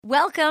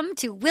Welcome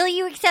to Will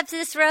You Accept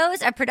This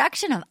Rose, a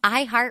production of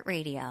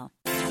iHeartRadio.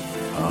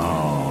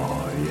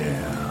 Oh,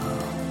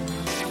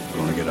 yeah.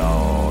 Gonna get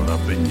all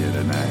up in you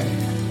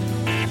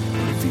tonight.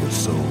 It feels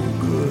so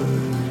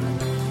good.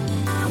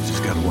 I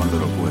just got one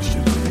little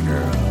question for you,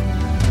 girl.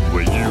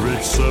 Will you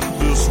accept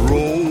this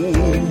rose?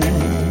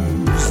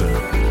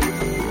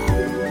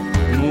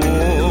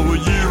 Oh, will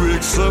you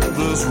accept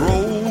this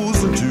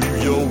rose into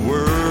your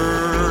world?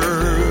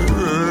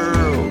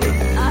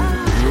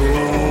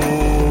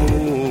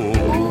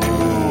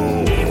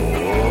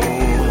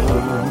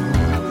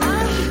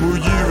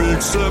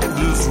 Accept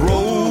this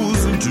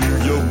rose into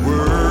your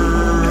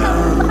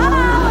world.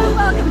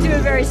 Welcome to a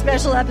very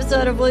special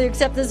episode of Will You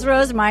Accept This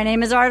Rose? My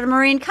name is Arda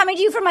Marine, coming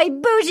to you from my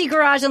bougie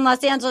garage in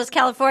Los Angeles,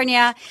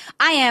 California.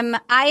 I am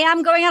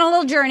going on a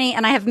little journey,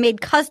 and I have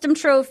made custom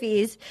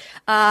trophies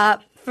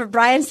for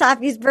Brian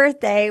Safi's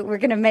birthday. We're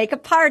going to make a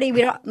party.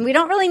 We don't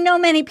really know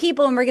many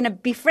people, and we're going to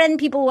befriend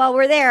people while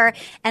we're there.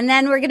 And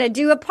then we're going to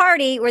do a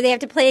party where they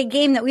have to play a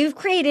game that we've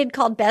created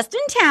called Best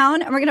in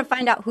Town. And we're going to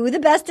find out who the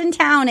best in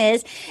town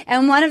is.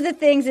 And one of the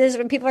things is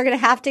when people are going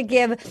to have to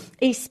give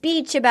a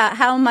speech about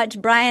how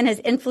much Brian has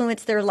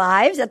influenced their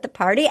lives at the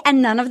party.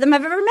 And none of them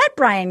have ever met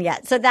Brian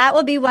yet. So that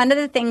will be one of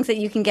the things that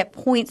you can get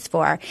points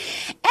for.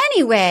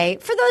 Anyway,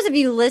 for those of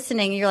you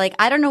listening, you're like,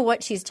 I don't know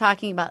what she's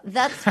talking about.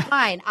 That's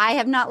fine. I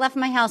have not left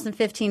my house in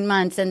 15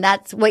 months, and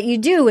that's what you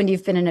do when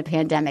you've been in a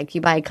pandemic.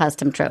 You buy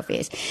custom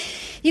trophies.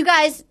 You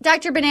guys,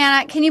 Dr.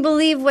 Banana, can you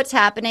believe what's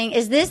happening?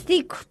 Is this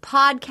the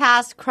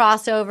podcast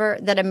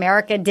crossover that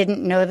America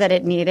didn't know that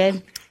it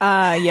needed?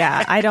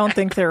 Yeah, I don't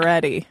think they're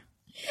ready.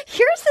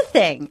 Here's the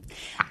thing.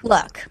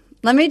 Look,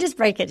 let me just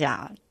break it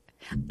down.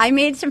 I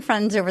made some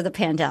friends over the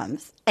pandemic,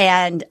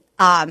 and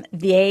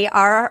they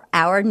are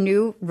our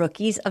new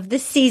rookies of the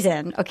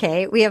season,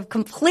 okay? We have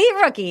complete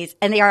rookies,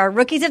 and they are our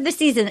rookies of the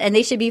season, and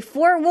they should be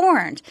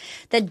forewarned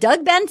that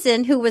Doug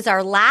Benson, who was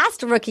our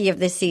last rookie of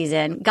the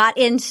season, got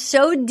in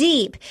so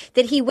deep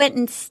that he went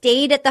and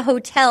stayed at the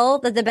hotel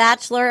that The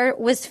Bachelor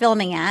was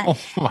filming at. Oh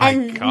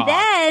my God.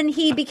 Then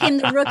he became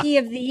the rookie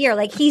of the year.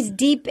 Like, he's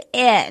deep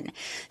in.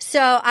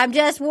 So I'm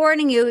just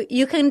warning you,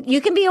 you can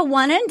be a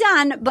one and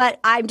done, but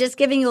I'm just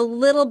giving you a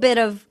little bit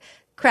of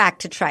crack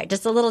to try,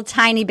 just a little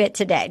tiny bit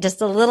today,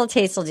 just a little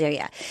taste will do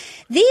you.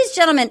 These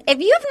gentlemen, if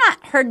you have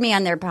not heard me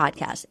on their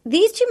podcast,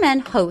 these two men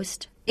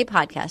host a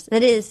podcast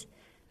that is,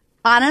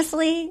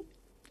 honestly,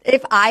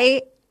 if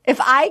I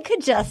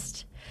could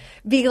just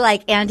be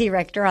like Andy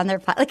Richter on their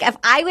podcast, like if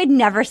I would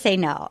never say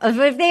no,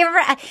 if they ever.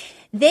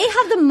 They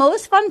have the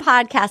most fun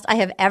podcast I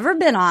have ever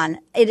been on.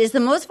 It is the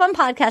most fun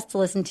podcast to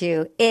listen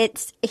to.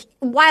 It's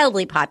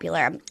wildly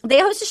popular. They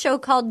host a show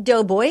called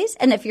Doughboys,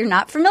 and if you're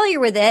not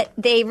familiar with it,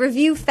 they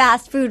review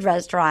fast food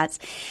restaurants.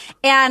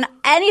 And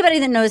anybody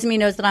that knows me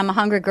knows that I'm a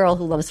hungry girl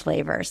who loves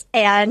flavors.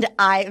 And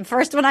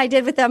first one I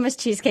did with them was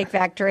Cheesecake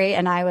Factory,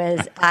 and I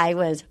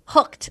was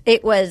hooked.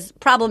 It was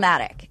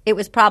problematic.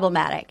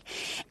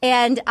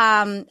 And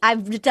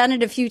I've done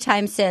it a few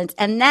times since,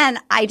 and then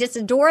I just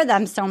adore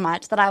them so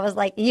much that I was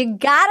like, you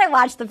gotta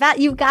watch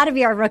you've got to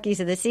be our rookies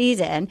of the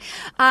season.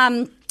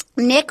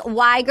 Nick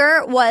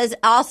Wiger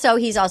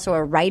he's also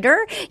a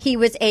writer. He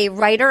was a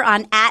writer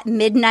on At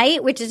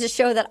Midnight, which is a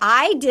show that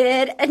I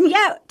did. And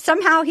yet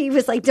somehow he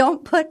was like,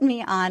 don't put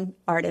me on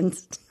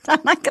Arden's.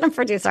 I'm not going to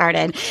produce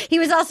Arden. He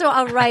was also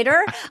a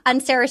writer on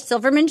Sarah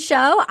Silverman's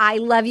show, I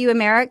Love You,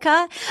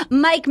 America.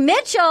 Mike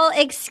Mitchell,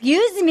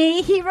 excuse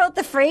me, he wrote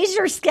the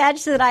Frasier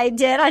sketch that I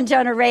did on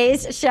Jonah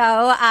Ray's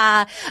show.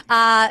 What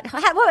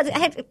was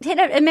it?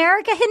 Hidden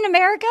America? Hidden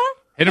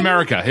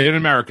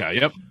America,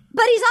 yep.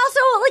 But he's also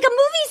like a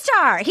movie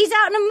star. He's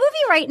out in a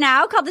movie right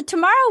now called The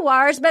Tomorrow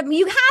Wars, but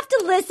you have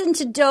to listen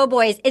to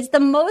Doughboys. It's the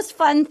most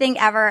fun thing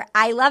ever.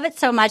 I love it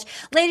so much.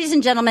 Ladies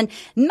and gentlemen,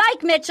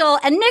 Mike Mitchell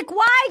and Nick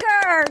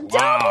Wiger.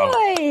 Wow.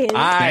 Doughboys.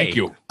 Thank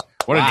you.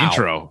 What an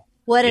intro.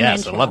 What an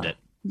Yes, intro. I loved it.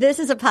 This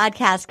is a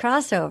podcast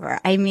crossover.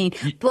 I mean,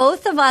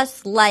 both of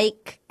us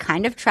like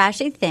kind of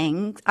trashy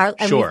things. And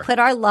Sure. we put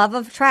our love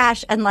of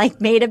trash and like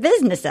made a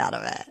business out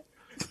of it.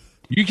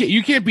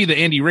 You can't be the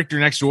Andy Richter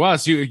next to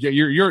us. You're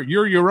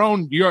your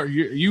own.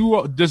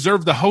 You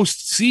deserve the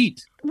host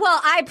seat.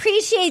 Well, I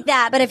appreciate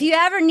that, but if you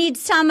ever need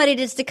somebody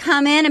just to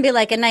come in and be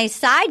like a nice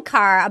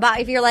sidecar about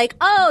if you're like,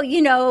 oh,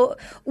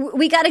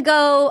 we got to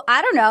go,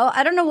 I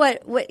don't know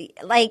what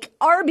like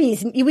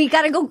Arby's, we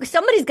got to go,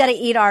 somebody's got to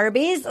eat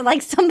Arby's,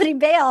 like somebody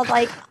bailed,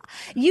 like,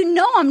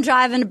 I'm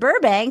driving to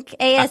Burbank,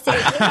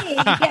 ASAP, you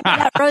get me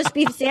that roast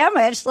beef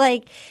sandwich,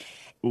 like.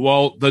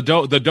 Well, the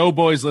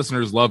Doughboys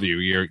listeners love you.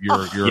 You're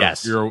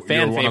Yes. you're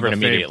Fan one favorite of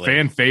the immediately.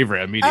 Fan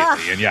favorite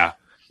immediately, and yeah.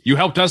 You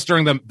helped us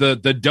during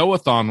the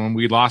Dough-a-thon when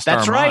we lost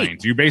That's our right.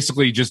 minds. You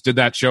basically just did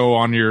that show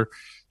on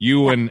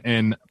you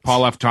and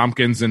Paul F.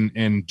 Tompkins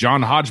and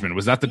John Hodgman.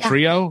 Was that the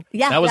trio?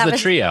 Yeah, That was the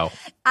trio.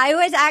 I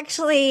was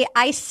actually,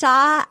 I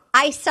saw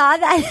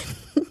that.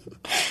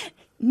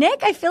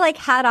 Nick, I feel like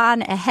had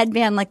on a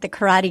headband like the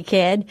Karate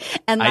Kid,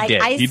 and like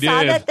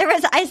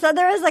I saw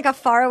there was like a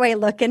faraway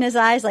look in his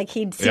eyes, like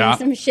he'd seen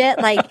some shit.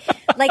 Like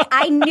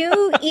I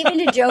knew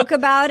even to joke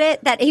about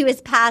it that he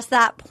was past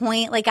that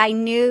point. Like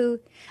you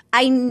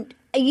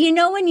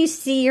know when you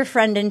see your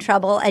friend in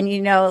trouble and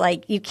you know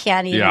like you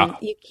can't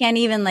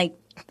even like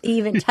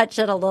even touch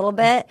it a little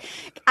bit.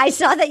 I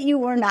saw that you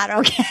were not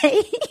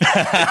okay,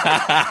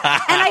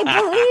 and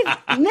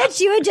I believe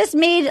Mitch, you had just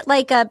made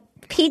like a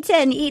pizza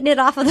and eating it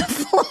off of the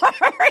floor.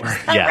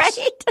 Is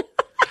that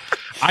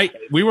right?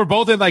 We were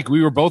both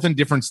in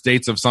different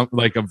states of some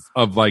like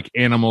of like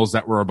animals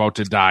that were about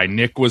to die.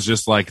 Nick was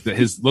just like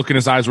his look in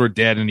his eyes were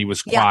dead and he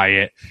was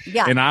quiet.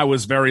 Yeah. And I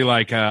was very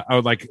like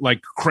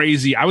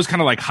crazy. I was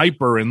kind of like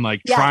hyper and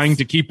like trying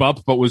to keep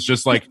up, but was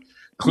just like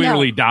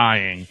clearly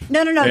dying.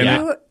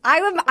 No.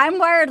 I'm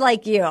wired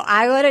like you.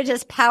 I would have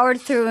just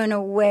powered through in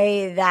a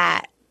way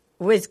that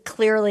was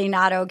clearly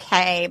not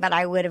okay, but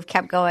I would have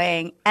kept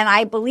going. And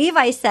I believe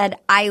I said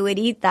I would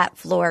eat that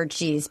floor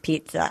cheese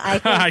pizza.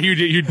 You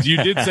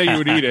did say you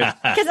would eat it.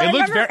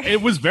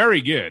 It was very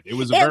good. It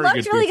was a very good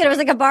pizza. Really good. It was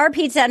like a bar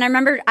pizza. And I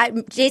remember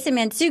Jason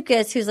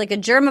Mantzoukas, who's like a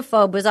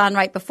germaphobe, was on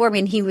right before me,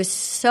 and he was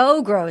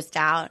so grossed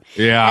out.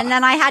 Yeah. And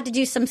then I had to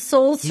do some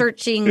soul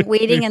searching,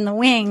 waiting in the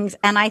wings,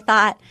 and I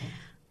thought,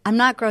 I'm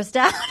not grossed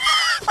out.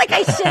 Like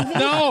I should be.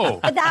 No.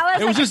 But that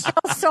was just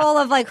the soul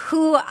of like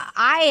who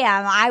I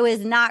am. I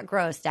was not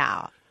grossed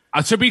out.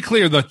 To be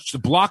clear, the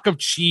block of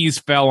cheese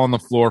fell on the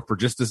floor for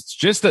it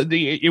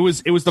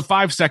was the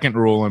 5-second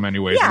rule in many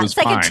ways. Yeah, it was it's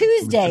like fine. a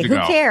Tuesday. Who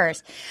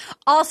cares?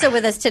 Also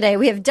with us today,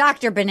 we have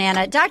Dr.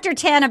 Banana. Dr.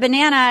 Tana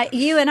Banana,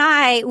 you and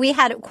I, we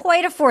had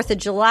quite a 4th of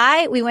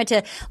July. We went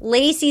to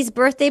Lacey's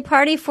birthday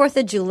party, 4th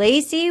of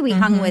July. We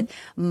hung with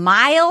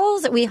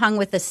Miles. We hung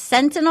with the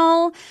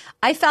Sentinel.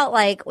 I felt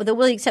like the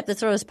Will You Accept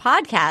This Rose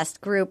podcast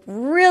group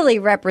really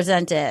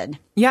represented.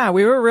 Yeah,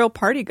 we were real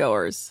party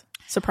goers.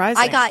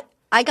 Surprising.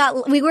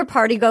 We were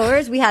party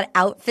goers. We had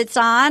outfits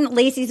on.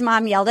 Lacey's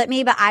mom yelled at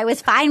me, but I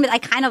was fine. But I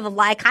kind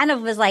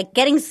of was like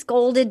getting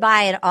scolded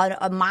by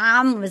a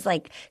mom was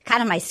like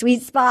kind of my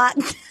sweet spot.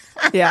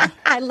 Yeah.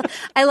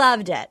 I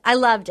loved it. I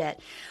loved it.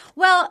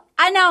 Well,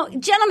 I know,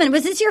 gentlemen,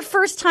 was this your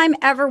first time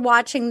ever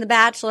watching The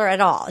Bachelor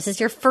at all? Is this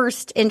your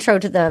first intro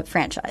to the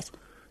franchise?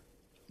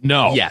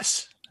 No.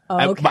 Yes.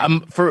 Oh, okay.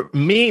 For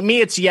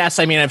me, it's yes.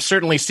 I mean, I've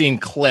certainly seen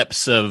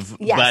clips of,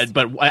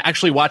 but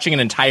actually watching an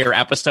entire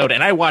episode,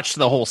 and I watched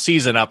the whole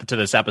season up to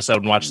this episode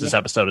and watched this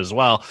episode as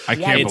well. I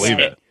can't believe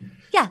it.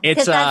 Yeah,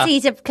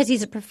 because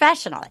he's a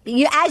professional.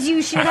 As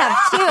you should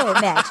have too,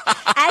 Mitch.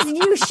 As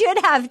you should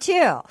have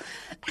too.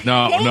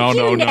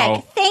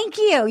 No. Thank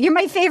you. You're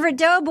my favorite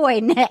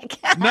doughboy, Nick.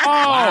 No.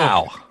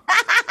 Wow.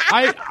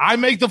 I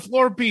make the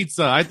floor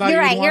pizza. I thought you're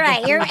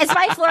right. It's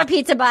my floor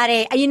pizza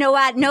buddy. You know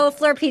what? No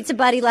floor pizza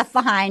buddy left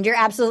behind. You're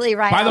absolutely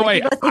right. By the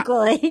way,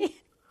 equally.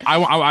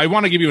 I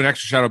want to give you an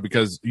extra shout out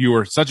because you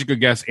were such a good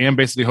guest and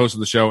basically host of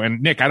the show.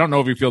 And Nick, I don't know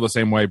if you feel the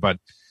same way, but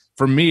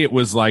for me, it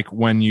was like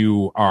when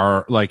you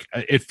are like,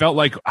 it felt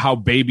like how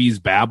babies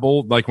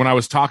babble. Like when I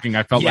was talking,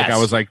 I felt like I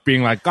was like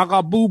being like,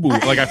 gaga boo boo.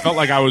 Like I felt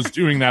like I was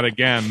doing that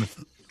again.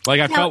 Like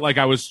I felt like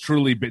I was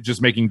truly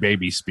just making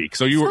babies speak.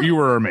 So you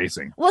were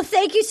amazing. Well,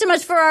 thank you so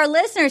much for our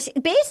listeners.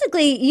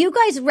 Basically, you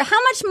guys,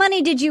 how much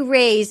money did you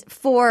raise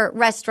for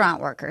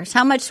restaurant workers?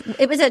 How much?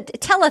 It was a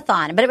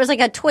telethon, but it was like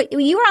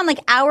you were on like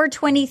hour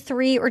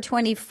 23 or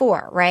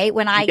 24, right?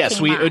 When I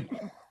came on.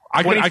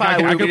 We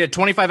did a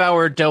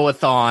 25-hour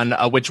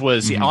dough-a-thon, which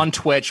was on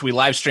Twitch. We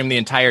live streamed the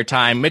entire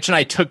time. Mitch and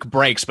I took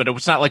breaks, but it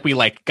was not like we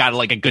like got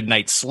like a good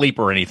night's sleep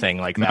or anything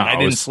like that. No, I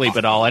didn't sleep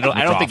at all. I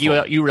don't think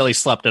you really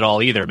slept at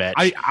all either, Mitch.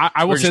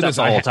 I will say this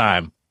the whole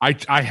time.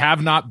 I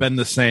have not been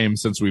the same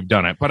since we've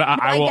done it, but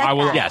I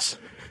will. Yes,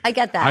 I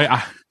get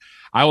that.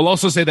 I will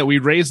also say that we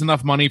raised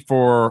enough money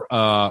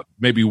for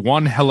maybe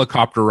one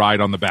helicopter ride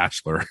on The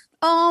Bachelor.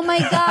 Oh my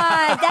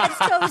God, that's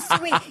so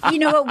sweet. You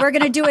know what? We're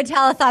going to do a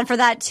telethon for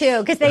that too,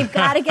 because they've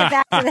got to get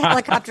back to the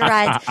helicopter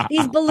rides.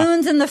 These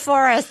balloons in the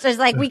forest is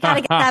like, we got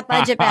to get that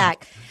budget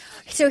back.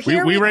 So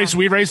here we raised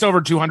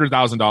over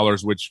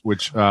 $200,000, which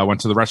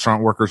went to the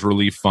Restaurant Workers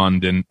Relief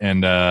Fund,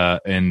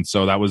 and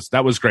so that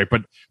was great.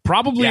 But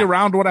probably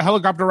around what a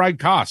helicopter ride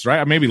costs,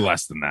 right? Maybe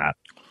less than that.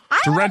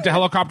 To rent a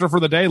helicopter for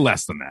the day,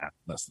 less than that.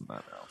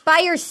 By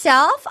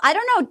yourself? I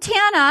don't know.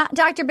 Tana,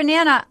 Dr.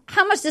 Banana,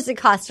 how much does it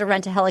cost to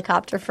rent a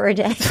helicopter for a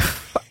day?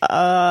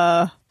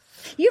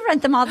 You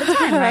rent them all the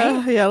time,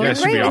 right? Yeah, You're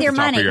great with your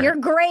money. You're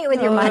great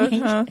with your money.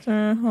 Hold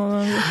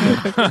on.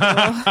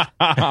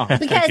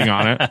 Because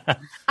on it.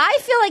 I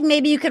feel like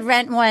maybe you could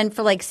rent one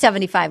for like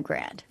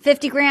 $75,000,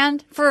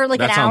 $50,000 for like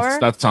an hour.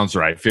 That sounds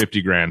right.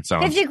 $50,000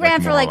 sounds.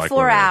 $50,000 for like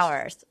 4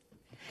 hours.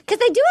 Because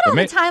they do it all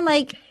the time.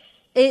 Like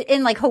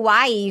in like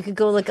Hawaii, you could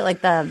go look at like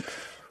the.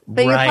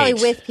 But you're probably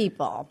with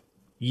people.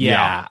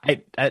 Yeah.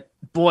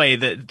 Boy,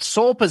 the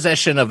sole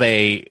possession of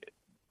a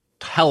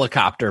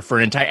helicopter for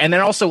an entire, and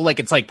then also like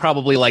it's like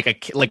probably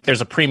like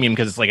there's a premium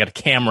because it's like a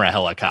camera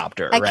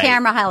helicopter, a right?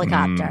 camera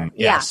helicopter.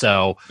 Yeah.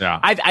 So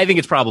I think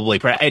it's probably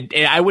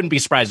I wouldn't be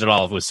surprised at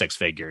all if it was six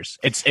figures.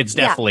 It's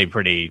definitely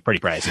pretty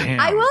pricey. Damn.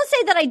 I will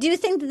say that I do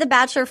think that the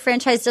Bachelor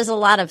franchise does a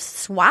lot of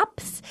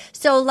swaps.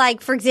 So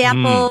like, for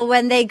example,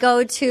 when they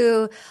go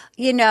to,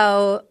 you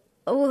know,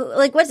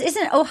 like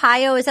isn't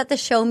Ohio, is that the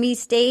show me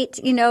state?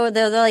 You know,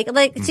 they're like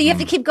so you have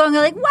to keep going.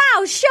 They're like,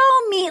 wow, show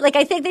me. Like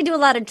I think they do a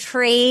lot of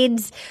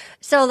trades.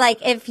 So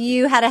like if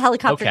you had a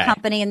helicopter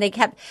company and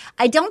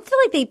I don't feel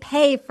like they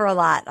pay for a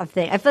lot of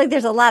things. I feel like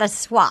there's a lot of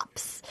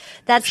swaps.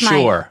 That's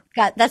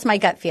my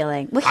gut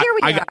feeling. Well, here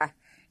we are.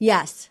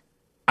 Yes.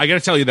 I got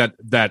to tell you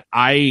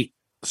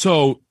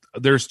so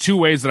there's two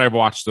ways that I've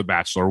watched The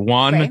Bachelor.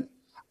 One,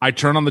 I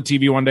turned on the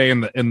TV one day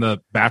in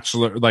the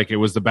Bachelor, like it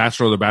was The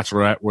Bachelor or The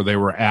Bachelorette, where they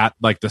were at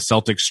like the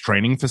Celtics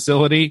training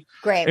facility.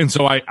 Great. And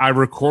so I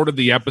recorded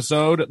the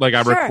episode, like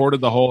I recorded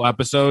the whole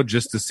episode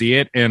just to see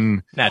it.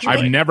 And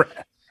I've never,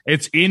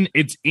 it's in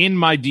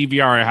my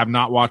DVR. I have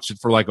not watched it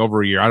for like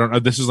over a year. I don't know.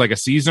 This is like a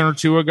season or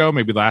two ago,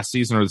 maybe last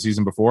season or the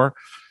season before.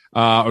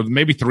 Or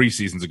maybe 3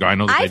 seasons ago. I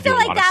know that I feel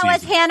like that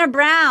was Hannah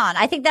Brown.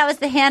 I think that was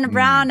the Hannah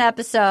Brown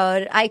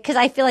episode. Because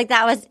I feel like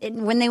that was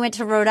when they went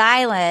to Rhode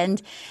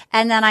Island,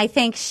 and then I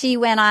think she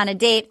went on a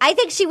date. I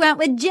think she went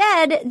with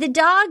Jed, the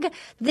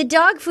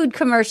dog food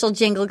commercial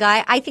jingle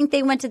guy. I think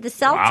they went to the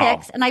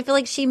Celtics, and I feel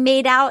like she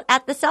made out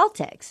at the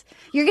Celtics.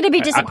 You're going to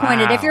be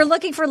disappointed if you're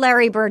looking for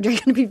Larry Bird. You're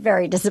going to be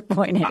very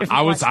disappointed.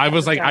 I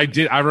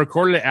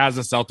recorded it as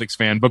a Celtics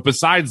fan, but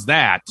besides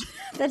that,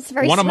 that's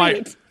very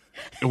sweet.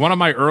 One of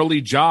my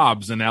early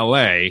jobs in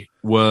LA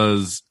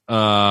was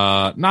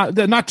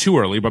not too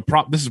early, but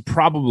this is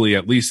probably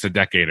at least a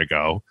decade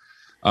ago,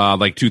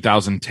 like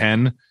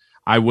 2010.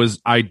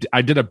 I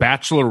did a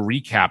Bachelor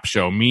recap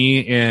show.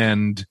 Me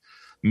and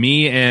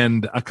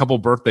a couple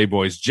birthday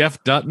boys,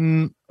 Jeff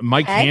Dutton,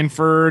 Mike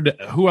Hanford.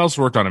 Who else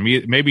worked on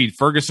it? Maybe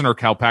Ferguson or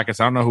Kalpakis.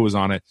 I don't know who was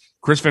on it.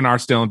 Chris Van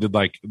Arsdale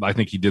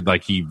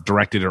he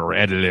directed it or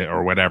edited it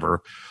or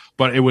whatever.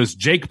 But it was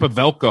Jake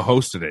Pavelka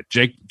hosted it.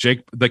 Jake,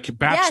 the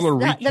Bachelor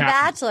recap. The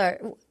Bachelor.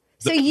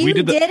 So you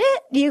did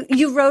it?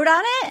 You wrote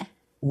on it?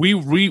 We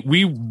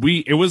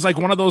it was like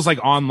one of those like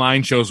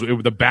online shows.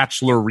 The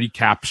Bachelor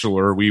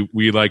recapsuler. You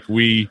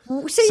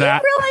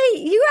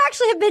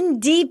actually have been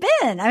deep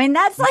in. I mean,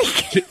 that's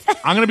like.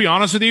 I'm gonna be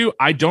honest with you.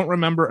 I don't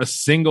remember a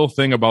single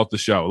thing about the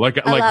show.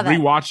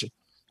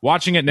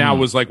 Watching it now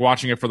was like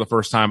watching it for the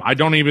first time. I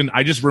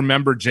just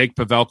remember Jake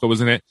Pavelka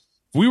was in it.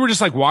 We were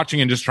just like watching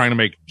and just trying to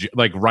make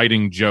like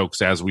writing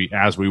jokes as we'd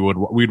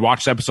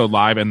watch the episode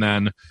live, and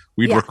then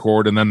we'd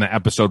record, and then the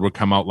episode would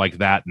come out like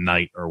that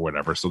night or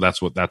whatever. So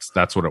that's what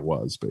it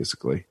was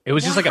basically. It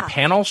was just like a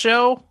panel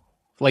show.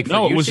 Like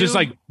no, it was just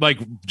like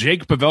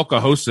Jake Pavelka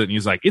hosted, and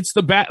he's like, it's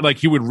the like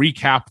he would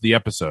recap the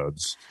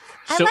episodes.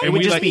 So it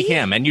would just be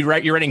him, and you're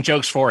writing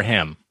jokes for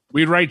him.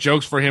 We'd write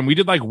jokes for him. We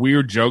did like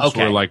weird jokes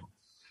where like.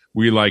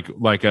 We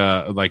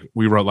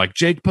we wrote like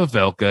Jake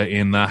Pavelka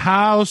in the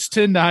house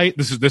tonight.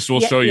 This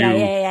will show you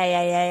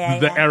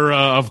the era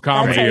of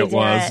comedy it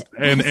was.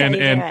 And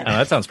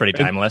that sounds pretty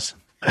timeless.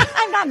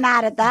 I'm not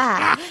mad at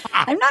that.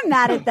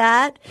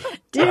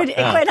 Dude,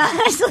 quite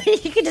honestly,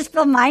 you could just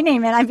fill my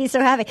name in. I'd be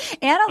so happy.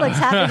 Anna looks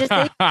happy.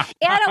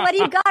 Anna, what do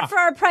you got for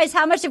our price?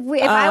 How much if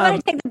I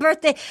want to take the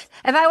birthday, if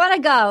I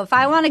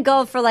want to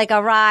go for like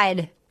a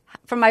ride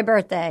for my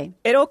birthday,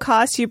 it'll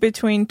cost you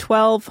between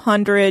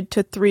 $1,200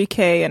 to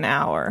 $3,000 an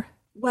hour.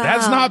 Wow.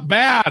 That's not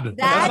bad.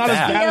 That's not as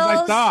bad as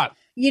I thought.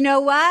 You know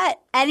what?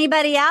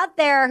 Anybody out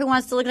there who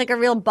wants to look like a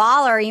real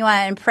baller, you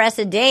want to impress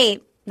a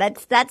date,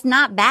 that's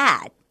not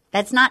bad.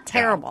 That's not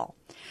terrible.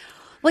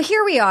 Well,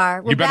 here we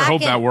are. You better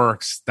hope that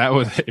works.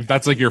 If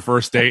that's like your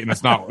first date and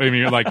it's not, I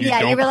mean, you're like, you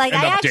don't end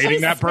up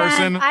dating that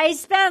person. I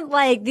spent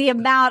like the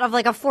amount of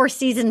like a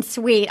 4-season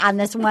suite on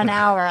this 1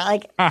 hour.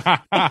 Like,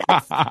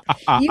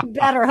 you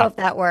better hope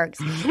that works.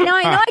 Now,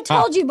 I know I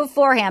told you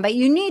beforehand, but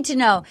you need to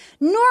know,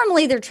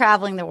 normally they're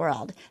traveling the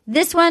world.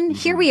 This one,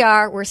 here we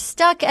are. We're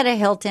stuck at a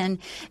Hilton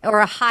or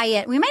a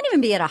Hyatt. We might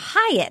even be at a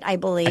Hyatt, I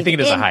believe. I think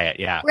it is a Hyatt,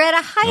 yeah. We're at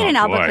a Hyatt in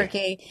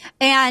Albuquerque.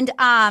 And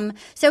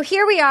so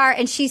here we are,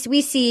 and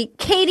we see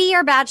Katie,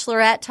 our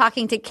bachelorette,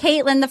 talking to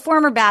Caitlin, the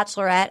former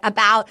bachelorette,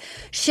 about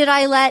should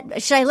I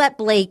let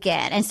Blake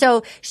in? And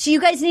so you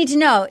guys need to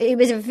know, it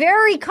was a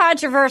very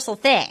controversial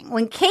thing.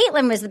 When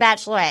Caitlin was the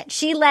bachelorette,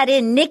 she let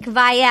in Nick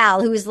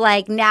Viall, who's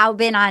like now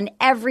been on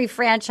every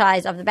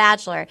franchise of The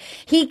Bachelor.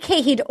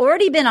 He'd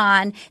already been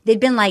on. They'd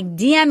been like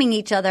DMing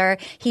each other.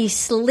 He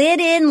slid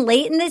in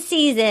late in the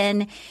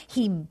season.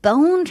 He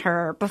boned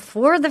her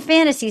before the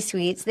fantasy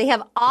suites. They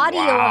have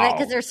audio of it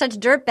because they're such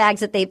dirtbags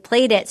that they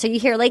played it. So you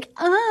hear like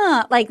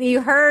you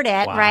heard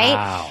it,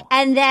 right?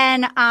 And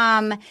then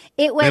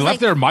it was. They left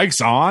their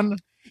mics on.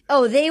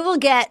 Oh, they will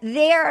get.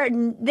 They're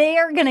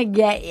gonna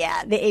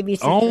get the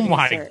ABC. Oh producer.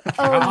 my god!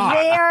 Oh,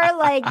 they're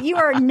like, you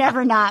are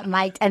never not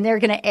mic'd, and they're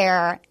gonna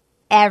air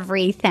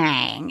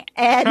everything.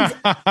 And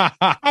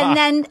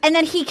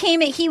then he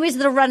came in, he was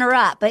the runner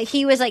up, but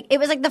he was like, it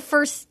was like the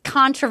first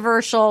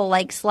controversial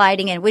like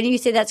sliding in. Wouldn't you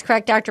say that's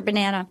correct, Dr.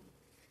 Banana?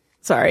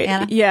 Sorry.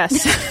 Anna? Yes.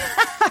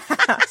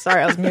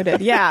 Sorry, I was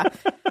muted. Yeah.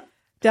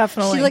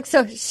 Definitely.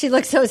 She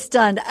looks so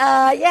stunned.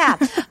 That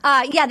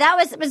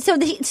was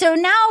so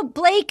now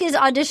Blake is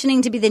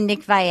auditioning to be the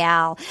Nick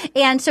Viall.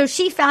 And so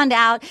she found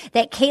out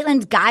that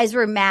Caitlin's guys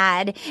were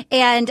mad.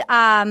 And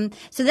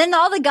so then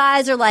all the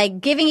guys are like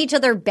giving each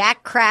other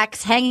back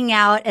cracks, hanging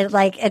out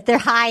at their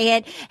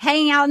Hyatt,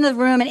 hanging out in the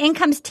room, and in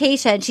comes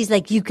Tayshia and she's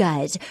like, "You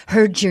guys,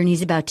 her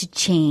journey's about to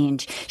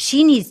change.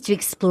 She needs to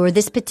explore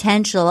this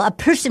potential. A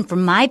person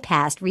from my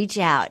past reach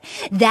out.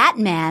 That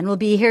man will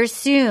be here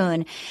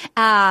soon."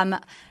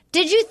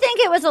 Did you think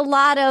it was a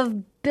lot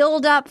of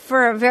build up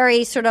for a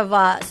very sort of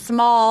a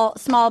small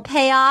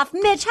payoff?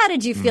 Mitch, how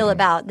did you feel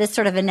about this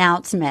sort of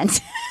announcement?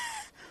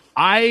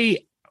 I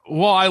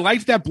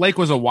liked that Blake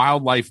was a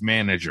wildlife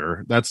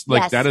manager. That's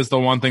like, Yes. That is the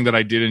one thing that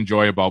I did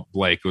enjoy about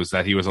Blake, was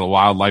that he was a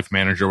wildlife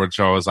manager, which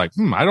I was like,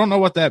 I don't know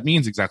what that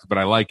means exactly, but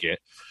I like it.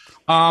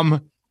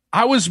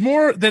 I was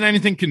more than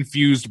anything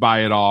confused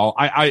by it all.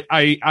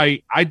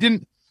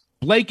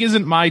 Blake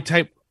isn't my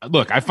type.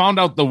 Look, I found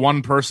out the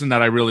one person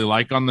that I really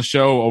like on the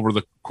show over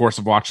the course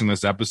of watching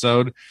this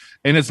episode,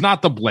 and it's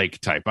not the Blake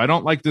type. I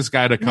don't like this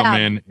guy to come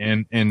in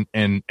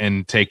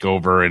and take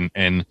over and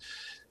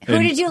Who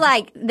did you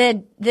like?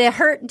 The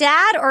hurt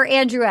dad or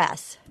Andrew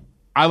S?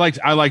 I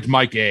liked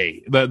Mike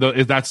A.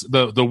 That's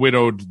the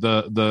widowed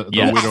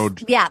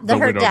the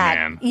hurt dad.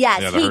 Man.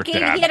 Yes,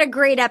 Yeah, he had a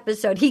great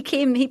episode.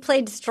 He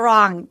played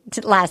strong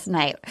last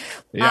night.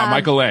 Yeah,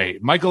 Michael A.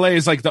 Michael A.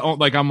 is like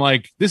I'm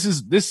like,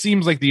 this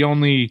seems like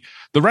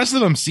the rest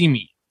of them seem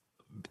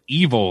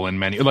evil in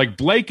many. Like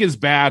Blake is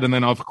bad, and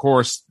then of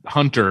course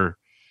Hunter.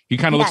 He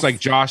kind of looks like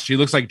Josh. He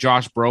looks like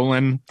Josh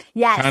Brolin.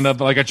 Yes. Kind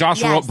of like a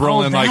Josh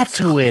Brolin. That's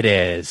who it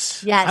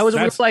is. Yes. I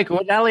was like,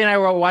 when Natalie and I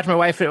were watching, my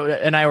wife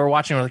and I were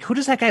watching, we're like, who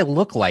does that guy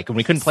look like? And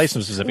we couldn't place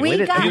him specifically.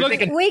 We got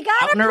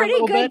a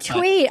pretty good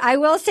tweet. I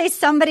will say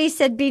somebody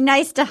said, "Be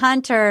nice to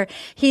Hunter.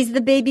 He's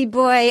the baby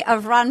boy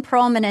of Ron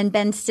Perlman and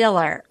Ben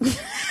Stiller."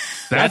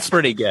 That's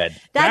pretty good.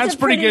 That's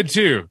pretty good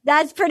too.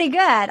 That's pretty good.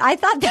 I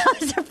thought that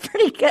was a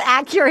pretty good,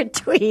 accurate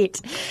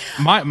tweet.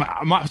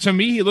 To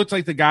me, he looks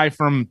like the guy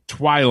from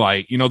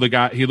Twilight. You know, the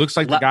guy. He looks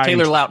like the guy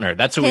Taylor Lautner.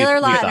 That's who Taylor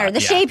we Lautner, thought. the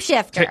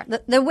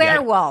shapeshifter, the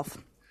werewolf.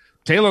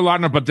 Taylor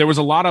Lautner, but there was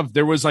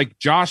like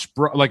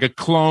like a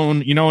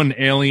clone, you know, in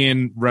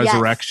Alien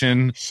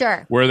Resurrection, Yes,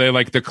 sure, where they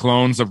like the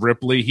clones of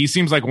Ripley. He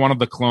seems like one of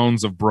the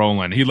clones of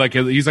Brolin. He's a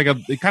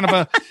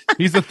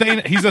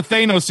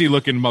Thanos-y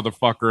looking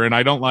motherfucker, and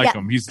I don't like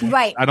him. He's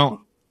right.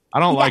 I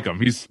don't like him.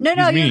 He's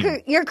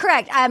mean. You're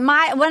correct.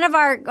 Miles,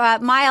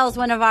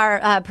 one of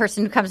our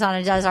person who comes on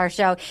and does our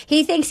show,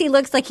 he thinks he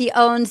looks like he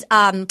owns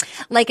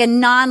like a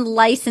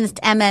non-licensed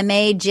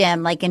MMA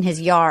gym, like in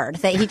his yard.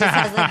 That he just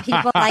has like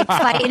people like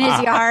fight in his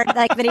yard,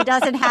 like, but he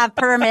doesn't have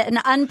an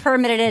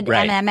unpermitted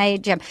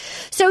MMA gym.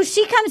 So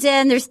she comes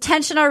in. There's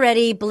tension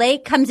already.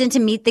 Blake comes in to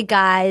meet the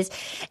guys,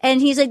 and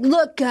he's like,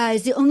 "Look,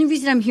 guys, the only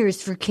reason I'm here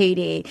is for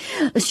Katie.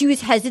 She was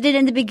hesitant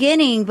in the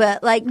beginning,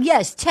 but like,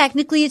 yes,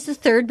 technically it's the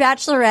third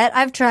Bachelorette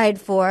I've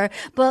tried for,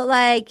 but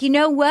like, you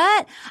know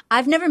what?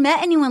 I've never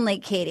met anyone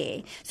like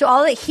Katie."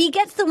 So he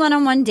gets the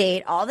one-on-one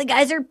date. All the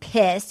guys are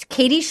pissed.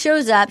 Katie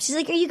shows up. She's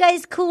like, "Are you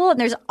guys cool?" And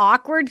there's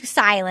awkward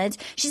silence.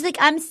 She's like,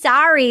 "I'm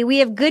sorry. We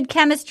have good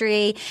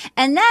chemistry."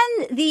 And then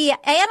the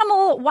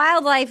animal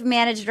wildlife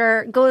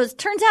manager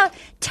turns out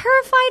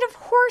terrified of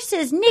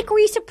horses. Nick, were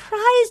you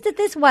surprised that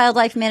this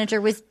wildlife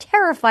manager was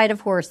terrified of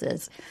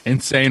horses?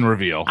 Insane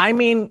reveal. I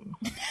mean,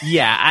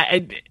 yeah,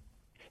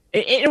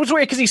 It was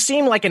weird because he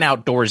seemed like an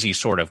outdoorsy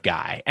sort of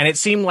guy, and it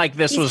seemed like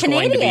this was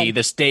going to be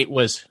this date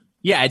was.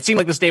 Yeah, it seemed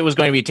like this date was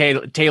going to be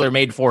tailor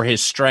made for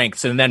his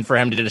strengths, and then for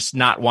him to just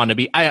not want to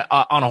be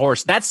on a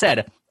horse. That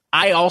said,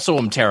 I also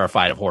am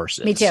terrified of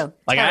horses. Me too.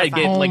 Like I get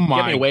get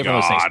me away from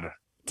those things.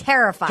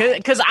 Terrified.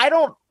 Because I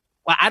don't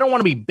want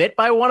to be bit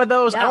by one of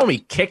those. No. I don't want to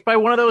be kicked by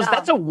one of those. No.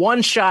 That's a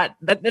one shot.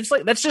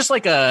 That's just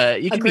like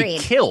you can be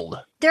killed.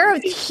 They're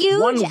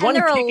huge one and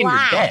they're kick and you're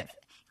alive. dead.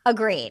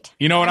 Agreed.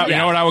 You know what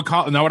I would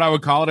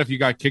call it if you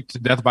got kicked to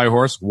death by a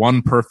horse?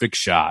 One perfect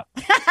shot.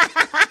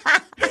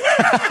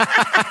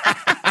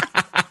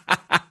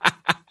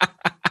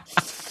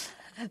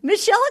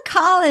 Michelle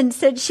Collins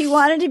said she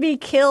wanted to be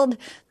killed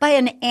by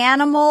an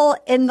animal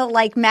in the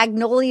like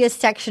Magnolia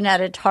section at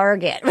a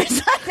Target. It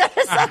was like,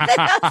 something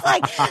else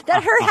like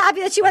that. Her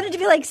happy that she wanted to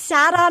be like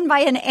sat on by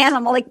an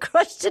animal, like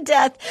crushed to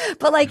death,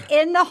 but like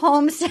in the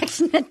home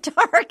section at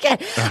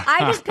Target.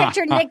 I just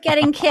pictured Nick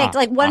getting kicked,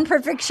 like one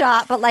perfect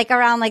shot, but like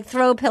around like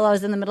throw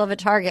pillows in the middle of a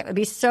Target. It would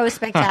be so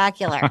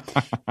spectacular.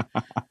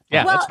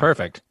 Yeah, that's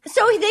perfect.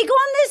 So they go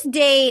on this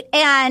date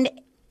and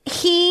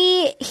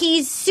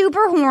he's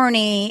super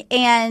horny,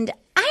 and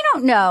I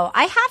don't know.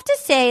 I have to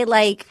say,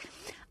 like,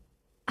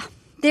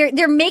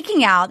 they're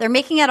making out. They're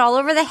making out all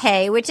over the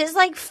hay, which is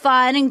like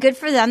fun and good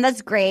for them.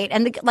 That's great.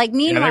 And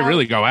meanwhile, they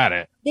really go at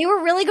it. They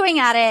were really going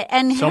at it,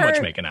 and so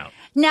much making out.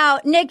 Now,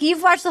 Nick,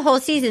 you've watched the whole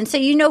season, so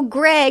you know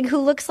Greg, who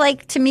looks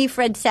like, to me,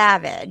 Fred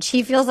Savage.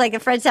 He feels like a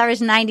Fred Savage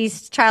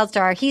 90s child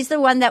star. He's the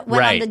one that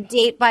went on the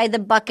date by the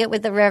bucket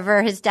with the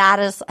river. His dad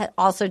has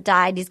also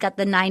died. He's got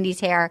the 90s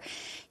hair.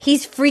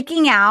 He's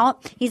freaking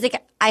out. He's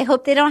like, I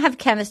hope they don't have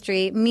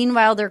chemistry.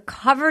 Meanwhile, they're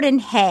covered in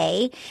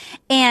hay.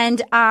 And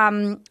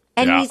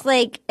he's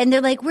like, and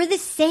they're like, we're the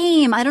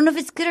same. I don't know if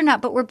it's good or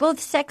not, but we're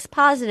both sex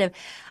positive.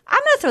 I'm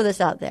going to throw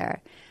this out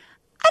there.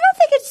 I don't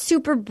think it's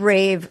super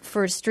brave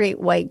for a straight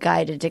white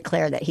guy to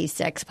declare that he's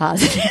sex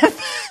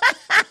positive.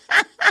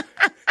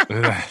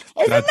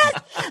 Isn't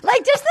that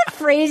like just the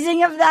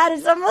phrasing of that?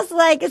 It's almost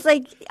like okay,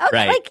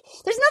 like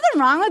there's nothing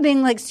wrong with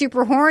being like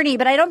super horny,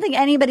 but I don't think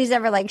anybody's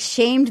ever like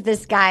shamed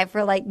this guy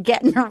for like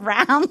getting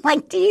around.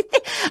 Like, do you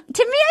think?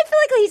 To me, I feel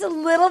like he's a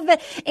little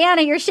bit.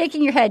 Anna, you're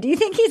shaking your head. Do you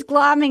think he's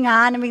glomming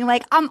on? I mean,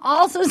 like, I'm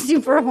also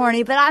super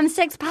horny, but I'm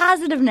sex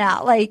positive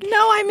now. Like, no,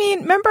 I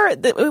mean, remember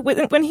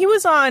when he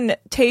was on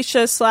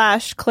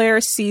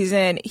Tayshia/Claire's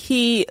season,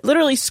 he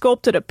literally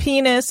sculpted a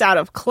penis out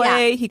of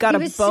clay. Yeah, he got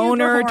a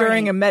boner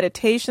during a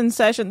meditation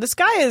session. This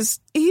guy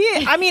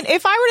I mean,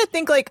 if I were to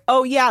think like,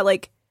 oh yeah,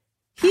 like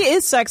he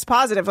is sex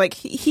positive. Like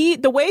he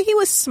the way he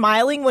was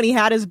smiling when he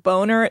had his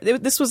boner,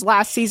 this was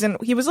last season.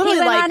 He was literally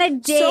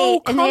like so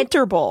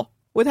comfortable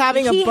with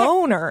having a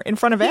boner in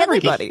front of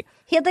everybody.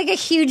 He had like a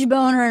huge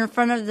boner in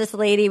front of this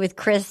lady with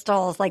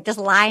crystals, like just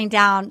lying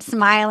down,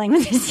 smiling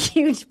with this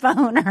huge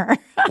boner.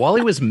 While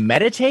he was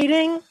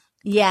meditating?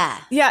 Yeah.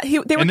 Yeah,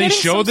 they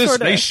showed this.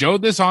 They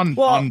showed this on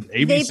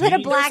ABC. They put a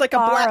black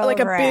bar like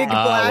a big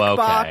black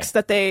box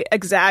that they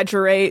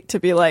exaggerate to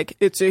be like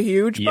it's a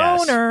huge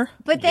boner.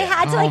 But they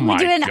had to like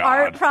do an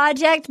art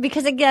project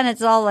because again,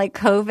 it's all like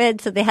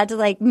COVID, so they had to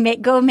like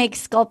make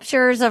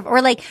sculptures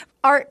or like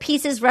art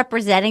pieces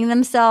representing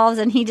themselves,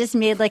 and he just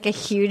made like a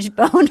huge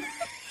boner.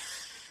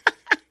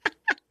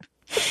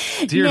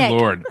 Dear Nick,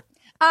 Lord.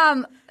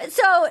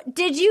 So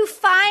did you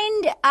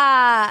find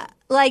how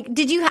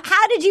did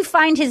you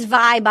find his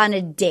vibe on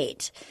a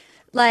date?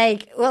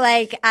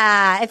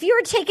 If you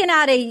were taking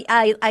out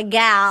a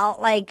gal,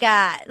 how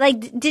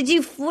did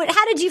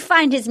you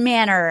find his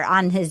manner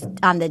on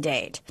the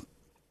date?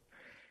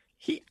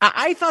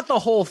 I thought the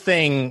whole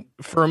thing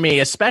for me,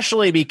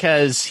 especially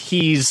because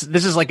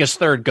this is like his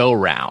third go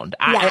round.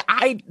 Yeah.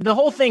 The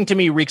whole thing to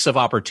me reeks of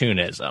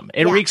opportunism.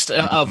 It reeks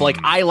of like,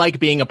 I like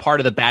being a part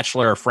of the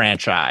Bachelor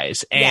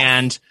franchise,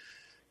 and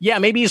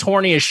maybe he's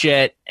horny as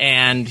shit,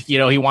 and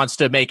he wants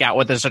to make out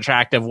with this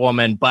attractive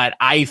woman. But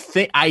I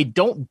think I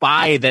don't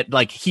buy that.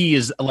 Like he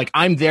is like,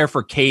 I'm there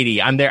for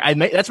Katie. I'm there.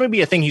 That's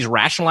maybe a thing he's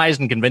rationalized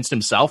and convinced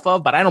himself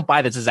of, but I don't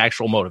buy that's his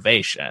actual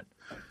motivation.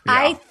 Yeah.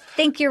 I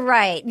think you're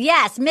right.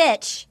 Yes,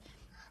 Mitch.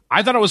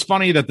 I thought it was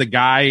funny that the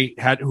guy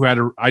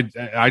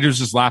I was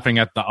just laughing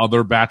at the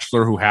other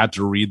Bachelor who had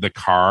to read the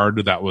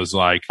card that was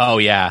like, oh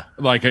yeah,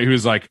 like he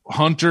was like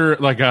Hunter,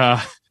 like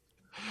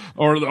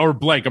or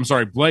Blake. I'm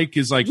sorry, Blake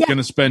is like going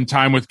to spend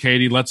time with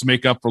Katie. Let's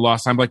make up for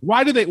lost time. Like,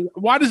 why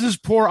does this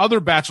poor other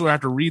Bachelor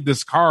have to read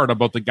this card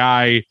about the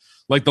guy?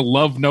 Like the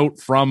love note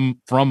from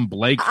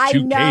Blake to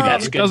Katie.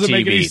 That's good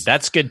TV.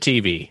 That's good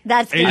TV.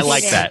 I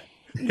like that.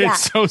 Yeah.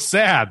 It's so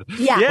sad.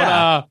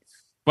 Yeah.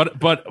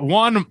 But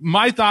one,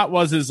 my thought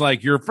is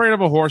like, you're afraid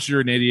of a horse,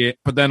 you're an idiot.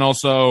 But then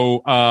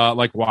also,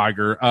 like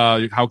Wiger,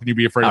 how can you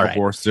be afraid of a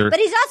horse? But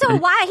he's also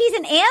he's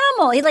an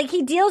animal.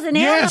 He deals in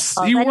animals.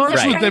 Yes, he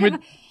works with them.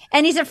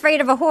 And he's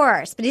afraid of a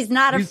horse, but he's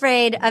not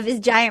afraid of his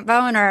giant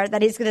boner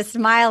that he's going to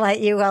smile at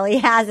you while he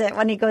has it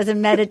when he goes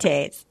and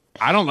meditates.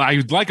 I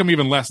like him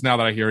even less now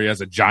that I hear he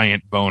has a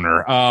giant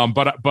boner. I'm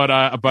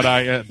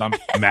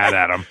mad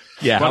at him.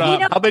 Yeah.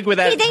 But, how big would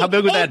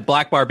that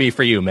black bar be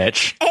for you,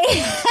 Mitch?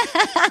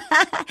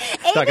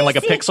 Talking like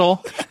a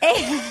pixel?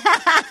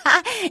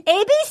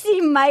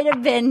 ABC might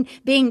have been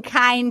being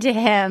kind to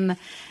him.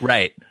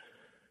 Right.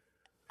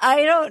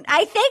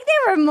 I think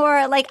they were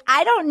more like,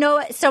 I don't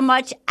know so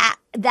much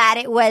that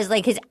it was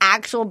like his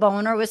actual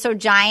boner was so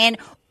giant.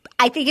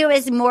 I think it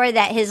was more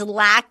that his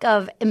lack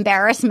of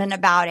embarrassment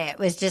about it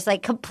was just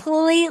like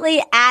completely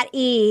at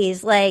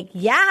ease. Like,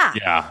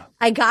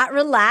 I got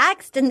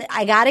relaxed and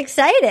I got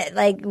excited.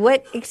 Like,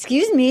 what?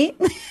 Excuse me.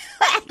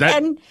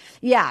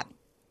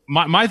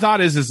 My thought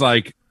is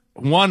like,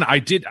 one, I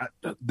did.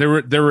 There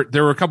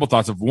were a couple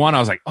thoughts of one. I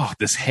was like, oh,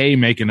 this hay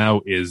making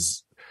out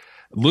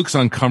looks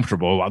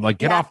uncomfortable. Like,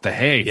 get off the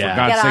hay, for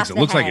God's sakes. It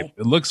looks like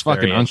it looks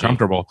fucking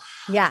uncomfortable.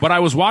 Yeah. But I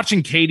was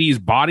watching Katie's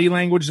body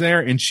language there,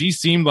 and she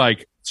seemed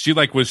like she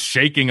was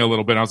shaking a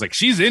little bit. I was like,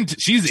 she was into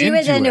it. She was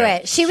definitely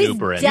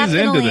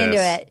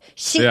into it.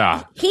 He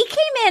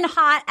came in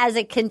hot as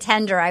a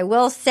contender, I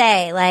will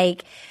say.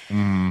 Like,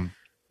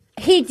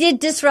 He did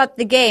disrupt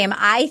the game.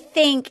 I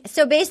think,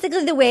 so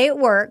basically the way it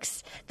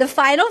works, the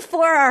final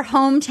four are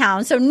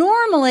hometown. So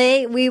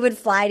normally we would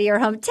fly to your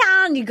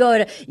hometown.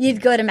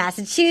 You'd go to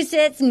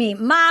Massachusetts, meet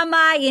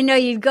mama,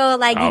 you'd go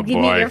you'd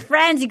meet your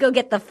friends, you'd go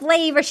get the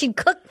flavor. She'd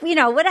cook,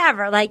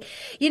 whatever.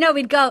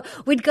 We'd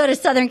go to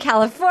Southern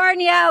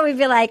California. We'd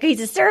be like,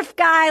 he's a surf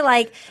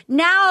guy.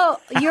 Now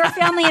your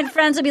family and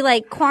friends will be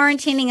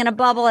quarantining in a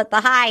bubble at the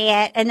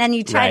Hyatt. And then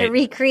you try to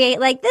recreate,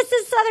 this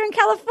is Southern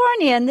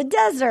California in the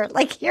desert.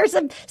 Here's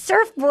a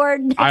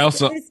surfboard.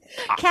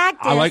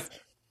 Cactus.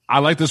 I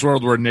like this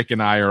world where Nick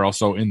and I are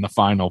also in the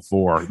final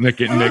four.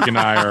 Nick and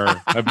I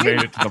have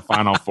made it to the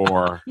final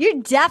four.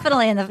 You're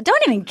definitely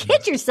don't even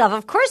kid yourself.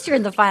 Of course you're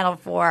in the final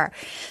four.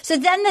 So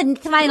then the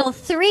final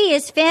three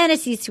is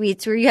fantasy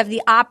suites, where you have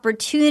the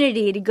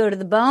opportunity to go to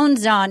the Bone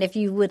Zone if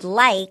you would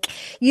like.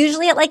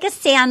 Usually at a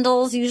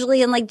Sandals,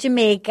 usually in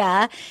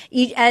Jamaica.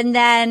 And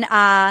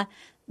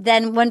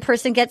then one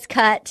person gets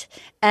cut,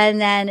 and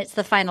then it's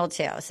the final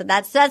two. So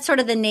that's sort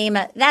of the name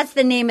of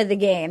the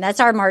game. That's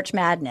our March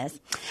Madness.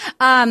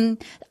 I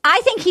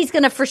think he's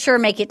going to for sure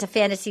make it to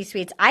Fantasy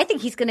Suites. I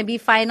think he's going to be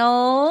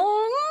final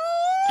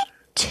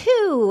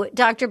 2,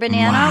 Dr.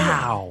 Banana.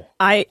 Wow.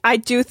 I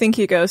do think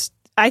he goes.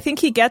 I think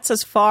he gets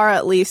as far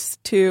at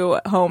least to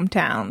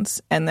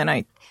hometowns, and then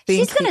I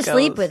think she's going to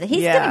sleep with it.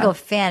 He's going to go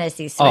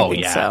Fantasy Suites. Oh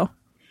yeah. So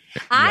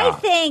I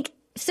think.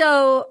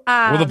 So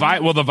will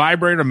the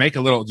vibrator make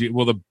will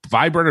the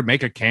vibrator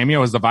make a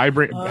cameo? Has the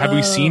vibrator? Have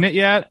we seen it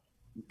yet?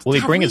 Will he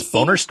bring his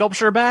boner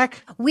sculpture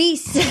back?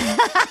 He's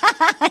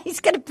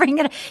going to bring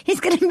it. He's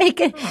going to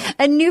make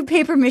a new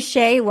paper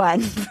mache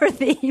one for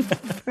the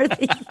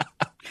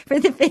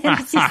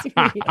fantasy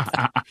suite.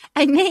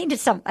 I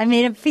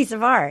made a piece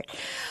of art.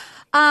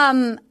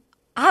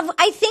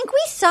 I think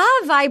we saw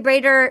a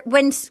vibrator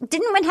when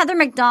Heather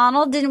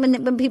McDonald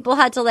when people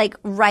had to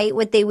write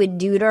what they would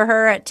do to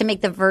her to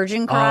make the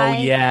Virgin cry.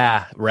 Oh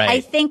yeah, right.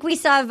 I think we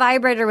saw a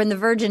vibrator when the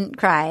Virgin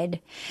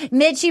cried.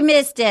 Mitch, you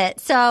missed it.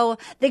 So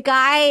the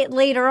guy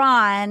later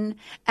on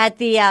at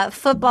the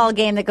football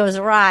game that goes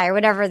awry, or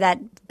whatever, that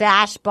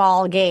bash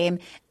ball game,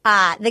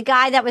 the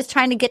guy that was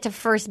trying to get to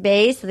first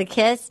base, the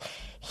kiss,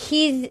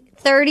 he's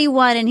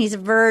 31 and he's a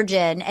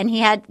virgin, and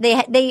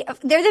they're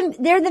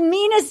the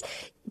meanest.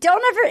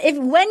 Don't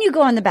ever, when you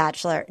go on The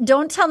Bachelor,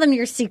 don't tell them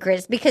your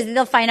secrets, because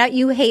they'll find out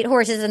you hate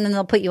horses and then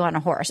they'll put you on a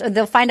horse. Or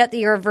they'll find out that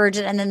you're a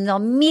virgin and then they'll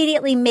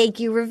immediately make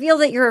you reveal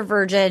that you're a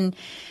virgin,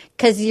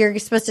 because you're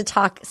supposed to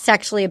talk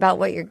sexually about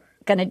what you're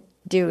going to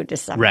do to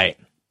someone. Right.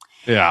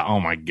 Yeah. Oh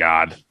my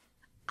God.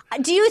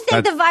 Do you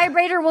think the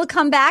vibrator will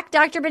come back,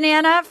 Dr.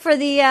 Banana, for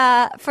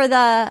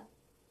the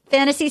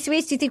fantasy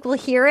suites? Do you think we'll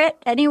hear it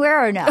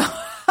anywhere or no?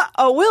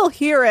 Oh, we'll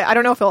hear it. I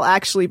don't know if it'll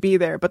actually be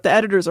there, but the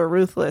editors are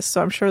ruthless,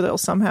 so I'm sure they'll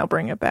somehow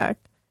bring it back.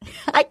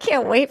 I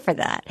can't wait for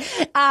that.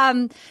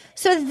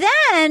 So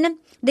then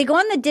they go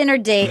on the dinner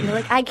date, and they're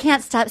like, I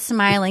can't stop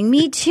smiling.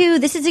 Me too.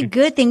 This is a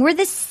good thing. We're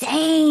the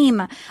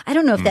same. I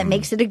don't know if that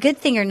makes it a good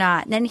thing or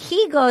not. And then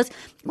he goes,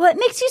 well, it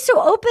makes you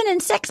so open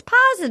and sex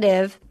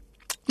positive.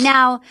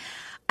 Now,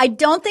 I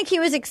don't think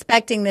he was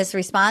expecting this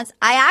response.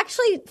 I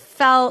actually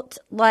felt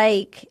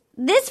like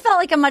this felt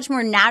like a much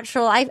more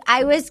natural. I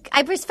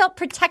felt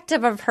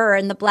protective of her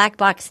in the Black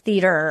Box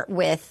Theater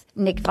with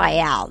Nick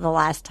Viall the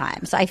last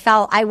time. So I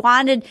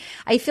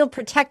feel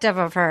protective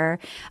of her.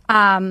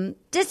 I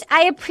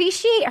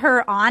appreciate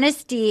her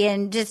honesty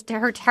and just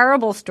her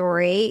terrible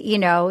story,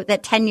 that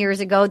 10 years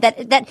ago,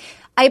 that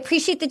I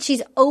appreciate that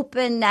she's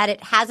open, that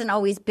it hasn't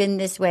always been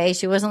this way.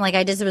 She wasn't like,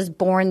 I just was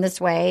born this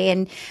way.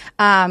 And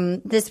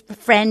this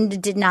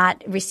friend did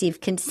not receive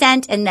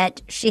consent, and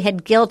that she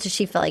had guilt.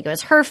 She felt like it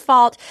was her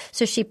fault.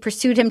 So she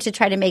pursued him to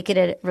try to make it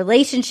a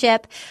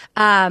relationship.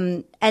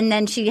 And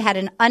then she had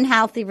an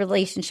unhealthy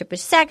relationship with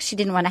sex. She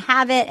didn't want to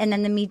have it. And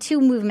then the Me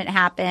Too movement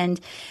happened,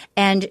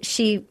 and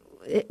she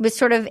was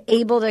sort of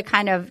able to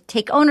kind of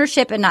take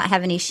ownership and not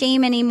have any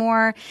shame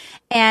anymore.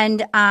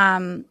 And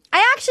I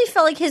actually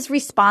felt like his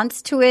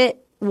response to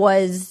it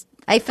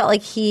I felt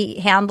like he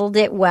handled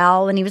it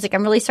well. And he was like,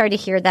 I'm really sorry to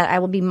hear that. I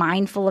will be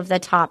mindful of the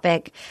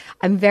topic.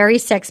 I'm very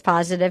sex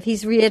positive.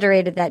 He's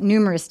reiterated that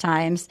numerous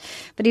times.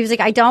 But he was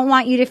like, I don't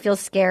want you to feel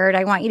scared.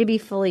 I want you to be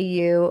fully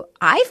you.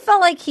 I felt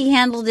like he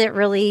handled it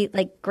really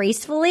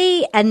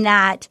gracefully, and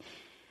that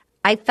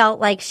I felt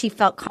like she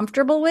felt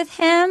comfortable with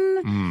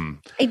him.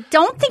 I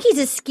don't think he's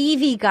a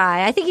skeevy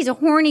guy. I think he's a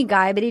horny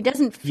guy, but he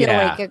doesn't feel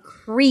like a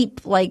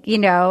creep,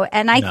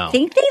 and I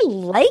think they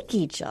like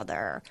each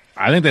other.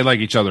 I think they like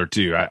each other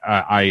too.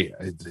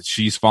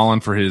 She's fallen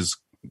for his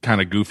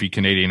kind of goofy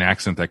Canadian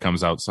accent that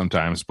comes out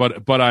sometimes, but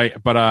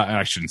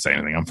I shouldn't say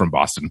anything. I'm from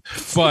Boston,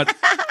 but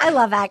I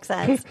love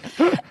accents.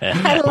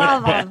 I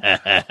love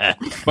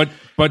them.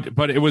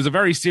 But it was a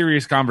very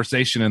serious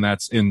conversation, and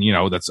that's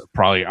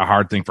probably a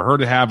hard thing for her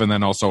to have, and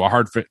then also a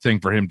hard thing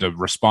for him to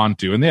respond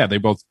to. And yeah, they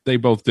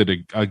both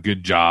did a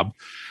good job.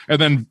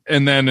 And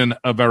then in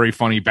a very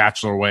funny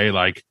Bachelor way,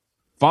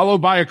 followed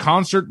by a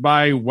concert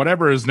by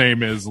whatever his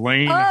name is,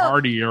 Lane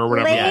Hardy or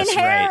whatever. Lane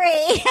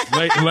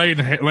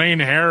Harry. Lane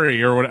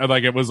Harry or whatever.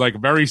 Like, it was like a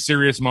very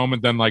serious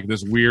moment. Then like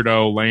this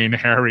weirdo Lane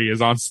Harry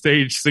is on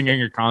stage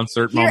singing a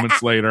concert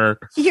moments later.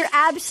 You're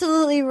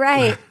absolutely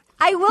right.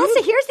 I will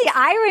say, here's the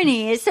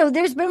irony. So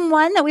there's been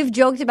one that we've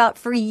joked about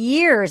for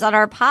years on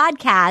our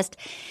podcast.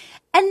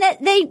 And that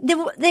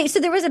so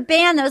there was a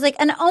band that was like,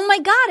 and oh my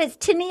God, it's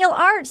Tennille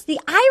Arts. The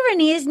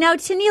irony is now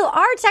Tennille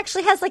Arts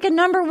actually has like a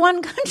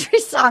 #1 country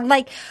song.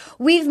 Like,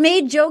 we've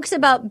made jokes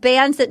about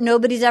bands that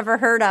nobody's ever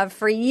heard of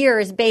for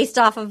years based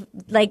off of,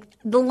 like,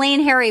 the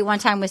Lane Harry one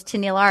time was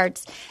Tennille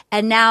Arts.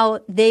 And now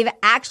they've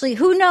actually,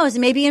 who knows,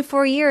 maybe in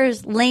 4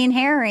 years, Lane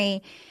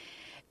Harry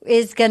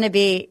is going to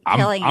be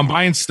killing. I'm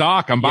buying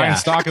stock. I'm buying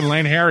stock in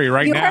Lane Harry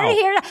right now.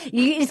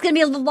 It's going to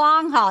be a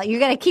long haul. You're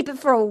going to keep it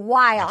for a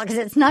while because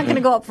it's not going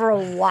to go up for a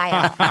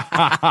while.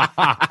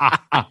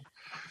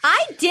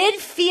 I did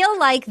feel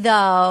like,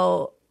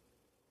 though,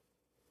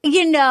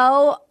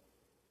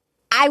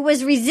 I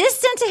was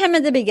resistant to him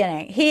at the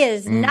beginning. He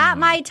is not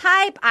my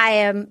type.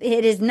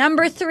 It is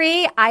number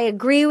 3. I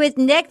agree with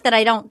Nick that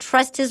I don't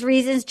trust his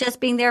reasons just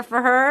being there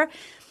for her.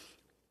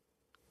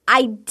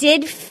 I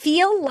did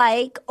feel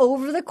like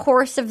over the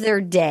course of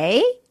their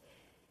day,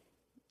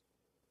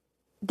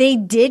 they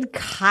did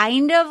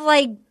kind of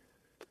like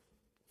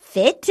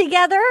fit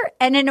together,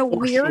 and in a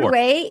weird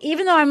way,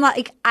 even though I'm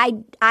like,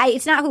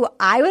 it's not who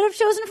I would have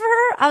chosen for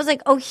her. I was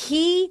like,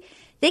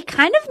 they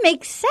kind of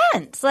make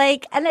sense.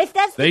 Like, and if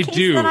that's the case,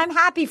 then I'm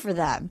happy for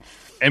them.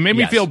 It made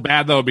me feel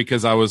bad, though,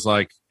 because I was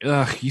like,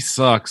 ugh, he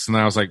sucks. And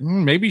I was like,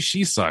 maybe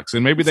she sucks.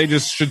 And maybe they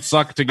just should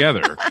suck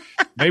together.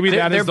 Maybe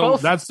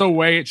that's the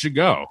way it should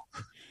go.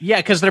 Yeah,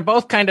 because they're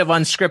both kind of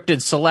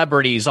unscripted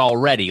celebrities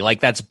already. Like,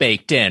 that's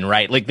baked in,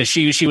 right? Like,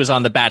 she was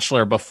on The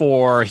Bachelor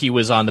before. He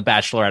was on The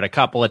Bachelorette a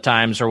couple of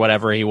times or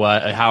whatever he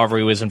was, however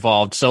he was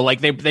involved. So,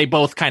 like, they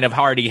both kind of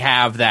already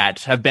have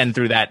been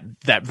through that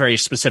very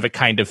specific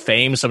kind of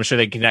fame. So I'm sure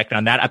they connect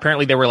on that.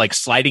 Apparently, they were, like,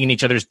 sliding in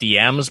each other's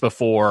DMs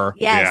before,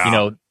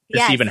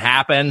 this even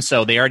happened.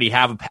 So they already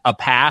have a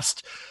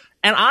past.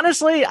 And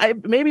honestly,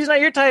 maybe he's not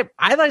your type.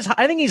 I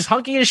think he's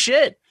hunky as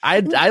shit. I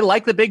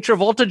like the big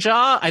Travolta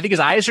jaw. I think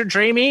his eyes are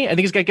dreamy. I think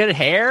he's got good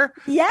hair.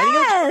 Yes. I think he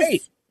looks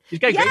great. He's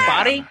got a great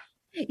body.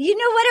 You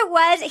know what it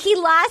was? He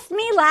lost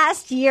me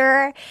last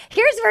year.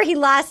 Here's where he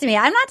lost me.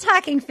 I'm not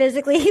talking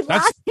physically. He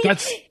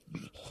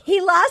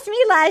lost me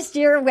last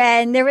year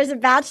when there was a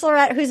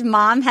bachelorette whose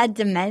mom had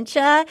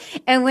dementia.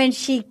 And when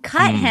she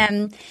cut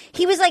him,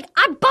 he was like,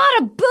 I bought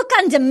a book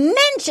on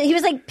dementia. He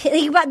was like,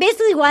 he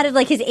basically wanted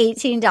like his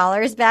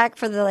 $18 back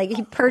for the, like,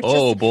 he purchased.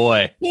 Oh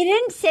boy. He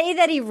didn't say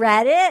that he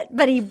read it,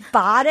 but he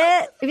bought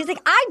it. He was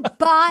like, I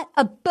bought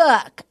a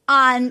book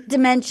on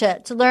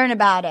dementia to learn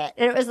about it.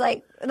 And it was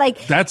like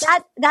that's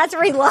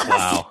where he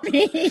lost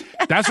me.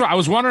 That's what I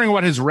was wondering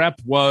what his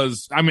rep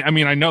was. I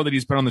mean, I know that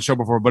he's been on the show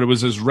before, but it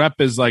was his rep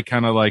is like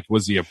kind of like,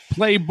 was he a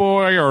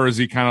playboy or is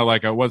he kind of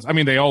like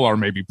they all are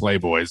maybe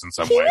playboys in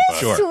some way.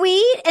 He was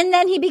sweet, and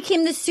then he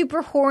became the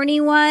super horny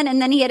one, and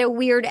then he had a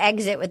weird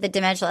exit with the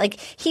dementia. Like,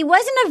 he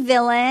wasn't a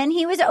villain.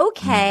 He was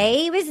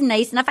okay. He was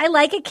nice enough. I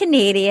like a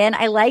Canadian.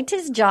 I liked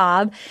his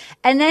job,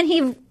 and then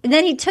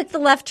he took the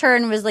left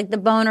turn, was like the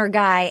boner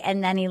guy,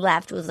 and then he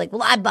left. Was like,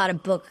 well, I bought a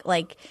book,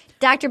 like.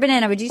 Dr.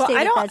 Banana, would you say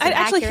that's accurate?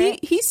 Actually,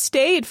 he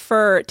stayed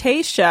for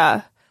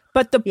Tayshia,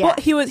 but the book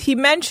he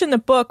mentioned the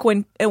book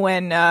when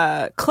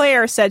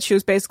Claire said she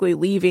was basically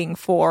leaving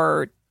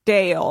for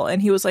Dale,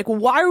 and he was like, well,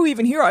 why are we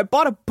even here? I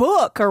bought a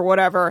book or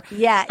whatever.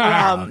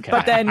 Yeah.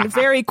 But then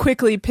very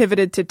quickly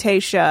pivoted to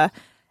Tayshia,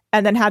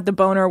 and then had the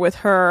boner with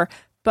her.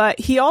 But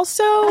he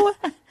also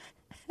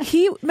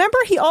he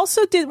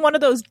also did one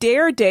of those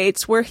dare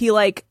dates where he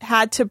like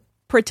had to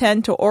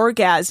pretend to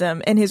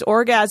orgasm, and his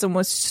orgasm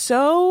was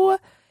so.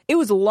 It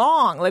was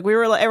long. Like,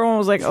 everyone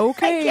was like,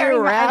 okay,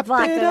 wrap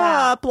it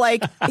up.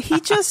 Like, he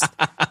just.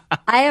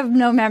 I have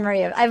no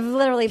memory of. I've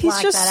literally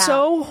blocked that out. He's just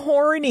so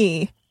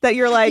horny that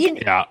you're like.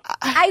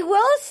 I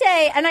will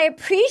say, and I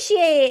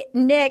appreciate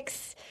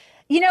Nick's.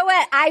 You know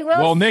what? I will.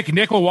 Well,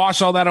 Nick will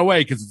wash all that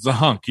away because it's a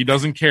hunk. He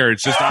doesn't care.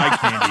 It's just eye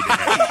candy to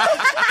him.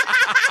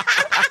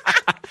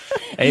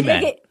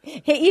 Amen.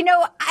 You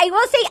know, I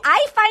will say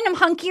I find him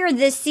hunkier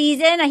this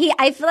season.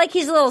 I feel like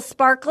he's a little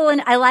sparkle,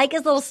 and I like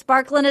his little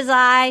sparkle in his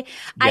eye. Yes.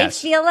 I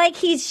feel like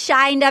he's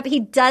shined up. He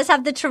does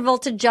have the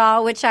Travolta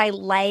jaw, which I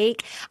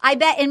like. I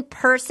bet in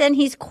person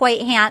he's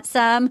quite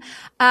handsome.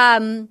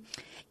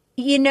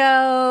 You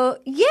know,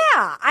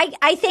 yeah,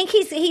 I think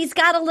he's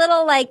got a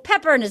little like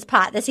pepper in his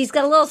pot. He's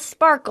got a little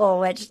sparkle,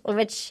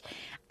 which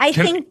I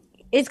think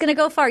is going to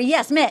go far.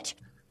 Yes, Mitch.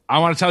 I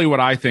want to tell you what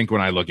I think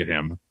when I look at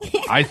him.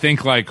 I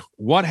think, like,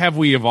 what have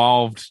we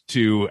evolved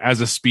to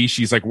as a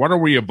species? Like, what are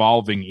we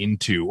evolving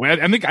into?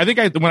 I think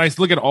when I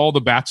look at all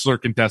the Bachelor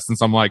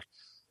contestants, I'm like,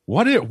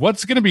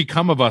 what's going to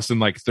become of us in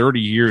like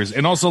 30 years?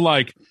 And also,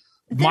 like,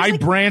 I'm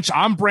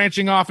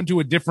branching off into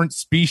a different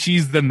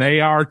species than they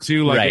are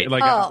too. Like,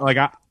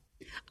 right.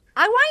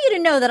 I want you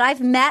to know that I've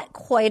met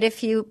quite a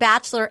few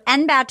Bachelor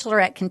and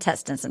Bachelorette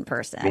contestants in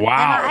person. Wow.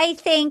 And I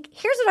think,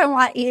 here's what I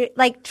want you,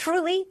 like,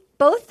 truly,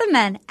 both the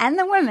men and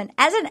the women.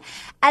 As an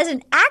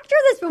actor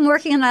that's been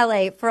working in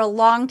LA for a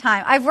long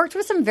time, I've worked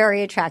with some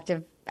very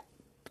attractive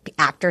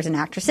actors and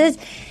actresses.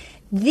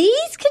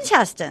 These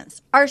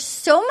contestants are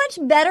so much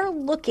better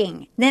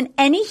looking than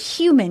any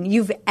human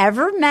you've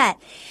ever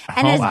met.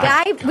 And as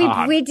Guy,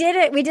 we did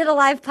it. We did a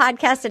live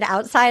podcast at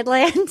Outside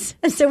Lands,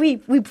 and so we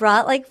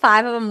brought like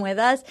 5 of them with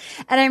us.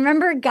 And I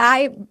remember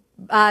Guy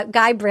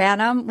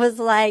Branum was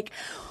like,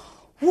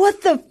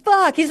 "What the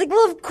fuck?" He's like,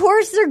 "Well, of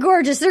course they're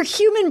gorgeous. They're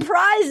human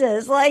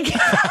prizes." Like.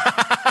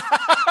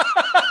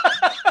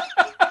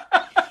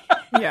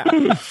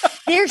 Yeah.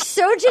 They're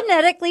so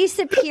genetically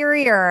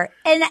superior.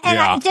 And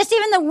just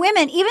even the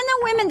women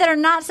that are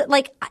not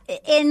like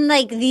in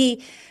like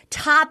the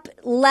top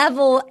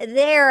level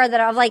there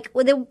that are like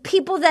the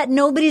people that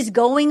nobody's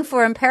going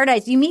for in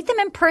Paradise, you meet them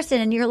in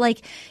person and you're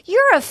like,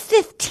 you're a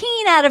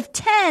 15 out of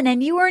 10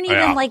 and you weren't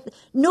even like,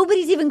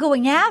 nobody's even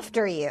going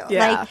after you.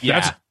 Yeah. Like,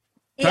 Yeah.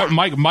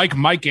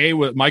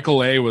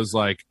 Michael A was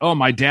like, "Oh,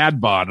 my dad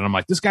bought," and I'm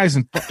like, "This guy's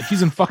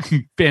he's in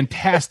fucking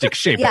fantastic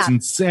shape. Yeah. It's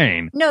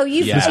insane." No,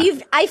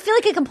 I feel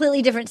like a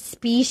completely different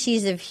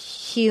species of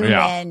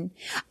human.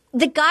 Yeah.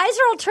 The guys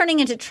are all turning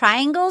into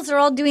triangles. They're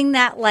all doing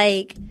that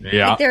like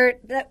they're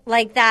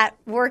like that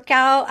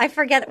workout. I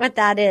forget what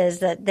that is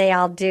that they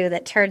all do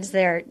that turns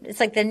it's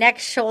like the neck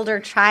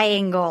shoulder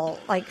triangle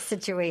like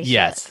situation.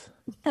 Yes.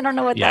 I don't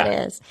know what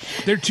that is.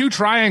 They're 2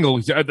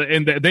 triangles,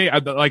 and they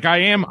like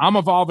I'm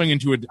evolving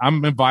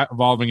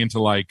into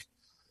like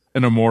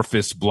an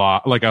amorphous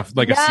blob, like a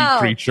sea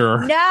creature.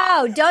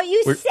 No, don't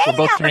you We're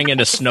both turning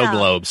into snow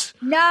globes.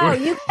 No,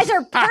 you guys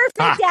are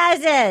perfect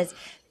as is.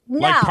 No.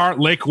 Like part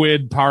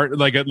liquid, part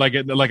like a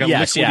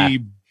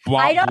liquidy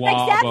blob. I don't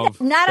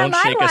accept that. Not on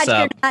my watch.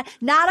 You're not.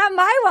 Not on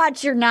my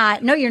watch. You're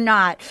not. No, you're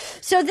not.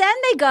 So then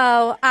they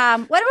go.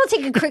 What we'll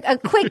take a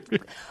quick. Do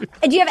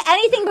you have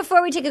anything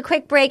before we take a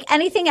quick break?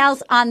 Anything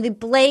else on the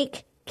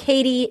Blake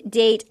Katie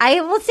date? I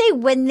will say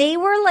when they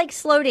were like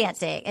slow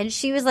dancing, and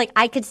she was like,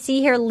 I could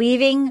see her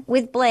leaving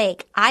with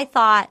Blake. I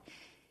thought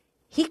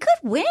he could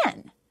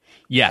win.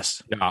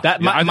 Yes. Yeah.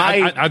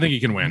 I think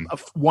he can win.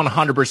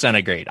 100%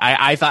 agreed.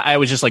 I thought I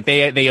was just like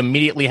they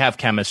immediately have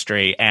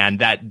chemistry and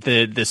that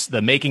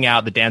the making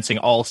out, the dancing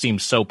all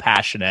seems so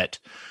passionate.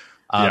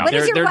 What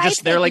does your wife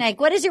think,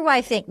 Nick? What does your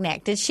wife think,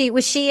 Nick?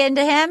 Was she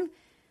into him?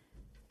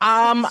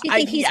 Does she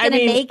think he's going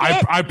to make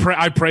it?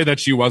 I pray that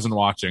she wasn't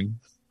watching.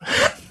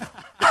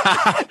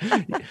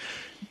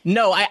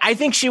 No, I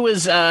think she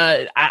was.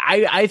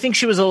 I think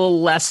she was a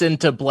little less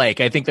into Blake.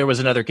 I think there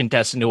was another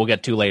contestant who we'll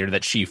get to later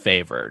that she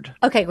favored.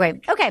 Okay,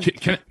 great. Okay.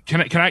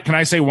 Can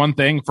I say one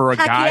thing for a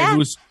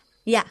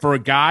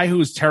guy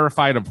who's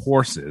terrified of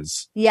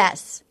horses?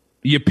 Yes.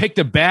 You picked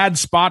a bad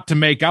spot to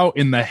make out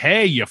in the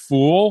hay, you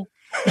fool.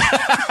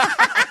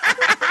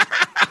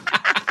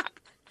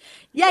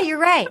 Yeah, you're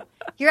right.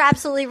 You're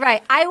absolutely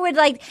right.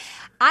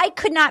 I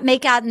could not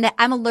make out in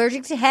I'm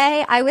allergic to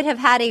hay. I would have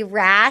had a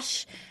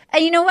rash.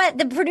 And you know what?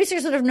 The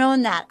producers would have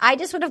known that. I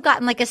just would have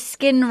gotten like a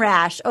skin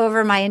rash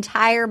over my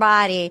entire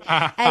body.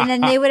 And then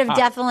they would have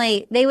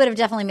definitely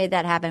made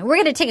that happen. We're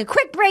going to take a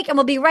quick break and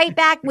we'll be right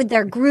back with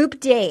their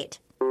group date.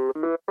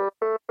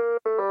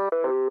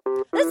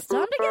 It's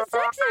time to get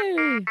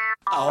sexy.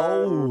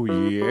 Oh,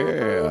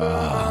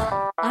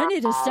 yeah. I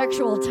need a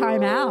sexual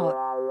timeout.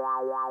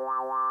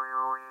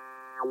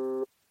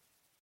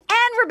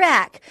 And we're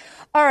back.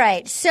 All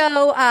right.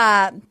 So,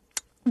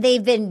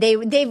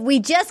 we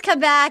just come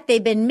back.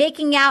 They've been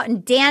making out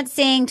and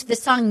dancing to the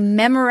song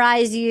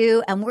Memorize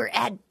You. And we're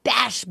at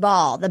Bash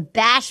Ball, the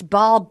Bash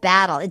Ball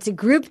battle. It's a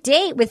group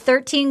date with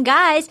 13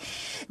 guys.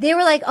 They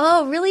were like,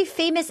 oh, really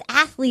famous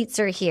athletes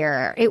are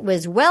here. It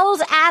was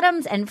Wells,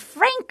 Adams, and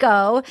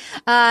Franco.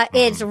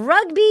 It's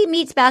rugby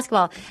meets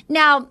basketball.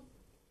 Now,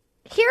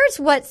 here's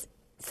what's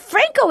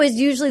Franco is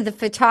usually the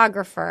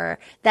photographer.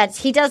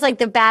 He does like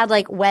the bad,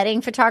 like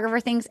wedding photographer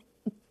things.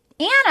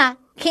 Anna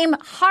came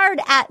hard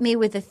at me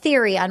with a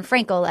theory on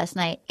Franco last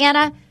night.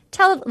 Anna,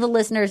 tell the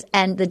listeners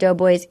and the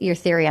Doughboys your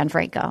theory on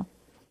Franco.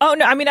 Oh,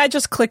 no, I mean, I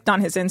just clicked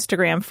on his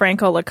Instagram,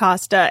 Franco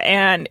Lacosta,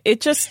 and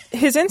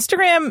his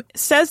Instagram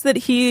says that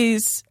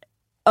he's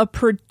a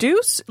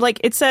producer. Like,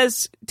 it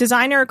says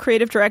designer,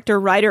 creative director,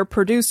 writer,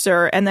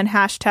 producer, and then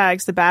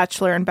hashtags The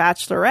Bachelor and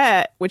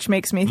Bachelorette, which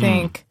makes me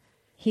think,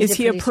 is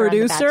he a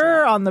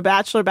producer on The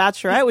Bachelor,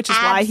 Bachelorette, which is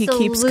why he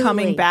keeps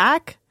coming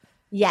back?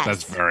 Yes.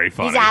 That's very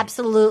funny. He's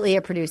absolutely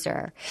a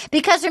producer.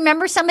 Because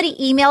remember, somebody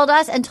emailed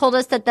us and told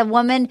us that the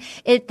woman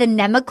at the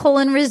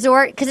Nemacolin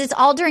Resort, because it's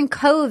all during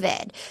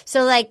COVID.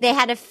 So, like, they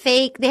had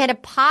a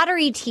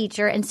pottery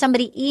teacher, and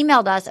somebody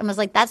emailed us and was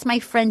like, that's my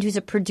friend who's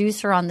a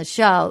producer on the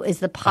show, is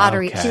the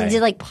pottery. Okay. She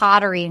did, like,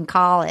 pottery in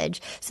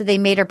college. So they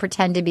made her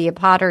pretend to be a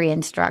pottery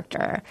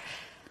instructor.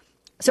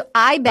 So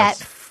I bet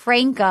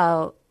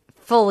Franco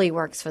fully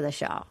works for the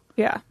show.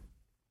 Yeah.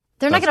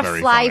 They're not going to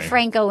fly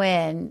Franco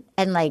in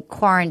and like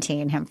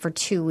quarantine him for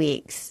 2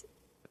 weeks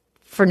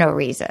for no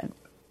reason.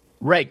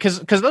 Right, because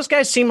those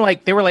guys seem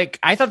like they were like,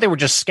 I thought they were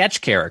just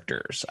sketch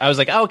characters. I was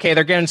like, oh, okay,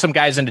 they're getting some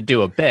guys in to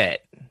do a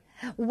bit.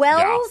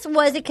 Wells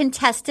was a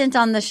contestant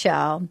on the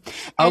show,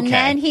 and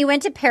then he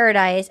went to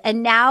Paradise,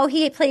 and now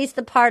he plays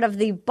the part of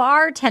the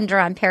bartender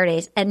on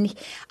Paradise. And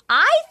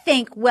I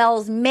think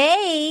Wells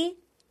may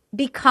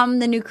become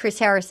the new Chris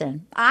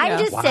Harrison. I'm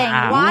just saying,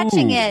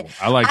 watching it,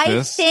 I like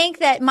this. I think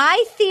that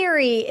my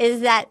theory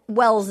is that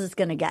Wells is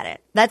going to get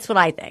it. That's what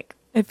I think.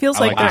 It feels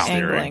like they're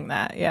theory. angling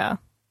that, yeah.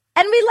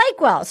 And we like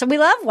Wells, so we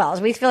love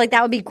Wells. We feel like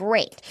that would be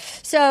great.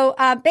 So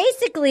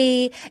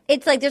basically,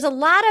 it's like there's a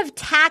lot of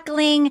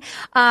tackling.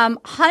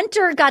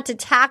 Hunter got to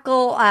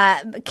tackle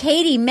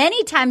Katie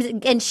many times,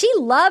 and she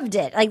loved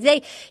it.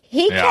 Like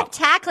he kept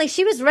tackling.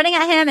 She was running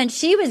at him, and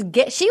she was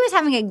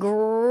having a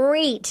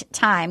great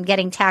time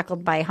getting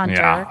tackled by Hunter.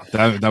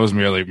 Yeah, that was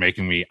merely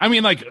making me. I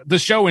mean, like the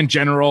show in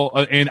general,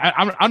 and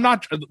I'm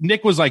not.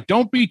 Nick was like,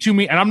 "Don't be too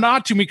mean," and I'm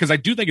not too mean because I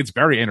do think it's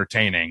very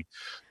entertaining.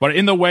 But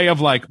in the way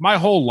of like my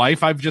whole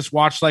life, I've just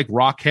watched like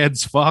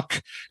rockheads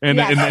fuck, and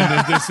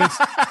this is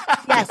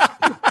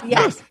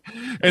yes.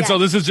 And so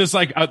this is just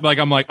like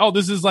I'm like, oh,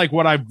 this is like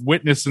what I've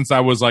witnessed since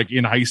I was like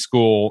in high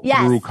school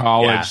through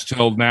college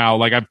till now.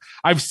 Like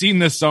I've seen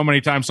this so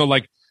many times. So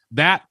like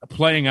that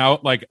playing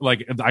out, like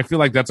I feel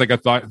like that's like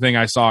a thing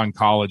I saw in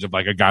college of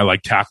like a guy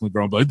like tackling a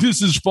girl, but like,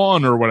 this is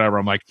fun or whatever.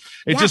 I'm like,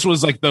 it just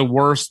was like the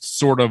worst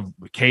sort of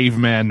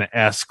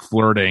caveman-esque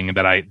flirting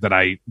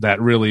that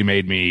really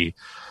made me.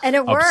 And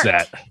it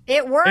upset. Worked.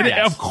 It worked. And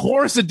of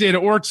course it did.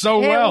 It worked so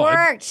well. It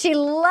worked. She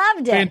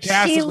loved it.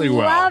 Fantastically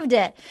well. She loved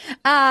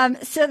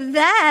it. So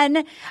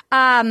then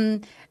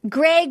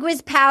Greg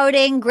was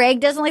pouting. Greg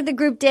doesn't like the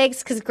group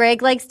dates because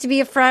Greg likes to be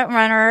a front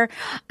runner.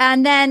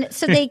 And then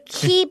so they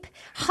keep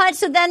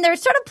so then they're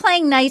sort of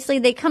playing nicely.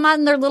 They come out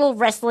in their little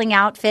wrestling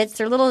outfits.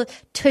 Their little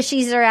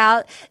tushies are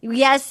out.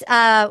 Yes,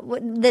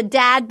 the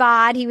dad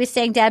bod. He was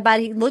saying dad bod.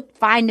 He looked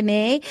fine to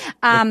me.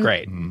 Looked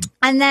great.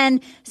 And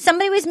then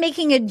somebody was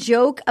making a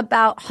joke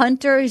about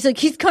Hunter. He's like,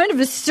 he's kind of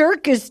a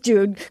circus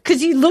dude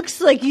because he looks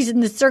like he's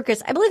in the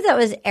circus. I believe that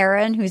was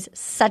Aaron, who's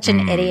such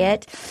an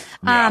idiot.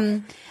 Yeah.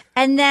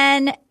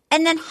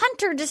 And then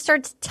Hunter just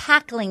starts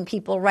tackling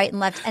people right and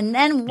left. And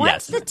then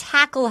once the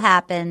tackle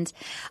happens,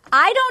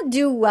 I don't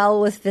do well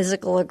with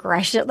physical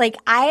aggression. Like,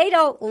 I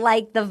don't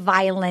like the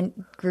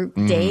violent group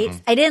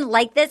dates. I didn't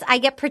like this.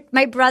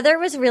 My brother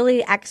was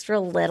really extra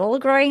little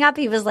growing up.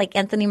 He was like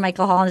Anthony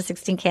Michael Hall in the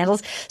 16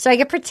 Candles. So I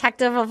get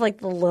protective of like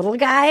the little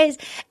guys.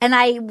 And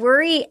I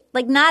worry,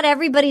 like, not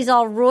everybody's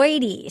all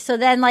roidy. So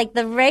then like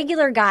the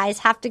regular guys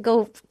have to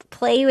go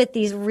play with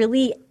these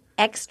really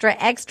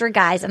extra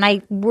guys, and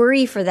I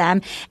worry for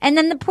them. And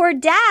then the poor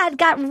dad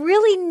got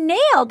really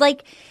nailed.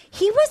 Like,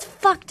 he was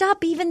fucked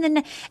up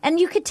and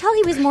you could tell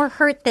he was more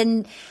hurt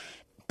than,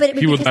 but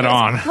he was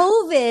on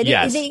COVID.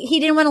 He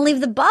didn't want to leave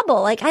the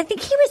bubble. Like, I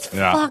think he was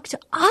fucked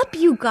up,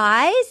 you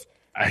guys.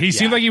 He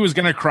seemed like he was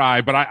going to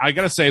cry, but I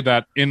got to say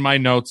that in my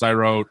notes I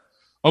wrote,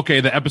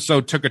 okay, the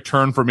episode took a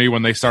turn for me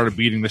when they started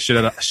beating the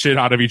shit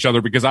out of each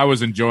other because I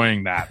was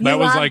enjoying that. That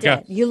was like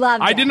you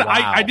loved it.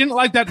 I didn't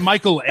like that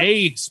Michael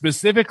A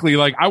specifically.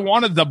 Like, I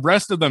wanted the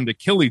rest of them to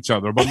kill each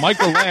other, but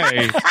Michael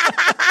A.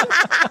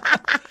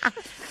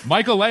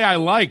 I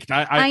liked.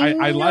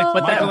 I liked.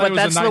 But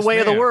that's the way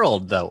of the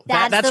world, though.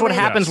 That's what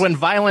happens when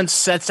violence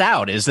sets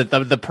out. Is that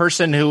the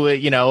person who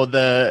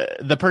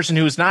the person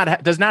who's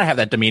does not have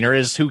that demeanor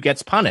is who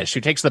gets punished,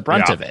 who takes the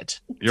brunt of it.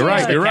 You're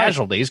right. You're right.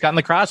 Casualty. He's gotten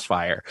the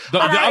crossfire.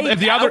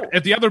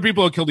 If the other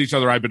people had killed each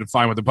other, I'd been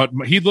fine with it. But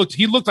he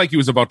looked like he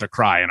was about to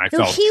cry, and I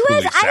felt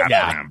truly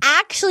sad for him.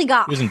 Actually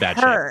got he was in bad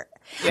hurt.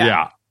 shape.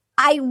 Yeah.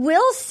 I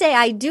will say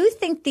I do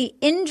think the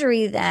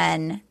injury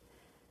then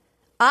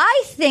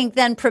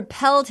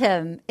propelled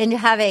him into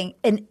having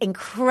an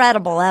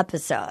incredible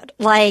episode.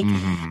 Like,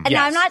 and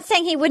I'm not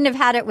saying he wouldn't have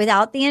had it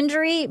without the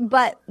injury,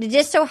 but it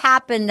just so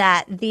happened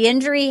that the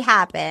injury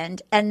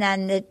happened and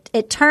then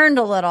it turned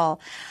a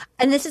little.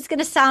 And this is going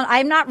to sound,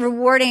 I'm not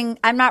rewarding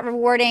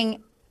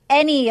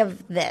any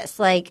of this.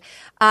 Like,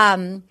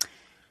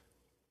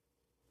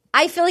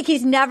 I feel like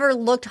he's never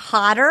looked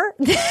hotter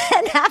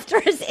than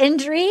after his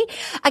injury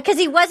because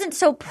he wasn't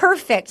so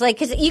perfect. Like,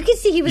 because you can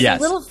see he was a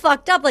little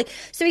fucked up. Like,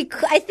 so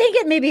I think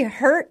it maybe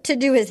hurt to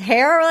do his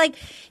hair. Like,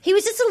 he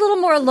was just a little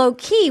more low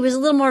key. He was a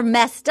little more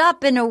messed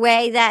up in a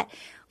way that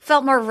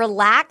felt more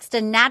relaxed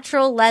and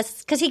natural,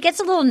 less because he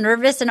gets a little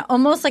nervous and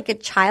almost like a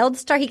child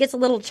star. He gets a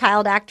little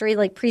child actory,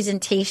 like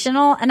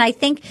presentational. And I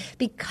think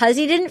because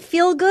he didn't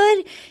feel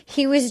good,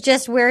 he was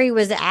just where he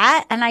was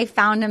at. And I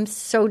found him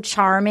so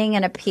charming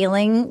and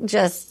appealing,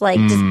 just like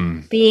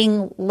just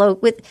being low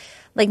with,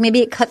 like, maybe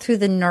it cut through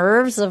the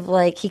nerves of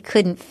like he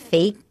couldn't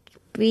fake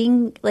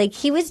being like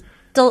he was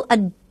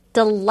a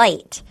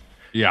delight.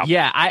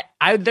 Yeah.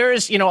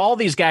 There's, all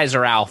these guys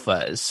are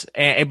alphas,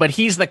 but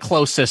he's the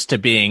closest to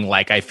being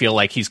like, I feel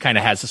like he's kind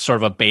of has a sort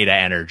of a beta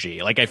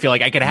energy. Like, I feel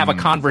like I could have a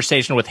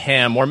conversation with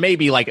him, or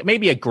maybe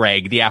a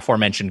Greg, the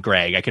aforementioned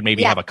Greg, I could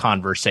maybe have a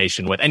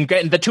conversation with, and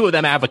the two of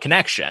them have a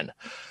connection.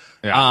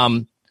 Yeah.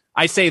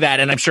 I say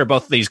that, and I'm sure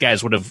both of these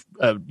guys would have,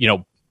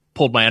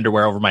 pulled my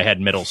underwear over my head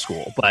in middle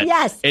school. But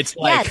it's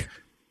like. Yes.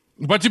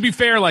 But to be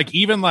fair, like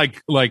even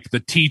like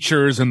the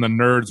teachers and the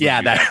nerds.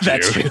 Yeah,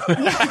 that's true. I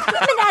mean,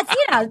 that's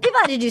people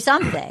had to do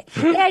something.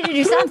 They had to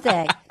do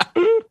something.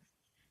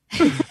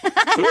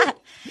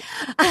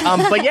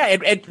 But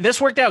yeah, this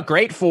worked out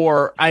great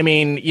for. I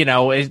mean,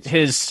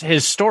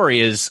 his story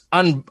is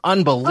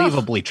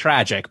unbelievably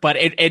tragic, but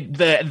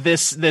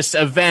this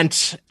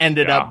event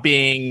ended up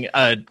being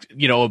a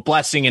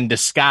blessing in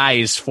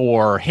disguise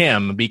for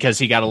him because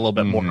he got a little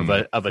bit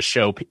more of a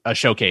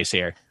showcase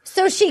here.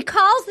 So she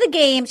calls the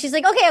game. She's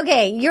like,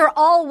 okay, you're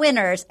all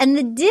winners. And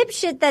the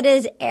dipshit that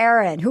is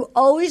Aaron, who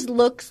always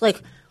looks like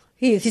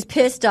he's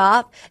pissed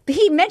off, but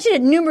he mentioned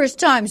it numerous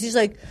times. He's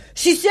like,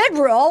 she said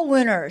we're all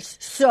winners,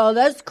 so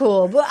that's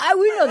cool. But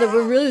we know that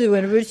we're really the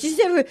winners. But she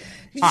said we're.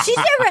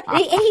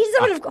 He's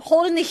sort of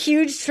holding the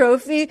huge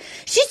trophy.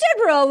 She said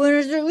we're all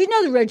winners. We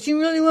know the red team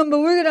really won, but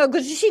we're gonna,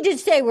 because she did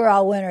say we're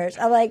all winners.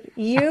 I'm like,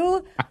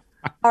 you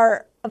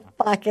are a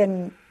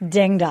fucking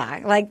ding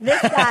dong. Like,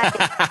 this guy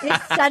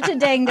is such a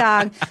ding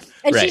dong.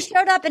 And she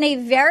showed up in a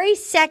very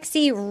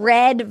sexy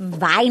red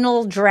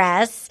vinyl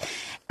dress.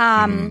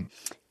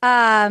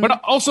 But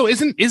also,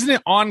 isn't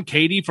it on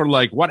Katie for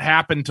like what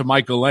happened to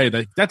Michael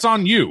A? That's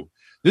on you.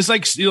 This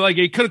like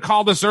you could have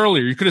called us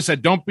earlier. You could have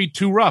said, "Don't be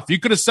too rough." You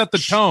could have set the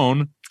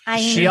tone.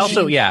 She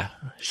also,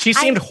 she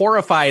seemed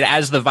horrified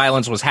as the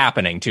violence was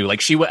happening too.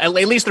 Like at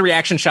least the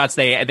reaction shots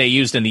they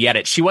used in the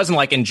edit, she wasn't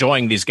like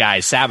enjoying these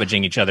guys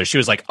savaging each other. She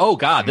was like, "Oh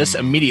God, this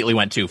immediately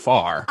went too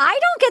far." I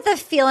don't get the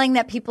feeling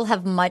that people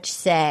have much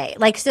say.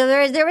 Like, so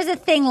there was a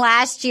thing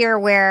last year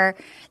where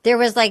there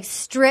was like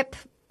strip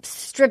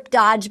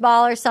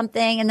dodgeball or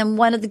something, and then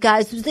one of the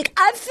guys was like,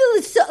 I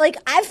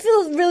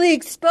feel really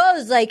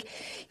exposed, like,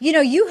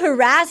 you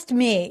harassed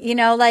me,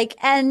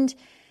 and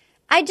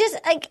I just,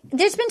 like,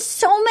 there's been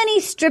so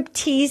many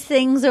striptease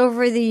things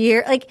over the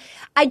year. Like,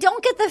 I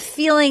don't get the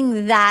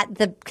feeling that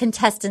the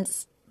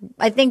contestants,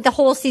 I think the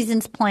whole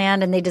season's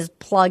planned and they just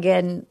plug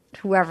in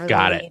whoever the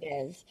lead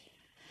is.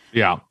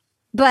 Yeah.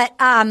 But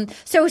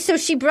so then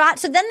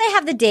they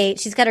have the date.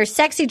 She's got her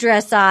sexy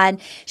dress on.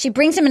 She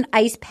brings him an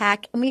ice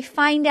pack, and we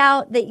find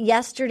out that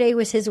yesterday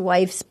was his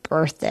wife's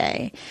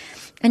birthday.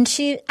 And I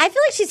feel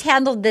like she's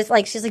handled this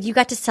like, she's like, you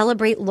got to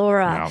celebrate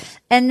Laura. No.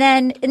 And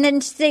then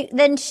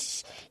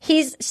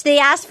they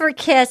ask for a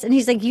kiss, and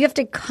he's like, you have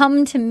to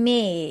come to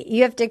me.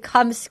 You have to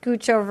come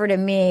scooch over to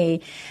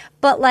me.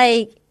 But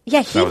like,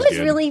 yeah, he was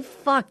really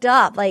fucked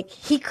up. Like,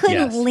 he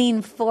couldn't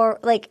lean forward.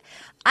 Like,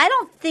 I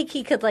don't think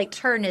he could like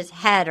turn his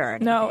head or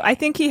anything. No, I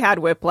think he had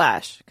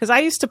whiplash, because I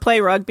used to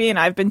play rugby and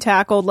I've been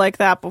tackled like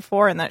that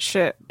before, and that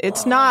shit,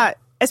 it's not,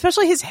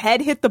 especially his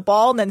head hit the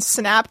ball and then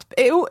snapped.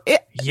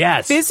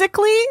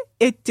 Physically,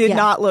 it did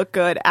not look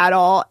good at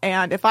all.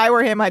 And if I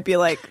were him, I'd be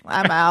like,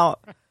 I'm out.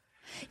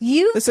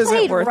 This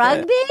played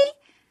rugby?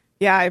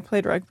 Yeah, I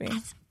played rugby.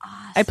 That's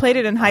awesome. I played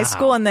it in high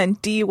school and then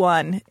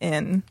D1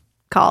 in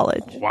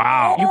college.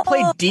 Wow. You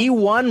played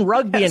D1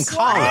 rugby in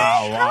college.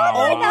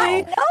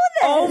 Wow.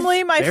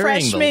 Only my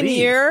freshman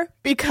year,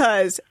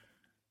 because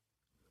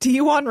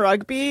D1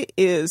 rugby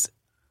is...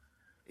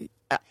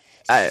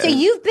 so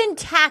you've been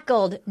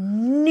tackled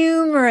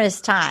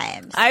numerous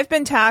times. I've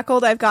been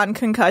tackled. I've gotten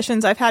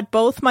concussions. I've had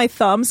both my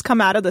thumbs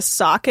come out of the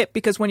socket,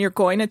 because when you're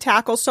going to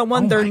tackle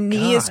someone, their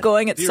knee is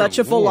going at such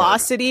a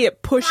velocity,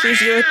 it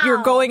pushes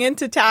you're going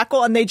into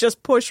tackle, and they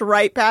just push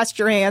right past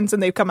your hands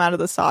and they come out of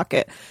the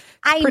socket.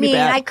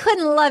 Bad. I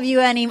couldn't love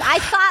you any. I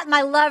thought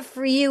my love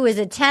for you was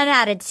a 10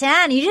 out of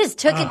 10. You just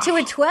took it to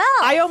a 12.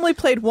 I only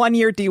played 1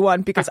 year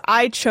D1 because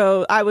I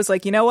was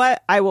like, you know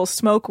what? I will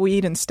smoke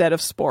weed instead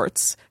of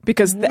sports,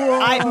 because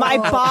my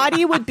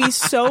body would be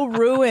so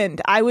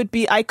ruined. I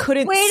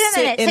couldn't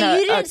sit in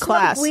a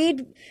class. Smoke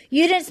weed?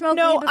 You didn't smoke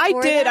weed before I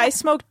did. that? I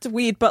smoked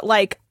weed, but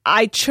like,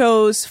 I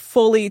chose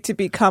fully to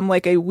become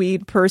like a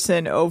weed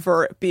person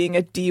over being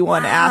a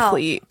D1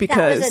 athlete,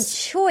 because that was a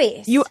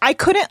choice.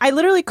 I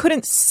literally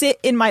couldn't sit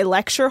in my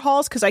lecture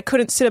halls because I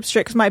couldn't sit up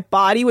straight, because my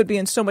body would be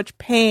in so much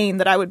pain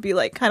that I would be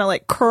like kind of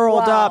like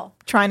curled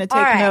up trying to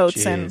take notes.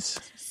 Jeez. And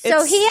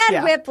so he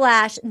had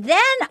whiplash.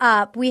 Then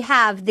up we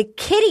have the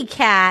kitty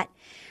cat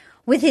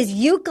with his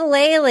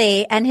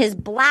ukulele and his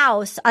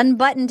blouse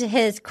unbuttoned to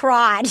his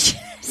crotch,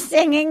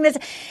 singing this.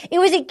 It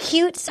was a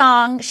cute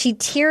song. She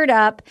teared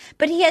up,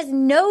 but he has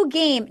no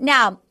game.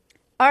 Now,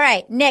 all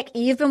right, Nick,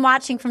 you've been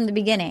watching from the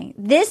beginning.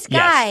 This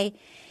guy,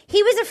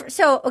 he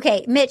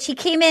was Mitch, he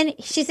came in,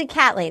 she's a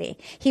cat lady.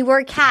 He wore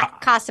a cat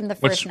costume the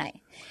first night.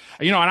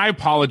 And I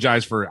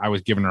apologize I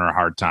was giving her a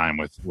hard time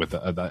with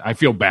I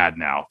feel bad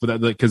now,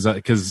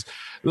 because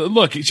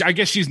look, I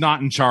guess she's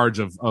not in charge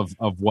of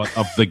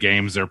the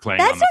games they're playing.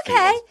 That's on the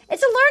okay. field.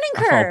 It's a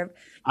learning curve.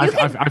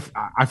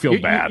 I feel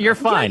bad. You're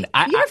fine.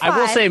 I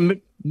will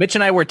say, Mitch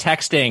and I were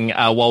texting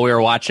while we were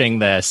watching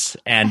this,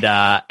 and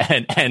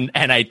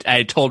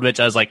I told Mitch,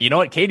 I was like, you know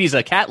what, Katie's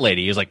a cat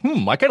lady. He was like,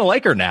 I kind of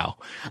like her now.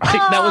 I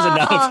think that was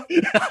enough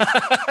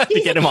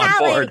to get him on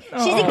board.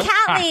 She's a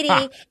cat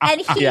lady,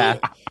 and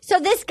so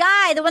this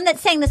guy, the one that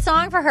sang the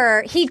song for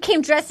her, he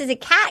came dressed as a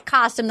cat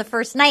costume the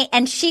first night,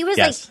 and she was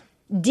like,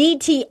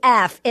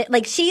 DTF.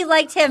 Like she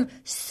liked him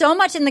so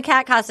much in the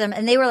cat costume,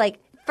 and they were like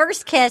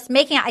first kiss,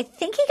 making out. I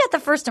think he got the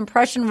first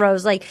impression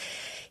rose. Like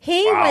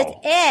he was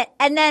it.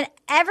 And then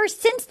ever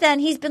since then,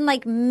 he's been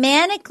like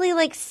manically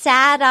like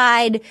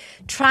sad-eyed,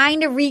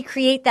 trying to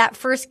recreate that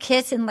first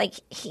kiss. And like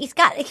he's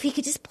got, if he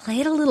could just play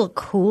it a little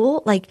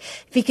cool, like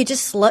if he could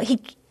just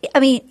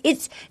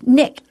it's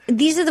Nick.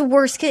 These are the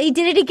worst. He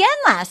did it again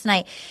last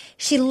night.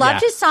 She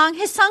loved his song.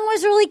 His song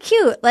was really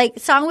cute. Like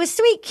song was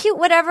sweet, cute,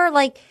 whatever.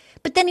 Like,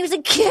 but then he was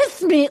like,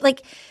 kiss me.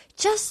 Like,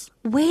 just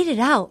wait it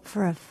out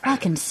for a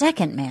fucking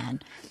second,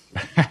 man.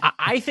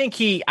 I think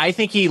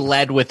he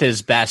led with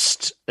his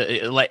best.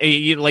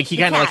 He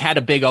kind of like had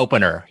a big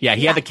opener. Yeah,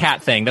 he had the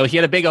cat thing though. He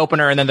had a big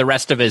opener, and then the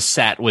rest of his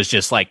set was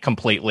just like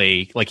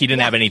completely like he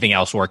didn't have anything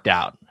else worked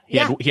out.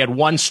 He had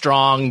one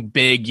strong,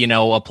 big,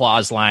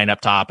 applause line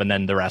up top, and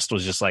then the rest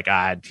was just like,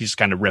 he's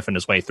kind of riffing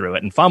his way through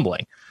it and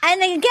fumbling.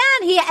 And again,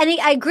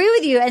 I agree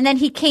with you. And then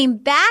he came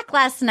back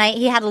last night.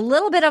 He had a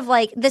little bit of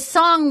like, the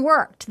song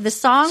worked. The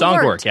song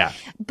worked, yeah.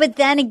 But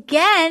then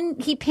again,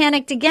 he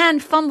panicked again,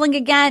 fumbling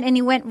again, and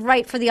he went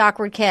right for the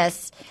awkward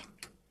kiss.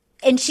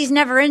 And she's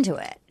never into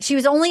it. She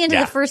was only into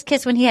the first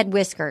kiss when he had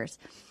whiskers.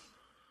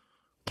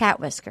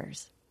 Cat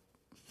whiskers.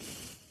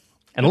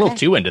 And a little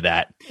too into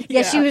that.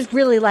 Yeah, she was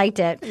really liked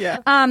it. Yeah.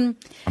 I'm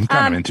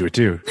kind of into it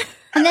too.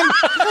 And then,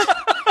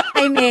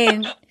 I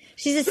mean,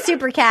 she's a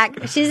super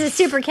cat. She's a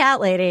super cat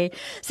lady.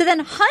 So then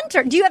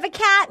Hunter, do you have a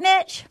cat,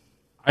 Mitch?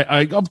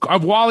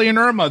 I've Wally and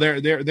Irma.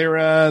 They're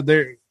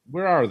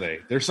where are they?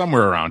 They're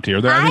somewhere around here.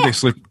 I think they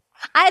sleep.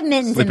 I have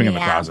Mittens sleeping in the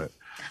meow. closet.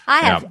 I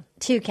have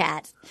 2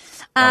 cats.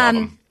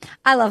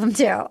 I love them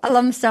too. I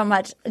love them so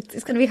much.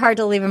 It's going to be hard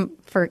to leave them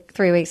for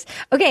 3 weeks.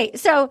 Okay,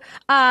 so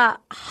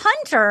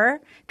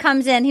Hunter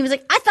comes in. He was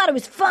like, I thought it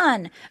was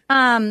fun.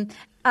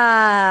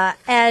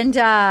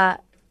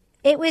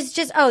 It was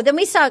just, then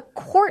we saw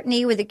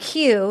Courtney with a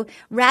Q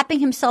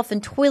wrapping himself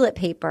in toilet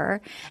paper.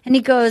 And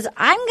he goes,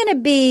 I'm going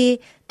to be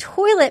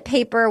toilet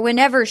paper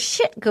whenever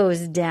shit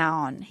goes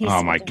down.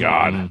 Oh, my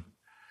God.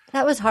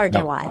 That was hard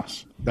to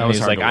watch. That was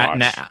hard to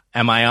watch.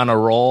 Am I on a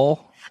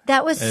roll?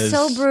 That was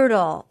so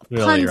brutal.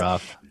 Really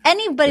rough.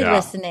 Anybody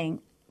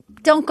listening,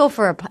 don't go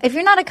for a pun. If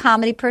you're not a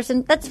comedy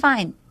person, that's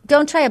fine.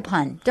 Don't try a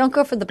pun. Don't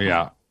go for the pun.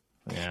 Yeah.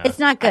 It's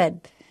not good.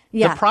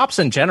 Yeah. The props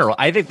in general,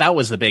 I think that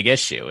was the big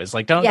issue. Is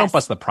like don't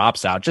bust the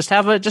props out. Just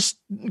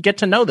get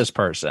to know this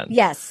person.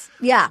 Yes.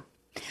 Yeah.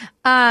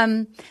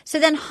 So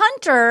then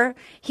Hunter,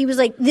 he was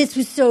like, this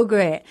was so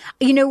great.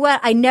 You know what?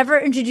 I never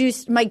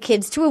introduced my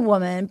kids to a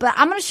woman, but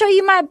I'm going to show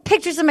you my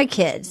pictures of my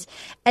kids.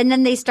 And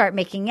then they start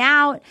making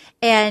out,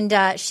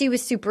 and she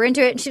was super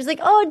into it. And she was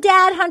like, oh,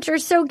 Dad,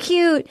 Hunter's so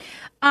cute.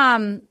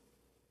 Hunter's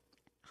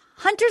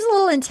a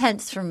little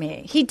intense for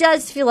me. He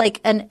does feel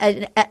like an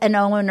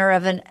owner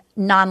of a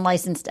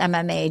non-licensed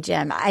MMA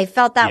gym. I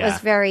felt that was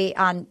very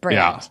on brand.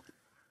 Yeah.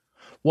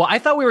 Well, I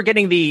thought we were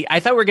going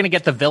to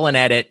get the villain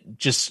edit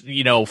just,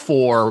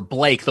 for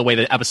Blake, the way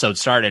the episode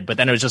started. But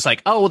then it was just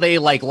like, they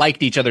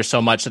liked each other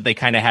so much that they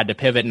kind of had to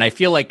pivot. And I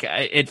feel like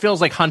it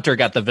feels like Hunter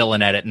got the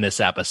villain edit in this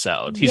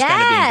episode. He's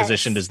kind of being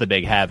positioned as the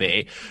big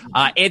heavy.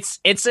 But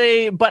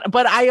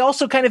I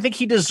also kind of think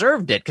he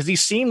deserved it because he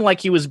seemed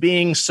like he was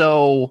being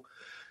so,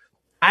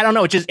 I don't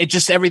know. It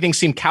just everything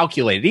seemed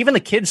calculated. Even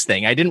the kids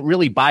thing, I didn't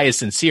really buy as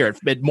sincere.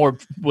 It more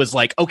was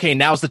like, okay,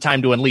 now's the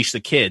time to unleash the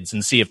kids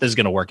and see if this is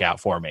going to work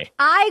out for me.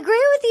 I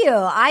agree with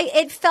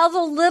you. It felt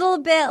a little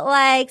bit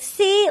like,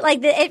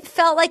 it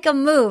felt like a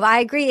move. I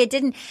agree. It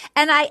didn't.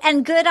 I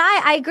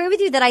agree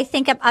with you that I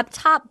think up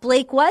top,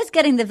 Blake was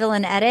getting the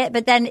villain edit,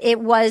 but then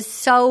it was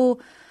so.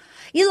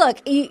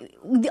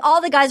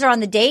 All the guys are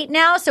on the date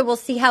now, so we'll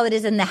see how it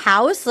is in the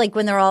house, like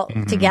when they're all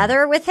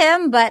together with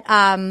him. But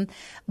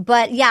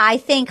yeah, I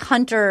think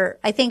Hunter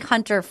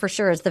for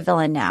sure is the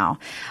villain now.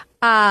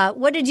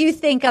 What did you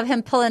think of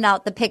him pulling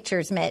out the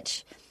pictures,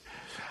 Mitch?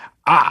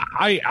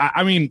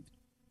 I mean,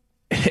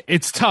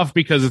 it's tough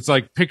because it's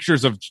like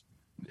pictures of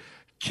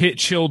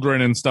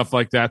children and stuff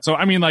like that. So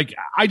I mean, like,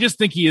 I just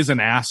think he is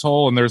an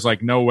asshole, and there's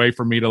like no way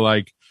for me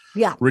to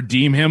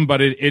redeem him, but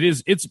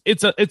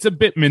it's a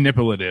bit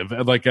manipulative,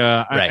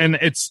 right.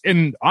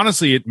 and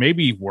honestly, it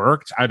maybe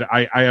worked.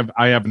 I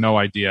have no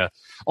idea.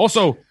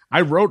 Also,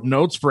 I wrote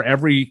notes for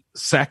every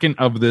second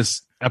of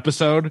this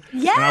episode.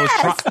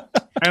 Yes.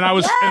 And I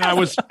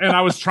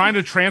was trying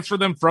to transfer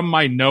them from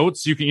my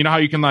notes. You can, how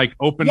you can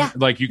open,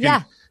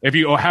 if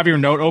you have your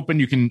note open,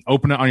 you can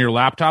open it on your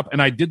laptop.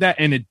 And I did that,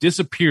 and it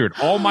disappeared.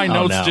 All my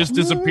notes just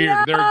disappeared.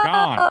 No. They're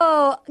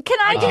gone. Can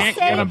I just can't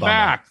say, get them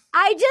back.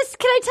 can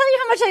I tell you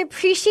how much I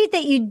appreciate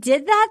that you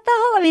did that,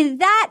 though? I mean,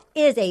 that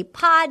is a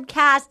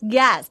podcast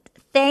guest.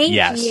 Thank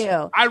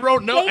you. I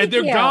wrote notes, and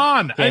they're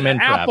gone. And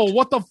Apple,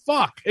 what the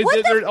fuck?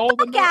 All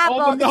the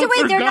notes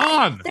are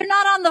gone. They're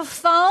not on the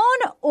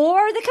phone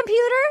or the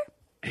computer?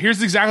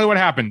 Here's exactly what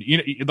happened.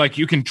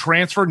 You can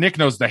transfer. Nick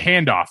knows the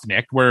handoff,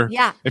 Nick, where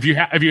if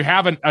you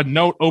have a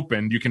note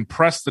opened, you can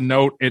press the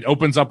note. It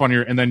opens up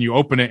and then you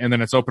open it, and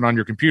then it's open on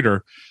your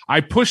computer.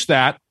 I pushed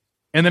that,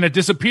 and then it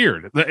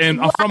disappeared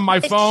from my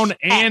phone,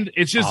 and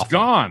it's just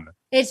gone.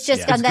 It's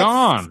just It's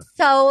gone.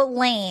 So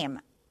lame.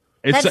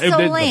 It's That's so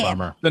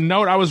lame. The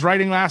note I was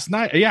writing last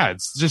night. Yeah,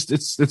 it's just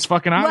it's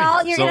fucking out.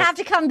 Well, you're gonna have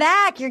to come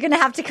back. You're gonna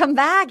have to come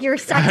back. You're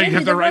stuck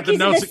into the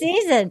rookies of the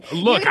season.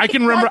 Look, I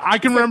can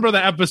remember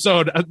the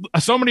episode.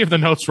 So many of the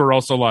notes were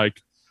also like,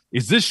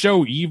 "Is this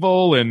show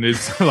evil?" And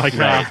is like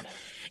that.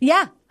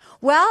 Yeah.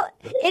 Well,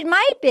 it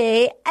might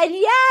be, and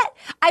yet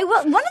I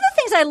will. One of the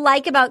things I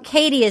like about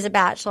Katie as a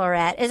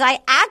bachelorette is I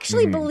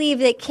actually believe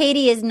that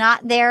Katie is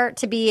not there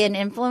to be an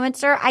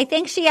influencer. I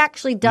think she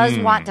actually does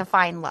want to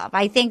find love.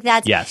 I think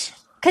that's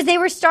because they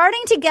were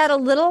starting to get a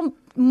little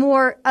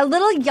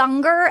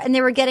younger, and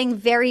they were getting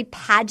very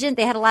pageant.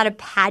 They had a lot of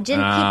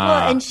pageant people,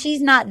 and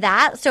she's not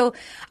that. So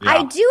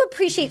I do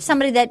appreciate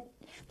somebody that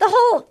the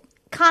whole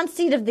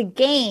conceit of the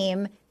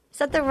game. Is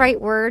that the right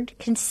word?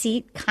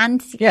 Conceit.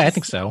 Yeah, I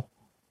think so.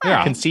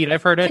 Yeah, conceit.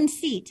 I've heard it.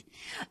 Conceit.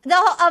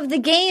 Of the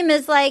game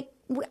is like,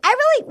 I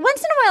really,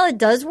 once in a while it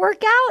does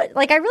work out.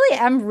 Like, I really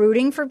am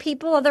rooting for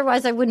people.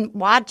 Otherwise, I wouldn't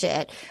watch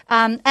it.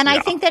 I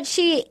think that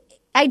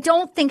I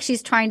don't think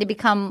she's trying to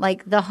become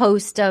like the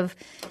host of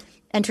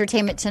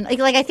Entertainment Tonight.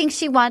 Like, I think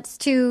she wants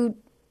to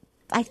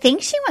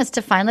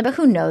finally, but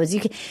who knows?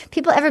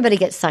 Everybody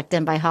gets sucked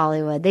in by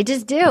Hollywood. They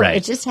just do. Right.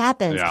 It just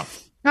happens.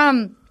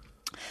 Yeah.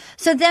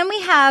 So then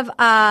we have,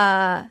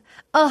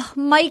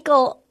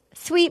 Michael.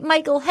 Sweet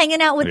Michael hanging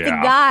out with the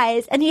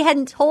guys, and he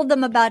hadn't told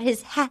them about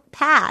his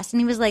past. And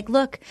he was like,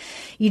 look,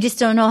 you just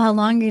don't know how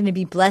long you're going to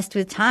be blessed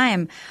with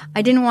time.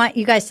 I didn't want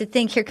you guys to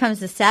think here comes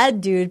the sad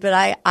dude,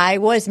 but I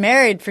was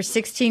married for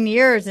 16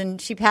 years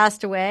and she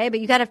passed away. But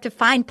you got to have to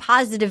find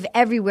positive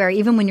everywhere,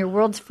 even when your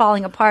world's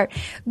falling apart.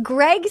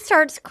 Greg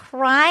starts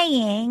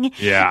crying.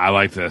 Yeah, I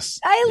like this.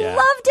 I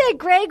loved it.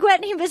 Greg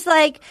went and he was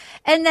like,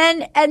 and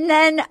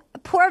then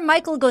poor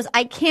Michael goes,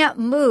 I can't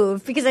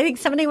move, because I think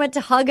somebody went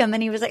to hug him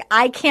and he was like,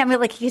 I can't move,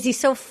 like, because he's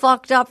so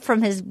fucked up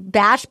from his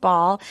bash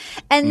ball.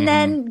 And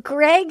then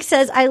Greg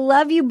says, I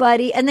love you,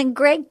 buddy. And then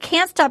Greg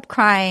can't stop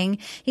crying.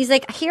 He's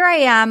like, here I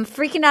am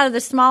freaking out of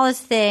the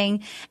smallest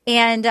thing.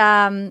 And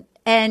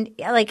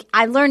like,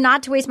 I learned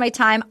not to waste my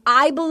time.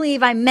 I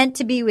believe I'm meant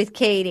to be with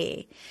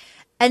Katie.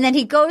 And then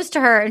he goes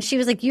to her, and she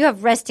was like, you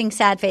have resting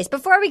sad face.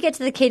 Before we get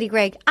to the Katie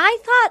Greg, I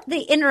thought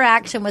the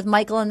interaction with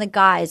Michael and the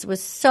guys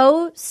was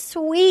so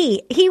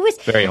sweet. He was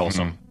very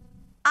wholesome.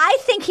 I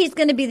think he's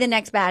going to be the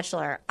next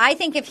Bachelor. I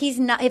think if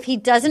he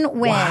doesn't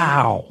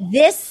win,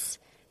 this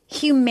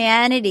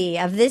humanity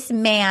of this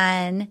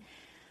man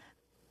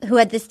who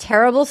had this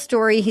terrible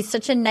story, he's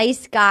such a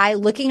nice guy,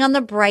 looking on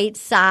the bright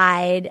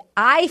side.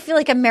 I feel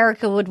like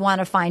America would want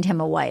to find him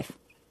a wife.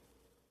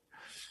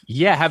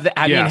 Yeah,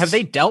 have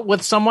they dealt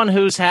with someone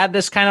who's had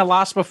this kind of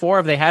loss before?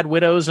 Have they had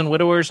widows and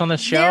widowers on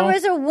this show? There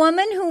was a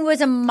woman who was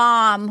a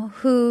mom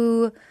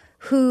who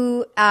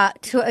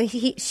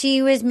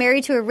she was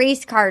married to a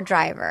race car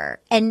driver,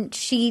 and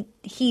he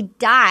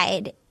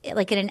died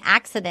like in an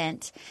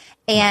accident,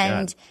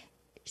 and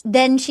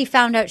then she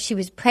found out she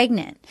was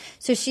pregnant.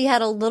 So she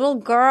had a little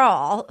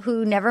girl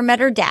who never met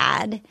her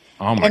dad.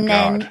 Oh my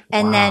God!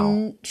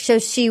 Then so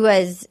she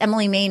was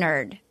Emily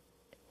Maynard.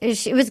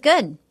 It was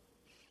good.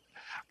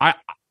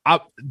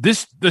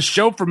 The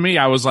show for me,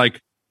 I was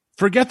like,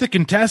 forget the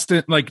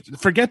contestant, like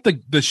forget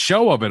the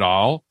show of it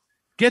all.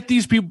 Get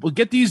these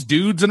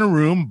dudes in a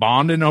room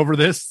bonding over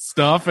this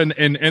stuff,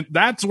 and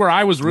that's where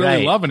I was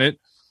really loving it.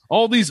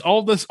 All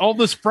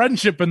this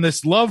friendship and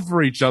this love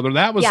for each other.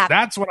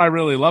 That's what I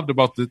really loved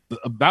about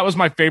that was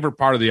my favorite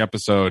part of the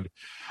episode.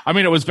 I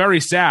mean, it was very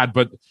sad,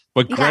 but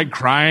Greg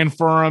crying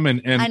for him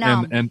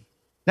and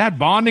that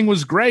bonding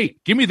was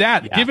great. Give me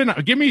that.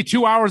 Yeah. Give me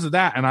 2 hours of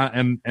that,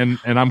 and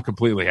I'm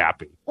completely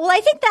happy. Well, I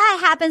think that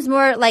happens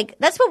more like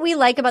that's what we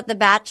like about The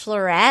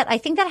Bachelorette. I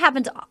think that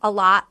happens a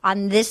lot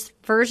on this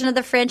version of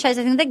the franchise.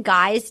 I think the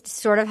guys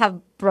sort of have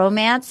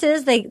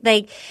bromances.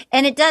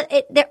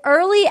 The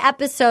early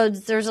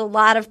episodes, there's a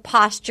lot of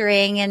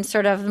posturing and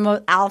sort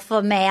of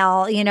alpha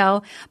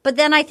male, But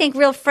then I think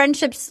real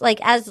friendships,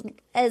 like as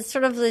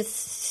sort of the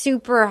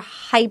super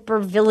hyper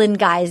villain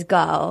guys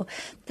go,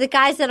 the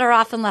guys that are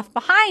often left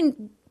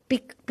behind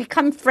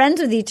become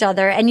friends with each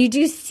other, and you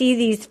do see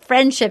these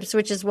friendships,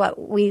 which is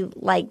what we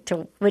like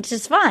to, which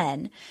is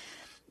fun.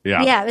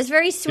 Yeah, it was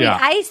very sweet. Yeah.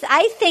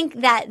 I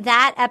think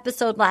that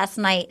episode last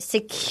night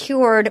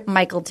secured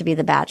Michael to be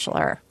the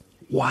Bachelor.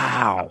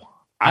 Wow,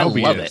 I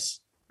love it.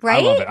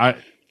 Right? I love it.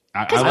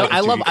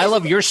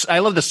 I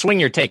love the swing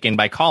you're taking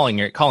by calling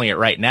it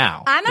right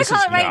now. I'm gonna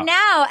call it right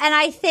now, and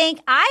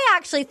I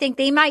actually think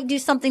they might do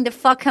something to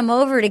fuck him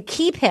over to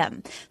keep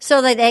him,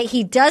 so that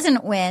he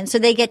doesn't win, so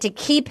they get to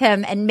keep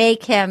him and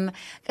make him,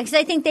 because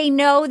I think they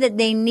know that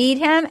they need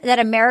him, that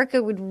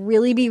America would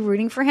really be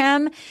rooting for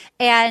him,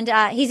 and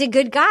he's a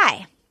good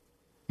guy.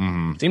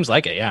 Mm-hmm. Seems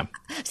like it, yeah.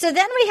 So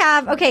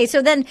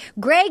then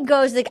Greg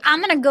goes like, I'm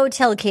going to go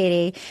tell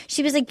Katie.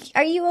 She was like,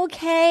 are you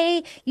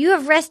okay? You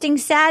have resting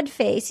sad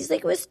face. He's like,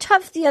 it was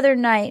tough the other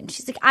night. And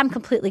she's like, I'm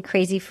completely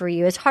crazy for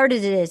you, as hard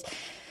as it is.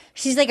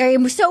 She's like,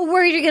 I'm so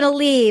worried you're going to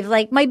leave.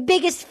 Like, my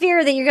biggest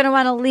fear that you're going to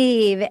want to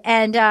leave.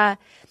 And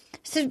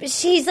So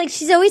she's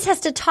always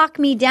has to talk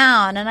me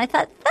down. And I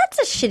thought, that's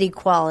a shitty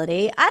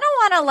quality. I don't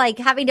want to like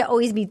having to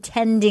always be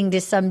tending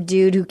to some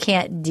dude who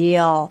can't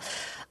deal.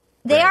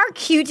 They are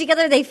cute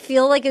together. They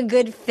feel like a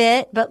good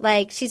fit, but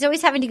like she's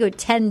always having to go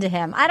tend to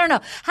him. I don't know.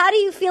 How do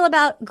you feel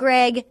about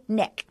Greg,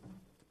 Nick?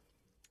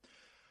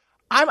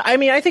 I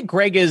mean, I think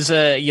Greg is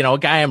a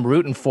guy I'm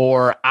rooting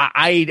for.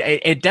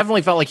 It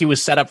definitely felt like he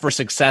was set up for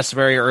success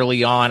very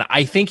early on.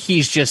 I think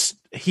he's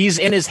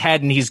in his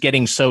head and he's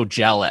getting so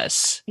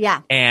jealous. Yeah.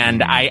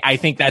 And I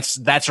think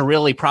that's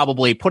really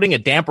probably putting a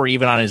damper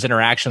even on his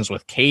interactions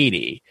with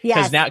Katie.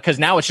 Yes. Because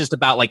now it's just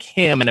about like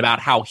him and about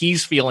how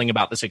he's feeling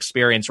about this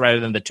experience rather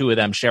than the two of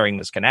them sharing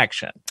this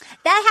connection.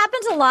 That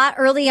happens a lot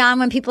early on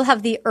when people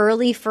have the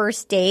early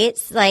first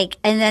dates, like,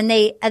 and then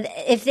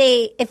if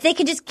they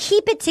can just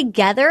keep it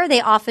together,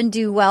 they often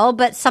do well,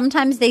 but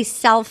sometimes they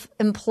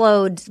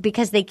self-implode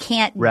because they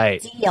can't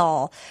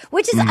deal,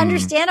 which is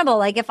understandable.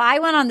 Like if I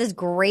went on this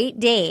great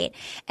date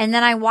and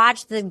then I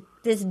watched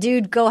this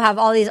dude go have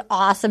all these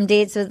awesome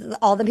dates with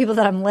all the people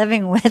that I'm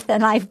living with,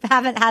 and I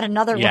haven't had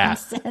another one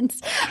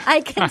since. I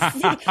can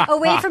see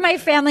away from my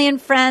family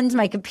and friends,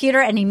 my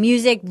computer, any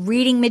music,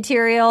 reading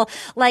material.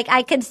 Like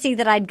I could see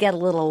that I'd get a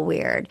little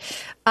weird.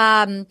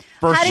 For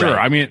sure.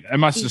 I mean, it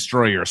must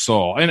destroy your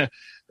soul. And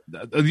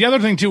the other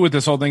thing too with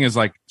this whole thing is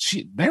like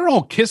they're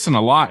all kissing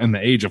a lot in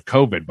the age of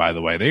COVID. By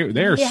the way, they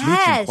are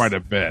smooching quite a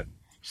bit.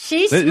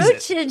 She's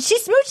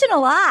smooching a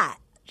lot.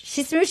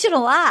 She's smooching a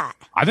lot.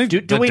 I think the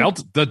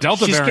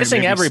Delta variant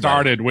maybe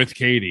started with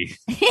Katie.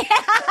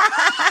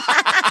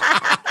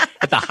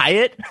 At the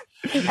Hyatt?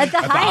 At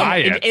the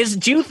Hyatt.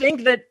 Do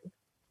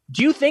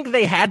you think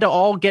they had to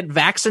all get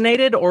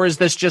vaccinated, or is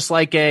this just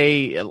like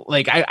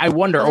I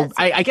wonder,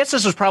 I guess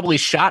this was probably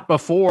shot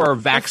before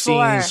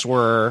vaccines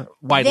were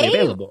widely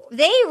available.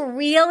 They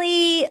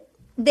really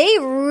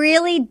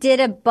did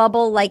a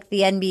bubble like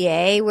the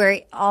NBA where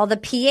all the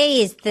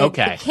PAs, the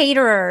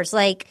caterers,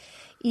 like,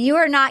 you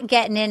are not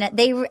getting in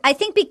it. I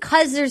think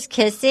because there's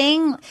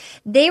kissing,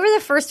 they were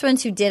the first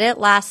ones who did it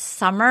last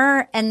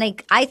summer,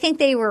 and I think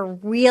they were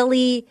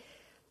really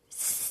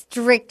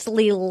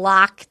strictly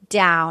locked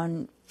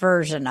down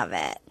version of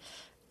it.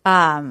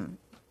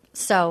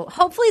 So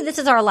hopefully this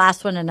is our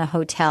last one in a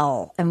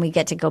hotel, and we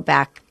get to go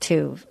back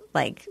to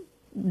like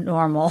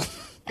normal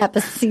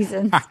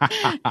seasons.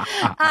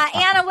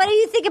 Anna, what do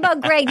you think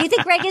about Greg? Do you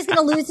think Greg is going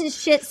to lose his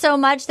shit so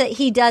much that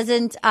he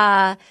doesn't,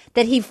 that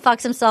he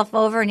fucks himself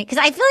over? Because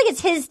I feel like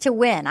it's his to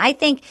win. I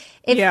think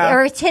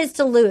or it's his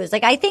to lose.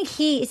 Like I think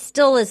he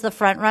still is the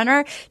front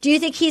runner. Do you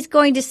think he's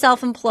going to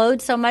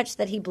self-implode so much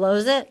that he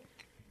blows it?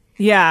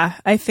 Yeah,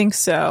 I think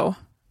so.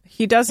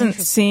 He doesn't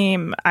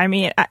seem. I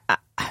mean,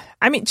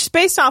 just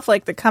based off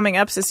like the coming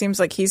ups, it seems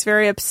like he's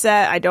very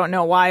upset. I don't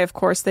know why. Of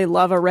course, they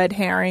love a red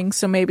herring,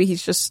 so maybe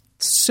he's just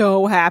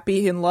so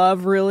happy in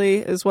love. Really,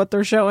 is what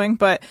they're showing.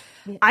 But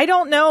I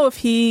don't know if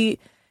he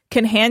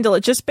can handle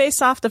it, just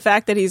based off the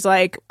fact that he's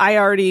like, I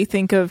already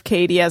think of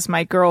Katie as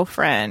my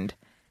girlfriend,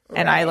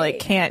 and I like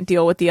can't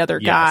deal with the other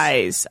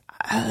guys,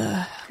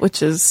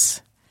 which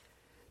is.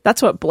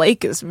 That's what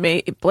Blake is.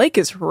 Blake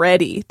is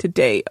ready to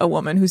date a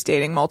woman who's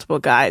dating multiple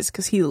guys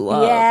because he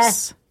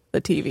loves the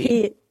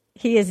TV.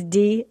 He is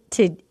D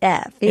to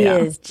F. He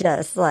is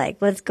just like,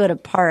 let's go to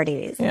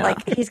parties. Yeah.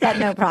 Like he's got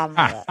no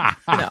problem with it.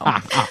 No.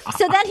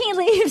 So then he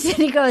leaves and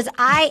he goes,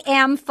 I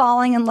am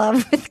falling in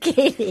love with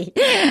Katie.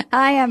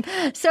 I am.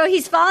 So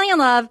he's falling in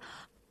love.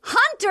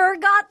 Hunter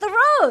got the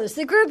rose,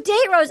 the group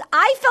date rose.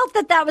 I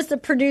felt that was the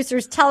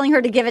producers telling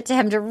her to give it to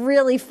him to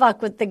really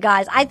fuck with the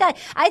guys. I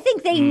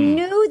think they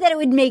knew that it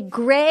would make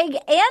Greg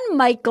and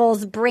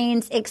Michael's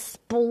brains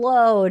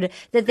explode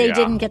that they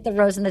didn't get the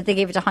rose and that they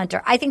gave it to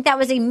Hunter. I think that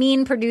was a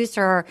mean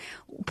producer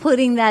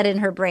putting that in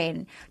her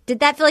brain.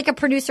 Did that feel like a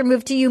producer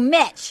move to you,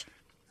 Mitch?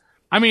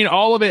 I mean,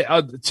 all of it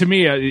to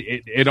me,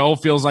 it all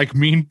feels like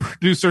mean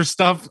producer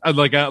stuff.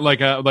 Like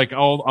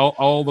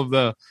all of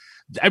the.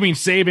 I mean,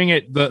 saving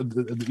it.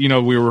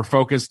 We were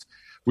focused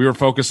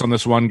on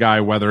this one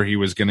guy, whether he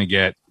was going to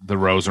get the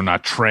rose or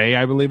not. Trey,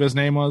 I believe his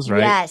name was,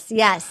 right?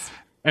 Yes.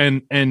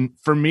 And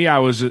for me, I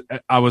was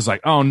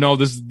like, oh no,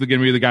 this is going to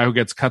be the guy who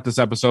gets cut this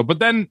episode. But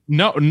then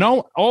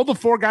no, all the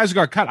four guys who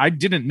got cut, I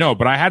didn't know,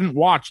 but I hadn't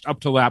watched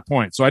up to that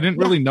point, so I didn't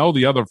really know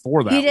the other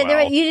four that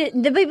well.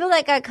 The people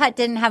that got cut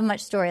didn't have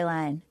much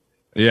storyline.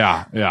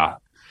 Yeah.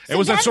 It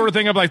was that sort of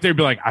thing of like, they'd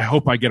be like, I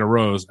hope I get a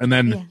rose. And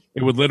then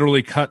it would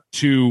literally cut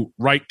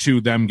right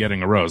to them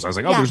getting a rose. I was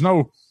like, oh, there's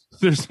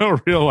no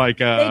real like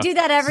they do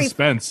that every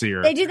suspense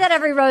here. They do that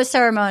every rose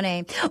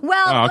ceremony.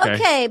 Well,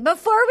 okay.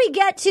 Before we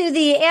get to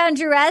the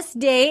Andrew S.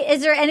 date,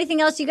 is there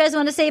anything else you guys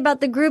want to say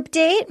about the group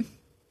date?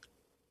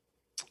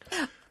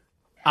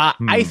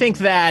 I think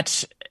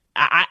that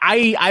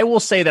I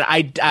will say that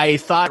I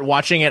thought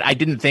watching it, I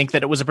didn't think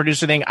that it was a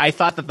producer thing. I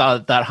thought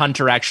that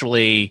Hunter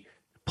actually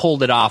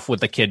pulled it off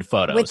with the kid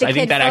photos. I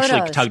think that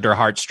actually tugged her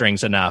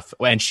heartstrings enough.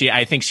 And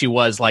I think she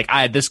was like,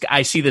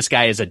 I see this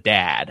guy as a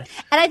dad.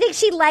 And I think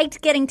she liked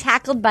getting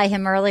tackled by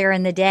him earlier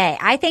in the day.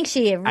 I think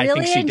she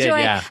really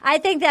enjoyed. I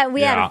think that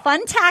we had a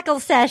fun tackle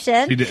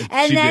session. She did.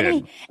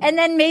 And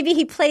then maybe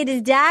he played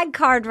his dad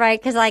card right,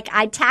 because like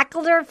I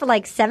tackled her for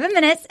like 7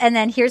 minutes, and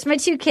then here's my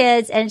 2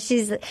 kids, and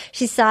she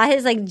saw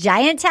his like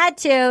giant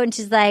tattoo, and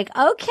she's like,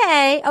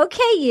 okay,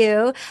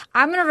 you,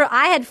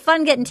 I had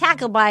fun getting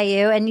tackled by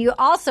you, and you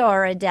also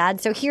are a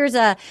dad, so here's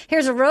a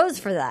rose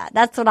for that.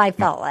 That's what I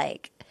felt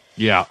like.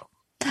 Yeah,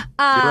 you're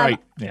right.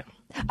 Yeah.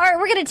 All right,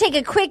 we're going to take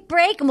a quick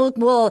break, and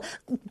we'll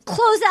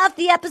close out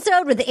the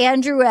episode with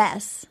Andrew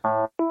S.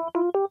 Ooh,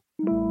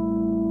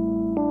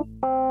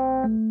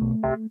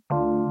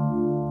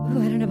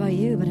 I don't know about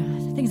you, but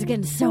things are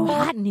getting so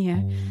hot in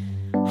here.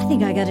 I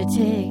think I got to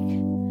take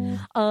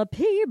a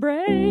pee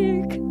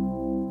break.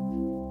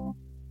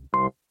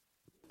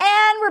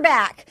 And we're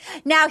back.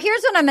 Now,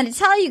 here's what I'm going to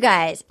tell you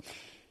guys.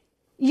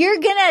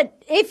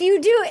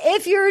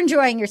 If you're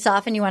enjoying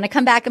yourself and you want to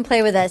come back and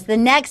play with us, the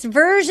next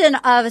version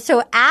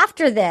so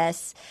after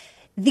this,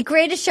 the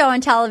greatest show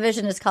on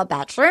television is called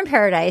Bachelor in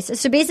Paradise.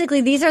 So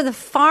basically, these are the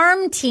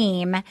farm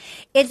team.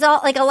 It's all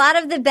like a lot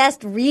of the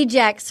best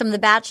rejects from The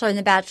Bachelor and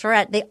The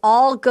Bachelorette. They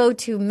all go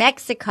to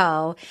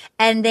Mexico,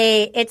 and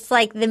it's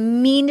like the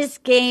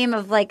meanest game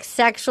of like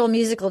sexual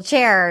musical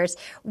chairs.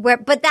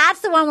 But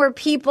that's the one where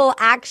people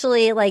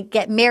actually like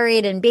get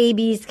married and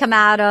babies come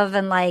out of,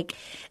 and like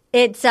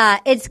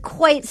it's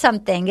quite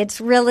something. And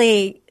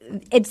the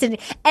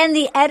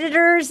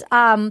editors,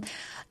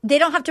 they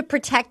don't have to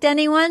protect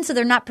anyone, so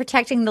they're not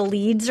protecting the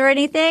leads or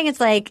anything. It's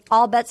like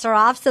all bets are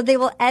off. So they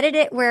will edit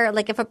it where,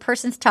 like, if a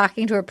person's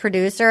talking to a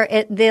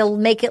producer, they'll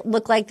make it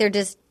look like they're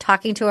just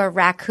talking to a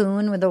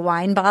raccoon with a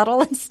wine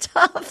bottle and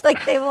stuff.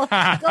 Like or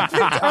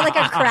like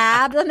a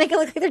crab. They'll make it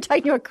look like they're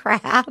talking to a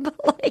crab.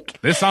 Like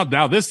this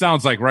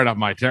sounds like right up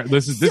my I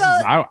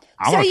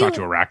want to talk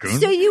to a raccoon.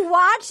 So you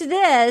watch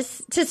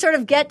this to sort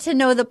of get to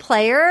know the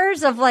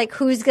players of like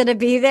who's going to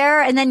be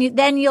there, and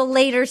then you'll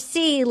later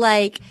see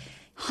like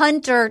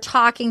Hunter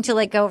talking to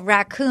like a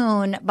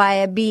raccoon by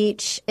a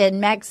beach in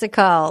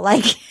Mexico.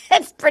 Like,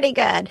 it's pretty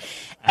good.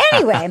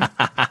 Anyway, and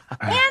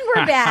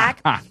we're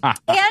back.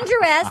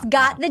 Andrew S.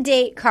 got the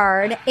date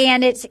card,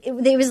 and it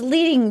was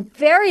leading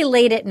very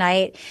late at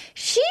night.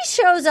 She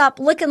shows up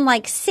looking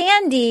like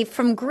Sandy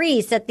from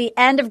Grease at the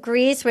end of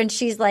Grease when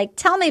she's like,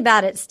 tell me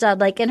about it, stud,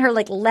 like in her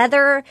like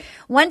leather.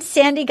 Once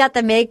Sandy got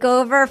the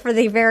makeover for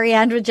the very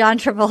end with John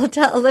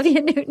Travolta,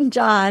 Olivia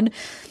Newton-John.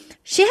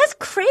 She has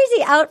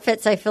crazy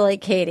outfits, I feel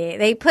like, Katie.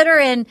 They put her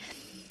in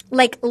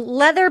like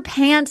leather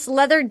pants,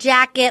 leather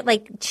jacket,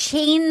 like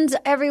chains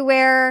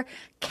everywhere,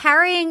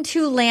 carrying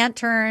 2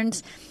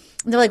 lanterns.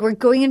 They're like, we're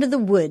going into the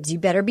woods. You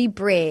better be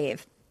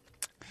brave.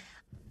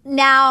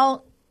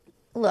 Now,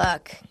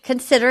 look,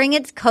 considering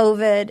it's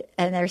COVID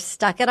and they're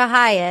stuck at a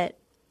Hyatt,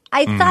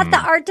 I thought the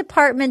art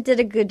department did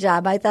a good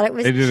job. I thought it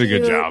was They did cute. a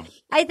good job.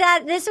 I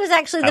thought this was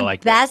actually the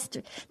best.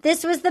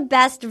 This was the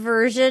best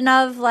version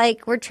of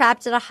like we're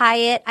trapped at a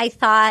Hyatt. I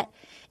thought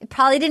it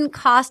probably didn't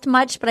cost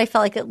much, but I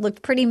felt like it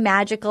looked pretty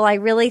magical. I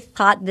really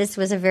thought this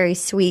was a very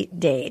sweet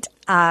date.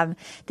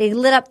 They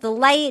lit up the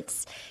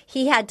lights.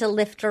 He had to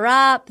lift her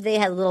up. They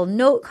had little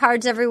note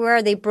cards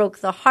everywhere. They broke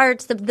the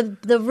hearts.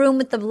 The room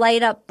with the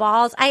light up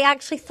balls. I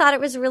actually thought it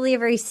was really a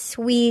very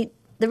sweet.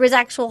 There was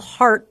actual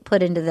heart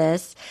put into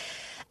this.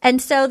 And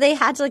so they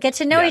had to get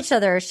to know each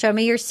other. Show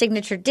me your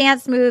signature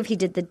dance move. He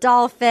did the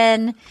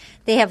dolphin.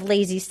 They have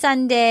Lazy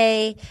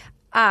Sunday.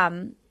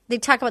 They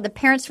talk about the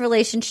parents'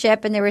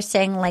 relationship, and they were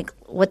saying like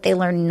what they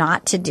learned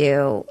not to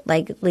do,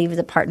 like leave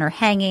the partner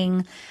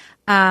hanging.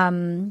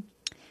 And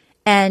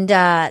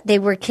they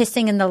were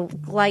kissing in the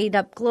light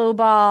up glow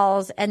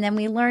balls. And then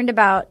we learned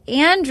about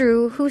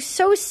Andrew, who's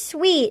so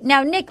sweet.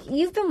 Now, Nick,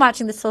 you've been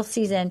watching this whole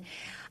season.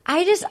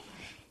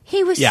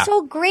 He was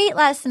so great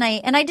last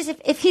night. And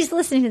if he's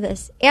listening to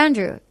this,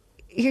 Andrew,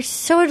 you're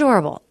so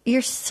adorable.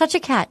 You're such a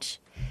catch.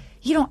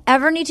 You don't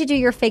ever need to do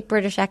your fake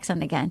British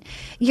accent again.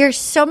 You're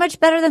so much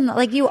better than,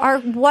 like, you are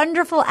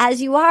wonderful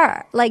as you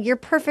are. Like, you're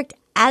perfect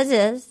as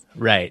is.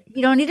 Right.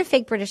 You don't need a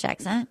fake British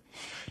accent.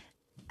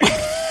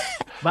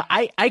 But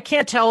I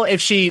can't tell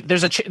if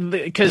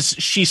because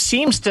she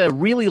seems to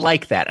really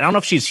like that. I don't know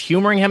if she's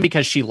humoring him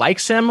because she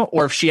likes him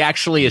or if she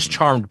actually is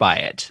charmed by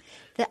it.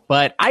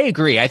 But I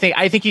agree. I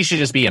think he should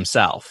just be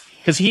himself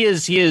because he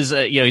is he's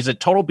a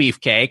total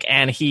beefcake,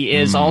 and he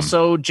is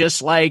also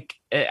just like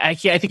I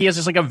think he has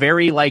just like a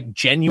very like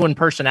genuine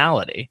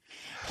personality.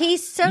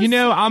 He's so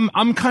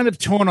I'm kind of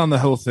torn on the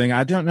whole thing.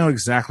 I don't know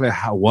exactly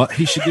what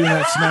he should do in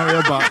that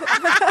scenario, but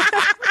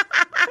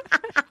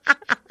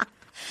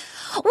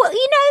well,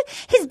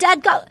 his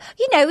dad got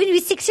when he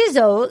was 6 years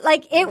old,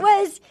 like it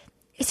was.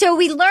 So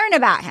we learn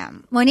about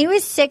him. When he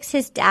was 6,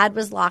 his dad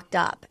was locked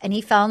up and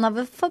he fell in love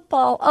with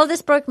football. Oh,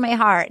 this broke my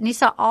heart. And he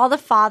saw all the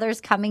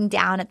fathers coming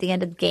down at the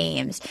end of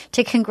games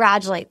to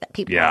congratulate the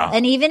people. Yeah.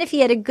 And even if he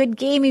had a good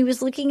game, he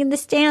was looking in the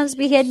stands,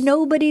 but he had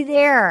nobody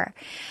there.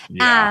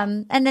 Yeah.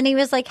 And then he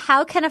was like,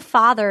 how can a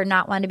father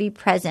not want to be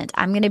present?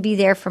 I'm going to be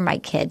there for my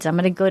kids. I'm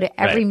going to go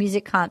to every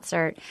music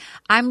concert.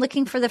 I'm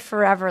looking for the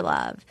forever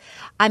love.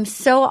 I'm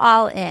so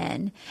all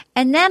in.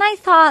 And then I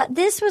thought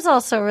this was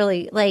also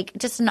really like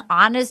just an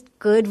honest,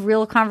 good,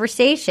 real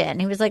conversation.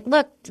 He was like,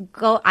 look,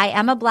 I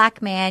am a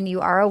black man.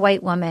 You are a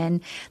white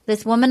woman.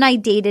 This woman I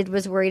dated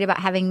was worried about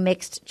having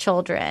mixed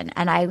children.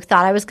 And I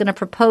thought I was going to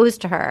propose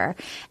to her.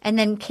 And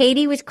then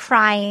Katie was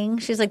crying.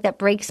 She's like, that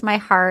breaks my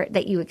heart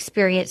that you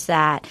experienced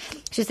that.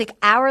 She's like,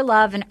 our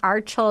love and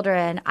our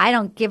children, I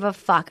don't give a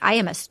fuck. I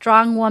am a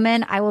strong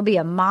woman. I will be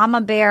a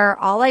mama bear.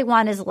 All I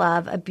want is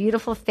love, a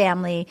beautiful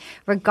family,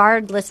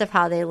 regardless of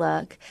how they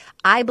look.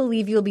 I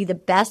believe you'll be the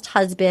best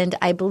husband.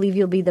 I believe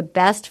you'll be the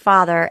best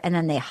father. And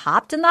then they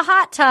hopped in the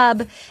hot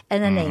tub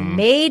and then they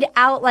made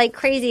out like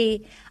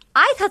crazy.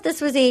 I thought this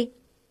was a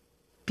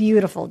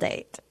beautiful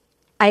date.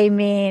 I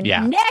mean,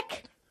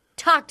 Nick,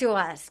 talk to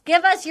us.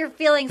 Give us your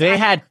feelings on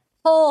the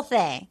whole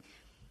thing.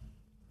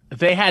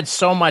 They had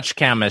so much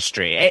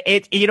chemistry.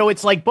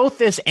 It's like both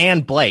this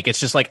and Blake. It's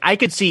just like I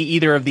could see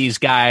either of these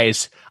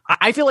guys.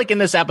 I feel like in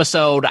this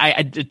episode,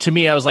 to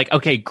me, I was like,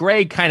 okay,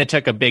 Greg kind of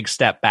took a big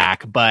step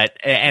back, but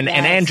and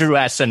Andrew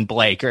S. and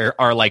Blake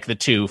are like the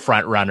two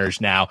front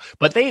runners now.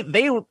 But they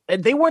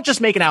weren't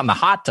just making out in the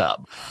hot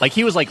tub. Like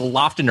he was like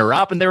lofting her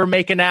up and they were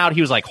making out.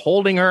 He was like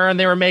holding her and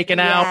they were making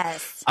out.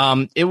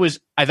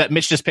 I thought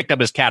Mitch just picked up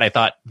his cat. I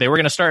thought they were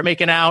going to start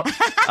making out.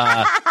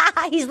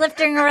 He's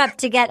lifting her up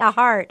to get a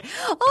heart.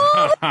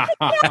 Oh, look at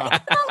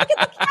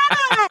the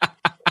cat.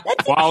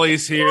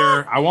 Wally's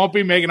here. I won't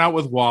be making out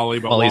with Wally,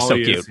 but Wally's so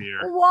cute. Is here.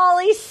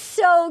 Wally's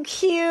so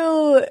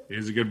cute.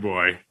 He's a good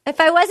boy. If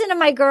I wasn't in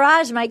my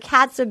garage, my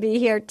cats would be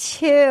here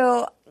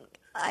too.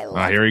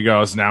 Here he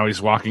goes. Now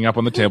he's walking up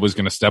on the table. He's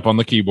going to step on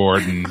the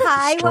keyboard and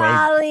Hi,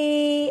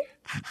 Wally.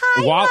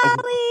 Hi,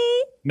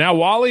 Wally. Now,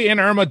 Wally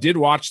and Irma did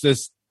watch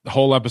this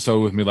whole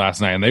episode with me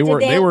last night, and they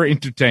were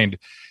entertained.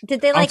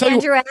 Did they like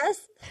Andrew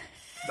S?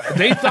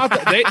 They thought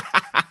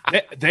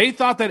that they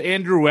thought that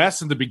Andrew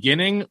S in the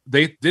beginning,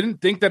 they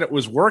didn't think that it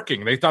was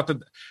working. They thought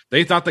the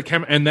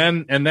and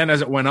then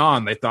as it went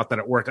on, they thought that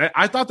it worked.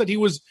 I thought that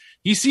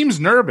he seems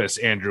nervous,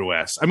 Andrew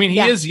S. I mean, he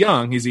is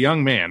young. He's a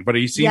young man, but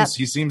he seems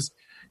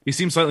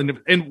slightly,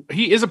 and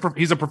he's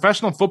a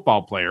professional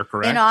football player,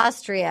 correct? In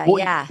Austria,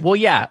 yeah. Well,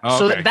 yeah. Okay.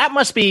 So that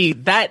must be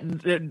that.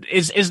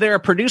 Is there a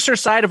producer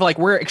side of like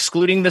we're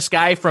excluding this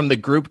guy from the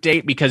group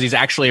date because he's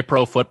actually a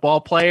pro football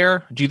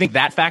player? Do you think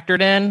that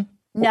factored in?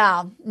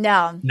 No.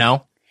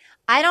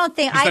 I don't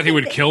think. I thought he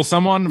would kill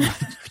someone,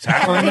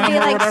 tackling them,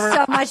 or whatever.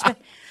 So much.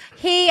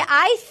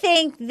 I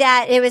think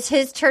that it was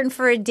his turn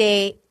for a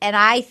date, and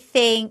I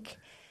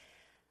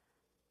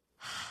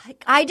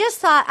just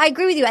thought I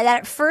agree with you that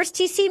at first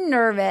he seemed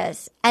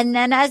nervous, and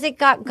then as it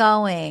got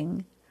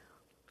going,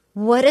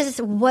 what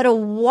a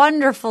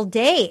wonderful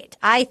date.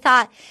 I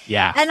thought,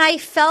 and I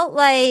felt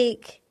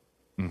like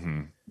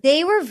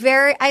they were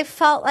very. I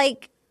felt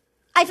like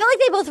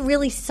they both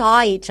really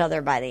saw each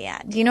other by the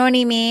end. You know what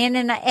I mean?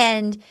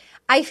 And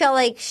I felt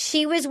like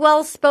she was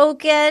well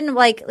spoken,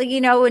 like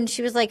when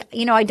she was like,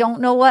 I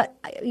don't know what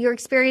your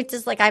experience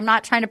is like. I'm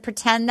not trying to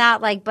pretend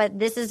that, like, but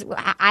this is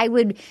I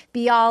would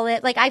be all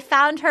in. Like, I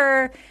found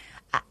her.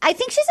 I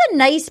think she's a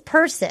nice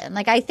person.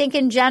 Like, I think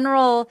in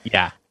general,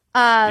 Just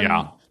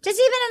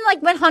even in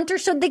like when Hunter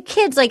showed the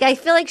kids, like I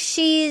feel like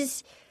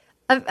she's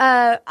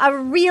a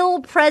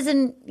real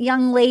present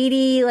young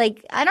lady.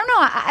 Like, I don't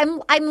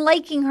know. I'm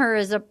liking her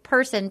as a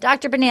person.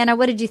 Dr. Banana,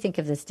 what did you think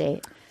of this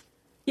date?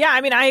 Yeah,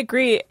 I mean, I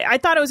agree. I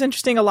thought it was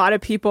interesting. A lot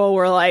of people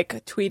were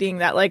like tweeting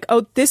that like,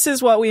 oh, this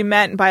is what we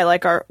meant by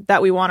like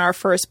that we want our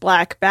first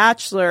black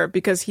bachelor,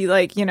 because he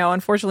like,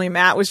 unfortunately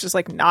Matt was just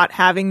like not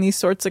having these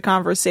sorts of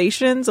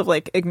conversations of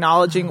like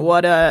acknowledging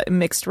what a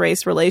mixed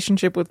race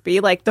relationship would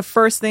be. Like the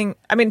first thing,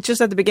 I mean, just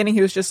at the beginning,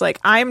 he was just like,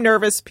 I'm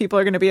nervous. People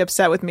are going to be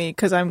upset with me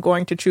because I'm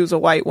going to choose a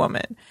white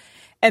woman.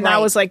 And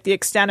that was like the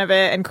extent of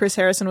it. And Chris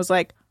Harrison was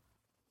like,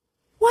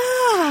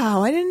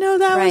 wow, I didn't know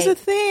that was a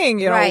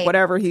thing.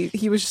 Whatever.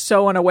 He was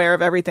so unaware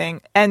of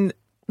everything.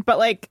 But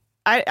like,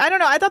 I don't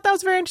know. I thought that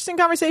was a very interesting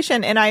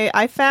conversation. And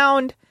I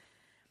found,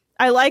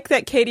 I like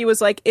that Katie was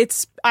like,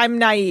 I'm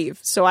naive.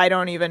 So I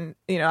don't even,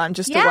 I'm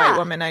just a white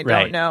woman. I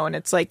don't know. And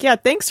it's like, yeah,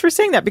 thanks for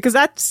saying that, because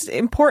that's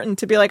important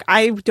to be like,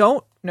 I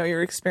don't know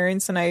your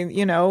experience and I,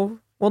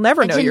 will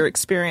never know your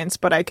experience,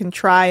 but I can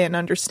try and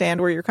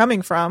understand where you're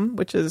coming from,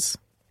 which is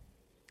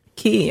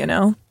key,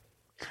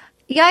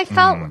 Yeah, I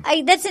felt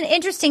that's an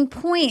interesting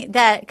point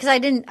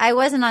because I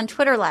wasn't on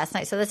Twitter last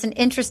night. So that's an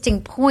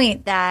interesting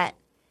point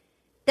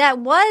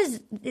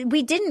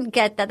we didn't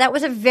get that. That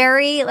was a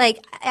very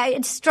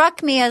it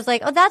struck me as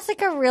like, oh, that's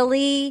like a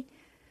really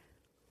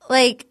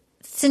like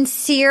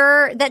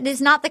sincere, that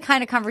is not the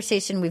kind of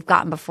conversation we've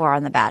gotten before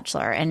on The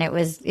Bachelor. And it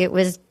was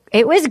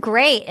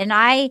great. And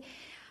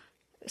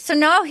So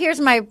now here's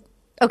my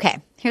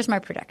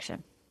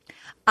prediction.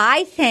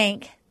 I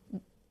think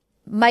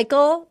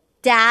Michael,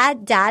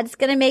 Dad's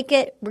going to make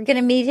it. We're going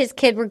to meet his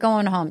kid. We're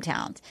going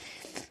hometowns.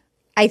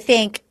 I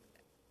think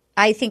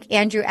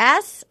Andrew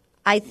S.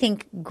 I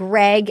think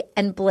Greg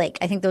and Blake.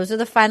 I think those are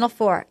the final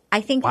 4.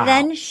 I think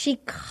then she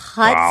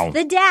cuts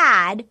the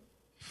dad,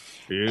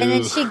 and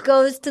then she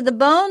goes to the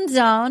bone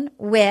zone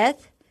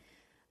with,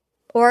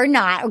 or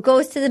not, or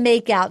goes to the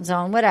makeout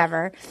zone,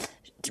 whatever,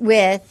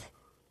 with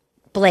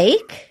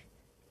Blake,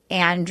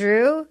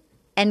 Andrew,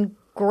 and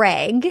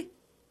Greg.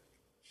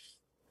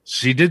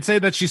 She did say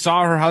that she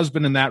saw her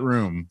husband in that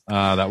room.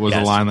 That was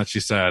a line that she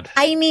said.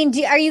 I mean,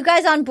 are you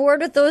guys on board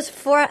with those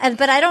 4?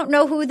 But I don't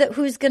know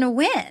who's going to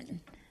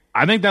win.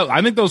 I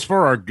think those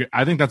 4 are good.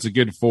 I think that's a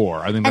good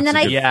 4. I think that's and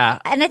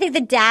I think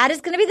the dad is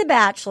going to be the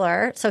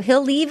bachelor, so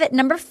he'll leave at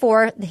number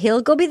 4.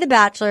 He'll go be the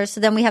bachelor. So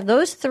then we have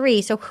those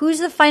 3. So who's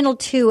the final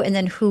 2, and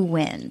then who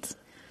wins?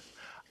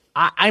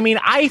 I mean,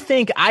 I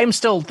think I'm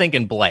still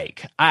thinking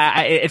Blake.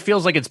 It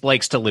feels like it's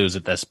Blake's to lose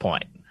at this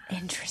point.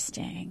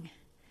 Interesting.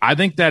 I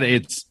think that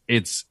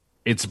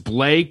it's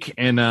Blake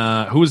and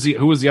who was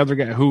the other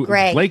guy?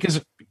 Greg. Blake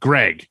is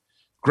Greg.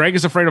 Greg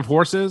is afraid of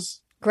horses.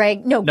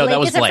 Blake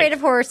is afraid of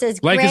horses.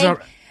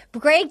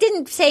 Greg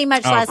didn't say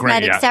much last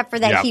night except for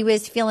that he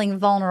was feeling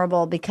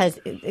vulnerable because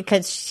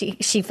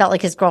she felt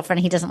like his girlfriend.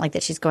 He doesn't like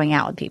that she's going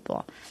out with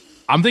people.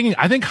 I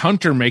think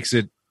Hunter makes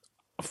it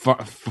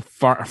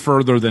far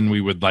further than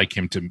we would like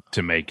him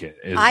to make it.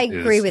 I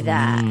agree with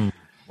that.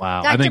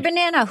 Wow. Dr.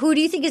 Banana, who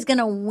do you think is going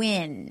to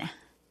win?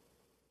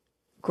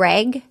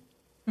 Greg?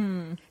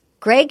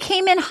 Greg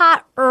came in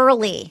hot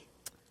early.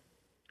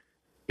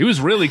 He was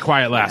really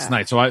quiet last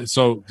night. So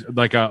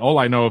all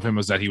I know of him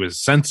was that he was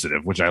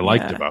sensitive, which I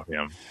liked about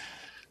him.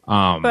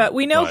 But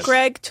we know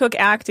Greg took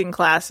acting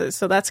classes,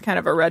 so that's kind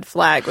of a red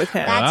flag with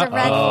him. That's a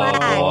red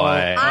flag.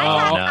 Boy.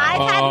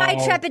 I've had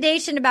my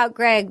trepidation about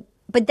Greg,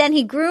 but then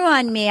he grew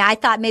on me. I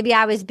thought maybe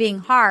I was being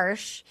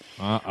harsh.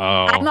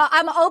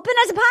 I'm open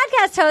as a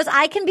podcast host.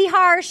 I can be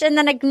harsh and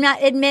then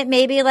admit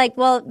maybe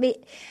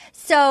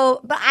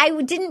but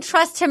I didn't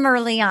trust him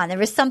early on. There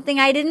was something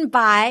I didn't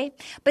buy,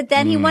 but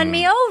then he won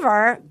me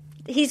over.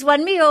 He's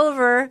won me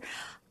over.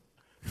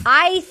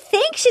 I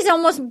think she's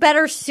almost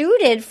better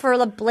suited for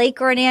a Blake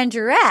or an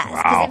Andrew S.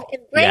 Because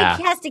if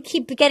Blake has to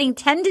keep getting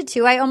tended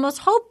to, I almost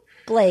hope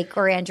Blake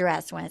or Andrew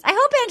S wins. I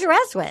hope Andrew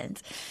S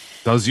wins.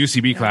 Those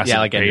UCB classes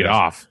paid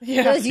off.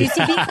 Yeah. Those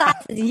UCB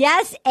classes,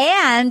 yes,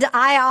 and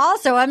I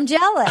also am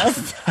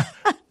jealous.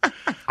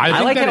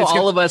 I like how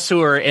all of us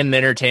who are in the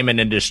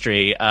entertainment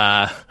industry,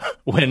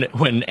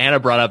 when Anna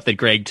brought up that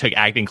Greg took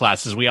acting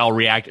classes, we all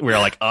reacted. We were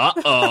like,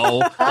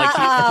 "Uh-oh!"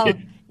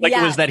 It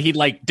was that he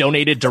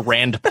donated to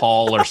Rand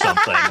Paul or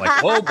something.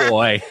 Like, oh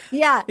boy,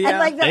 yeah.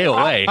 And stay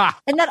away.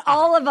 And that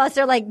all of us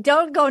are like,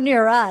 "Don't go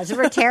near us.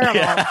 We're terrible."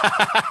 So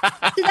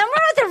then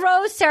we're at the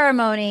rose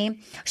ceremony.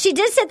 She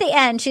did say at the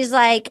end,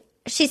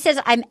 she says,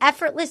 I'm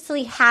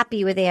effortlessly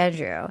happy with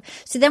Andrew.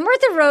 So then we're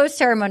at the rose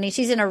ceremony.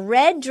 She's in a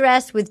red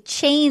dress with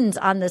chains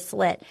on the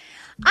slit.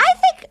 I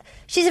think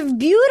she's a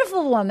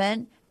beautiful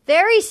woman,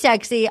 very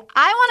sexy. I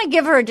want to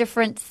give her a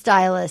different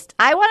stylist.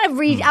 I want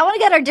to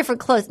get her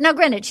different clothes. Now,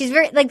 granted, she's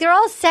very, they're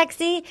all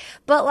sexy,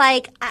 but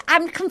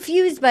I'm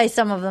confused by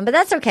some of them, but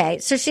that's okay.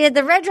 So she had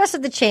the red dress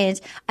with the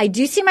chains. I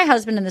do see my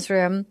husband in this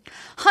room.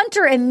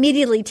 Hunter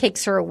immediately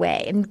takes her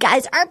away, and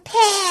guys are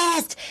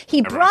pissed.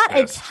 He brought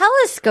a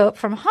telescope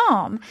from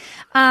home.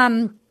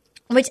 And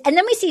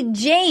then we see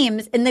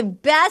James in the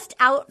best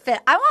outfit.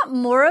 I want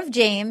more of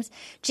James.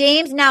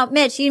 Now,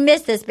 Mitch, you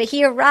missed this, but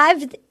he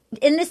arrived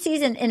in the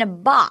season in a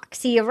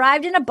box. He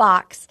arrived in a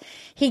box.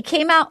 He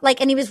came out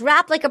and he was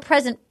wrapped like a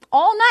present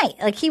all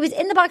night. He was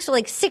in the box for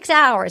 6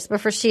 hours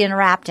before she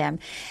unwrapped him.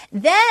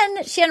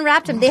 Then she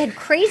unwrapped him. They had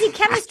crazy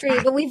chemistry,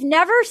 but we've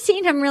never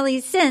seen him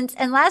really since.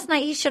 And last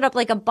night he showed up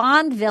like a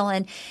Bond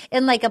villain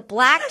in a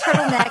black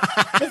turtleneck,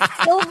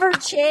 a silver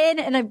chain,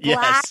 and a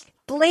black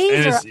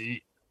blazer.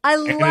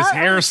 And his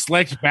hair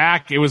slicked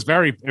back. It was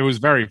very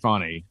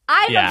funny.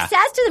 I'm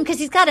obsessed with him because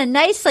he's got a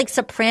nice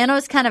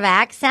Sopranos kind of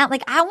accent.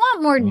 I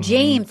want more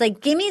James.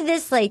 Give me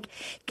this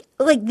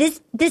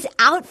this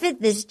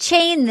outfit, this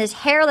chain, this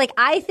hair.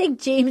 I think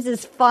James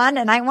is fun,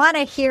 and I want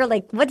to hear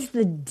what's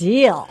the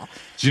deal?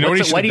 Do you know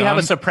why do you have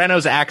a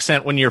Sopranos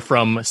accent when you're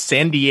from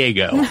San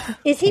Diego?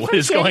 Is he what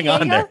is San going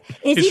Diego? on there?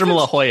 He's from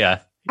La Jolla.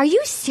 Are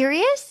you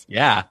serious?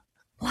 Yeah.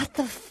 What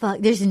the fuck?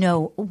 There's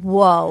no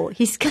whoa.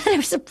 He's got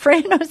a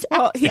Sopranos.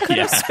 Well, he could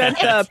have spent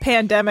the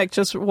pandemic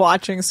just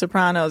watching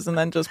Sopranos and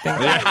then just being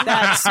like,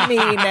 "That's me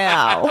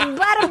now."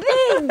 Bada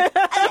bing.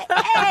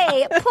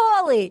 Hey,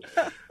 Paulie.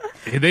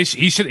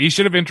 He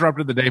should have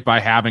interrupted the date by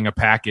having a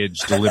package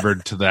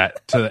delivered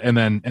and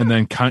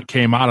then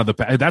came out of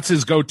the. That's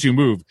his go-to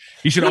move.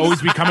 He should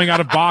always be coming out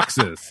of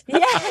boxes.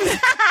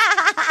 Yes.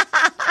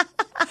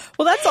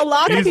 Well, that's a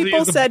lot of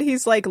people said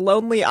he's like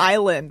Lonely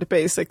Island,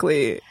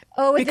 basically.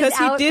 Oh, because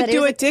he did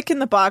do a dick in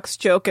the box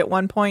joke at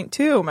one point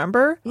too.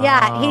 Remember?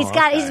 Yeah, he's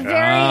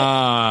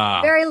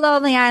very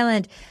Lonely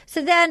Island.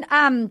 So then,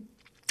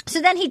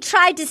 So then he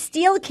tried to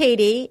steal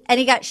Katie, and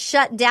he got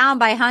shut down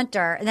by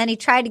Hunter. And then he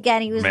tried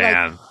again. He was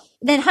like,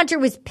 then Hunter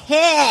was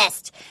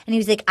pissed, and he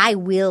was like, I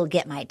will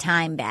get my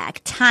time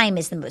back. Time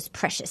is the most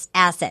precious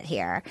asset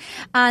here.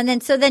 And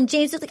then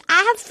James was like,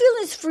 I have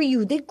feelings for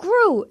you. They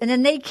grew. And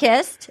then they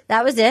kissed.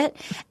 That was it.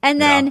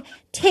 And then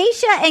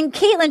Tayshia and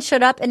Caitlin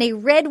showed up in a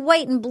red,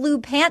 white, and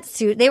blue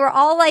pantsuit. They were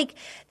all like,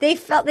 they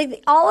felt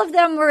like all of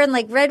them were in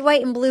like red,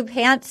 white, and blue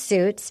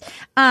pantsuits.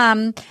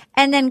 And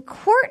then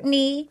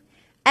Courtney,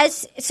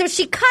 so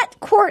she cut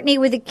Courtney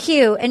with a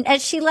Q, and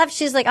as she left,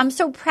 she's like, I'm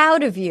so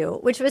proud of you,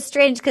 which was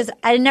strange because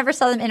I never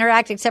saw them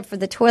interact except for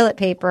the toilet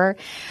paper.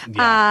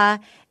 Yeah.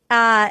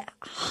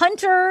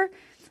 Hunter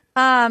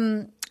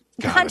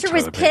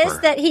was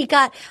pissed that he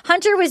got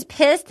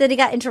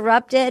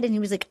interrupted, and he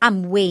was like,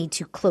 I'm way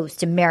too close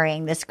to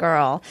marrying this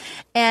girl.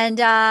 And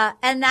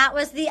that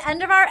was the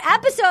end of our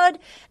episode.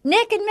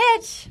 Nick and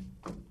Mitch,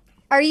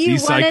 are you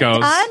one and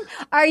done?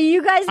 Are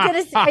you guys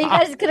gonna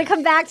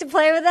come back to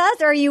play with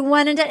us, or are you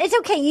one and done? It's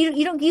okay.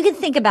 You can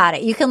think about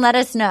it. You can let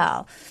us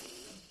know.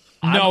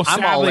 No,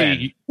 I'm all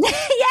in. Yay!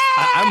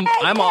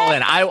 I'm all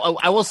in.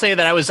 I will say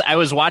that I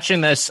was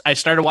watching this. I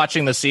started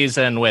watching the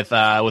season with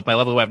my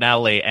lovely wife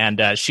Natalie, and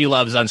she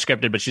loves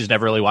unscripted, but she's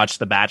never really watched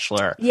The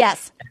Bachelor.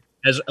 Yes.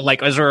 As we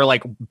were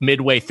like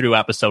midway through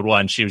episode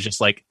 1, she was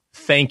just like,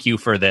 "Thank you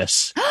for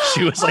this."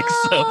 She was like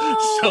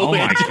so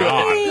into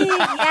it.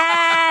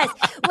 Yes.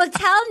 Well,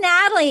 tell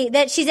Natalie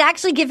that she's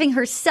actually giving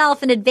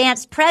herself an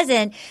advanced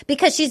present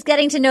because she's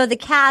getting to know the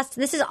cast.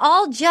 This is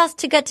all just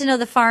to get to know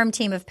the farm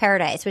team of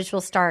Paradise, which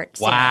will start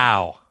soon.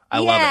 Wow. I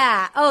love it.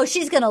 Yeah. Oh,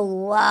 she's going to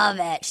love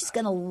it. She's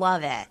going to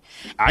love it.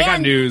 I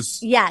got news.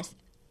 Yes.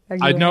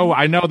 I know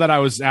that I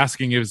was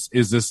asking, is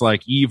this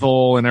like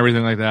evil and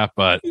everything like that,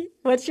 but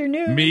what's your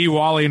news? Me,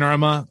 Wally, and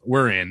Irma,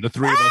 we're in. The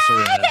three of us are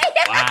in.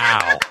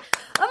 Wow.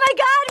 Oh my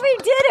God, we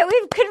did it.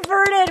 We've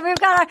converted. We've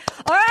got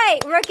all right,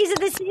 rookies of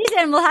the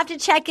season. We'll have to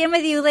check in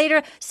with you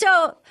later.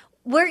 So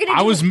we're going to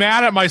I was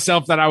mad at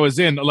myself that I was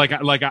in. I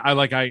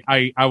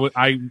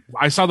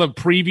saw the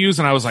previews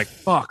and I was like,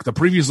 fuck, the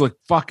previews look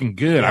fucking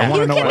good. I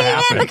want to know what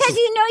happens. Because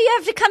you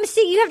have to come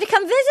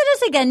visit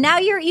us again. Now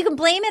you can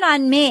blame it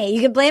on me.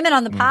 You can blame it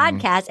on the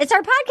podcast. It's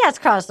our podcast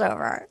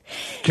crossover.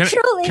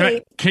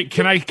 Truly.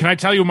 Can I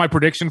tell you my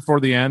prediction for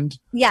the end?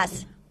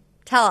 Yes.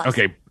 Tell us.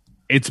 Okay.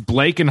 It's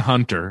Blake and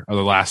Hunter are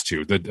the last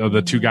two,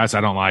 the two guys I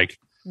don't like.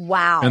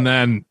 Wow. And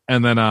then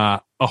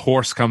a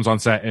horse comes on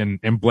set and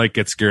Blake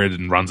gets scared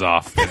and runs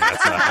off. And,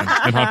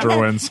 and Hunter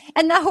wins.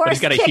 And the horse but he's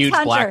got a huge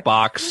Hunter. Black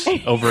box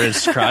over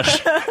his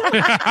crush.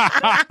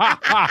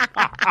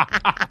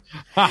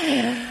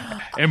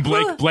 And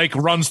Blake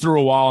runs through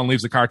a wall and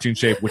leaves a cartoon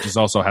shape, which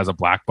also has a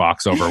black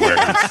box over where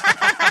it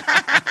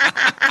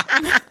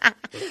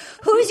is.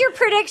 Who's your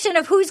prediction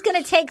of who's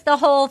going to take the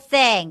whole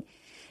thing?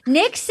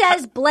 Nick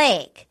says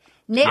Blake.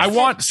 I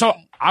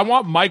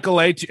want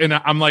Michael A. And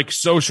I'm like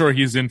so sure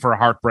he's in for a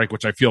heartbreak,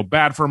 which I feel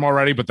bad for him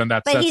already. But then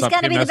that sets he's up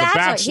going to him be the as a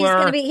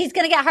bachelor. He's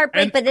going to get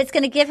heartbreak, but it's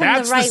going to give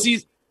him the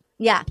right.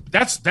 Yeah,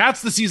 that's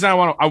the season I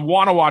want. I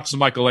want to watch the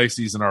Michael A.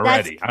 season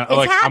already.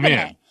 Happening. I'm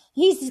in.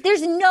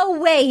 There's no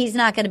way he's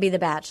not going to be the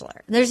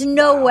bachelor. There's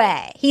no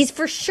way. He's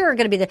for sure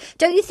going to be there.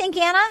 Don't you think,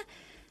 Anna?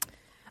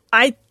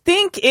 I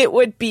think it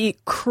would be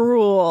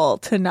cruel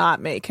to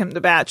not make him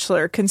the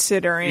bachelor,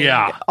 considering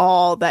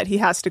all that he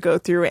has to go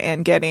through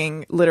and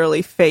getting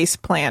literally face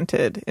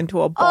planted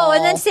into a ball. Oh,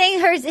 and then saying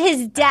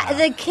his dad,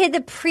 the kid, the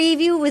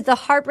preview with the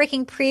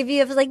heartbreaking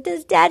preview of like,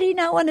 does daddy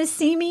not want to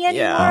see me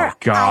anymore? Yeah. Oh,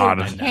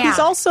 God. He's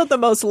also the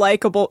most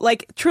likable.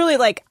 Like, truly,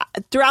 like,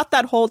 throughout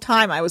that whole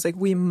time, I was like,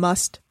 we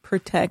must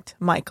protect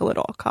Michael at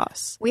all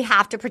costs. We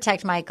have to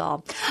protect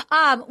Michael.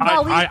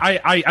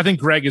 I think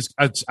Greg is.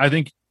 I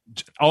think.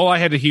 All I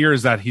had to hear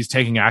is that he's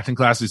taking acting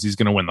classes. He's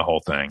going to win the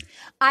whole thing.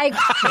 I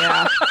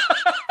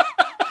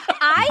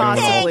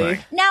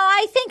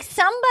think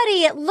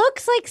somebody. It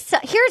looks like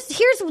here's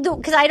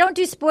because I don't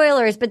do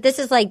spoilers, but this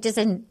is like just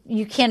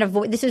you can't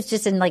avoid. This was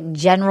just in like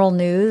general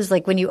news,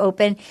 like when you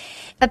open.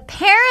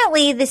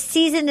 Apparently, the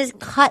season is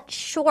cut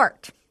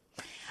short.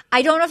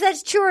 I don't know if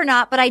that's true or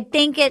not, but I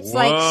think it's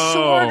like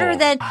shorter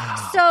than.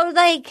 So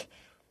like,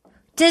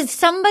 does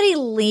somebody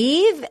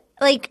leave?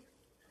 Like.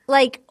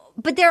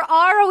 But there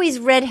are always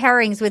red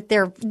herrings with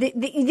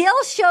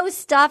they'll show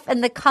stuff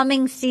in the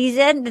coming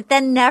season that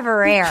then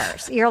never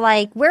airs. You're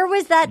like, where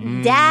was that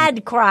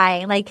dad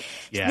crying? Like,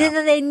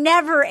 they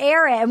never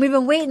air it. And we've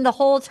been waiting the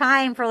whole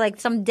time for like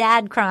some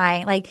dad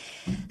crying. Like,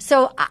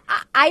 so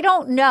I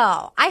don't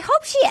know. I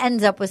hope she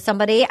ends up with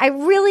somebody. I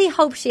really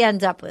hope she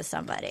ends up with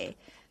somebody.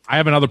 I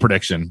have another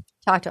prediction.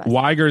 Talk to us.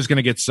 Wiger is going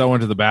to get so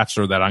into The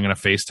Bachelor that I'm going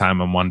to FaceTime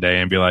him one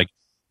day and be like,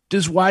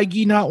 does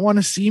Wiggy not want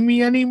to see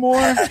me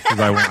anymore? Because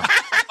I won't.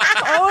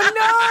 Oh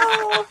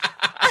no!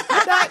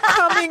 That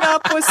coming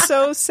up was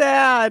so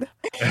sad.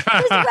 Does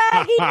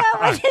Waggy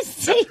not want to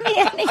see me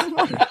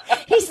anymore?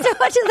 He's so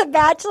much of The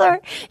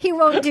Bachelor, he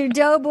won't do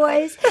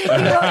Doughboys. He's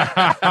just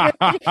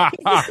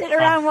sitting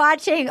around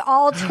watching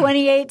all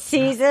 28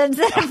 seasons.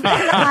 Will you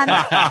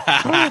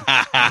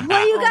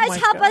guys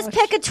help us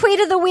pick a tweet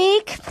of the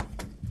week?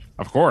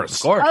 Of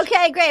course.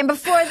 Okay, great. And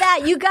before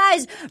that, you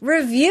guys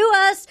review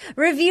us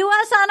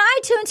on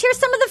iTunes. Here's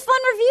some of the fun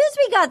reviews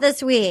we got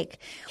this week.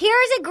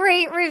 Here's a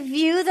great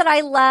review that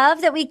I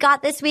love that we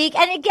got this week.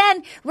 And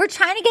again, we're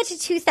trying to get to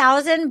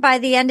 2,000 by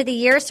the end of the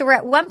year. So we're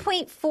at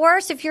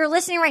 1.4. So if you're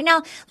listening right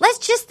now, let's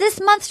just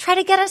this month try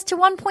to get us to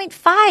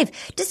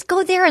 1.5. Just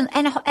go there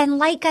and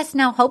like us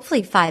now,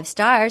 hopefully 5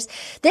 stars.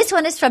 This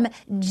one is from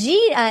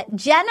Jenna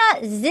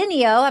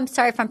Zinio. I'm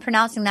sorry if I'm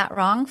pronouncing that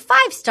wrong.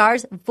 5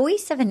 stars.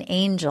 Voice of an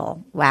angel.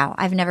 Wow,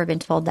 I've never been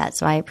told that,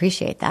 so I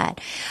appreciate that.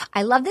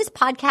 I love this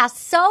podcast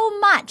so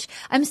much.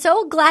 I'm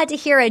so glad to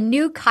hear a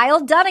new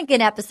Kyle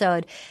Dunnigan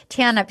episode.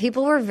 Tana,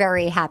 people were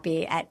very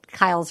happy at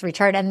Kyle's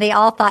return, and they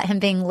all thought him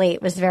being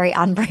late was very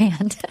on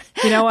brand.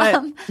 You know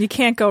what? You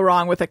can't go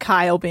wrong with a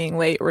Kyle being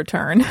late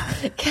return.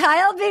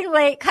 Kyle being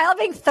late, Kyle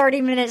being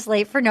 30 minutes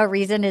late for no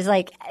reason is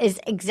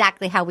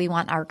exactly how we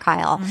want our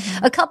Kyle.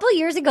 Mm-hmm. A couple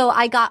years ago,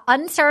 I got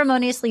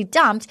unceremoniously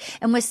dumped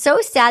and was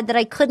so sad that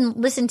I couldn't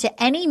listen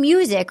to any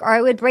music or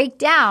I would break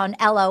down,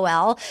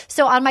 LOL.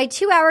 So on my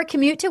 2-hour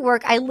commute to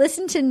work, I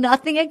listened to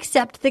nothing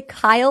except the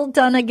Kyle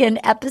Dunnigan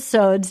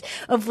episodes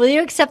of Will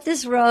You Accept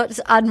This Rose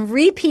on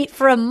repeat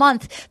for a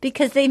month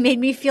because they made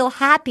me feel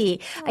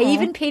happy. Aww. I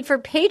even paid for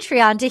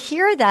Patreon to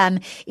hear them,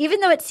 even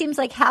though it seems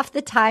like half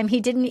the time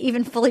he didn't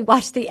even fully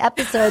watch the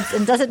episodes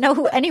and doesn't know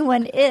who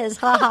anyone is.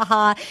 Ha ha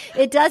ha.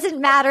 It doesn't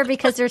matter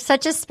because there's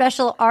such a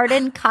special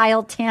Arden,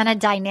 Kyle, Tana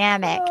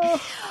dynamic.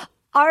 Oh.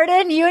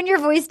 Arden, you and your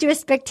voice do a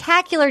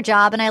spectacular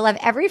job, and I love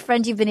every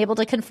friend you've been able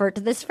to convert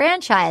to this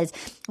franchise.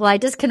 Well, I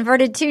just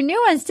converted 2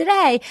 new ones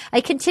today.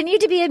 I continue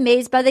to be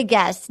amazed by the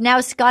guests.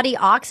 Now Scotty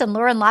Ox and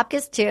Lauren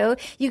Lapkus, too.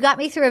 You got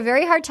me through a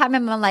very hard time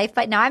in my life,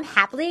 but now I'm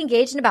happily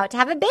engaged and about to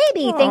have a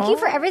baby. Aww. Thank you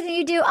for everything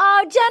you do.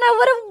 Oh, Jenna,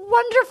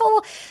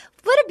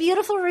 what a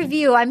beautiful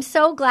review. I'm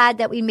so glad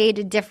that we made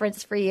a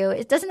difference for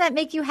you. Doesn't that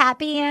make you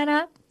happy,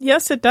 Anna?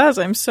 Yes, it does.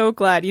 I'm so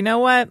glad. You know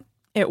what?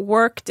 It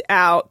worked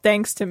out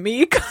thanks to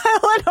me, Kyle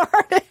and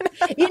Arden.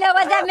 You know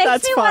what? That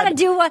makes me want to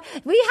do one.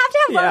 We have to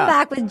have one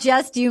back with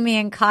just you, me,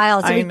 and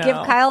Kyle. So we give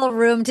Kyle a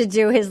room to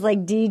do his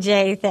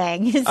DJ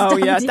thing. Oh,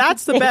 yeah.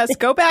 That's the best.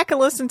 Go back and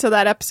listen to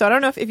that episode. I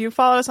don't know if you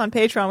followed us on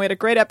Patreon. We had a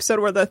great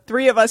episode where the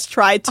 3 of us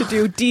tried to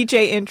do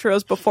DJ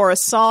intros before a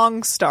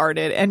song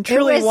started. And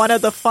truly one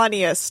of the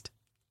funniest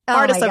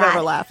artists I've ever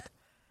laughed.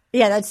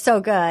 Yeah, that's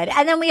so good.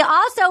 And then we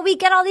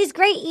get all these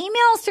great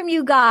emails from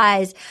you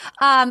guys.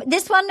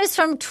 This one is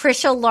from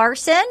Trisha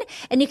Larson,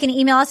 and you can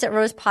email us at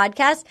Rose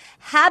Podcast.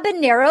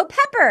 Habanero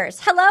peppers.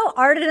 Hello,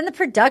 Arden and the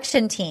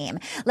production team.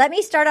 Let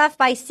me start off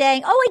by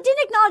saying, I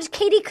didn't acknowledge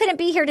Katie couldn't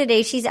be here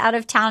today. She's out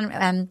of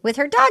town with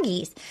her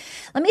doggies.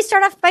 Let me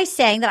start off by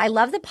saying that I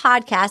love the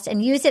podcast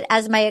and use it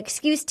as my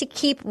excuse to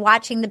keep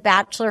watching the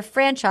Bachelor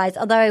franchise,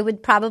 although I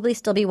would probably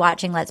still be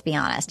watching, let's be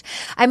honest.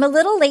 I'm a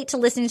little late to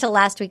listening to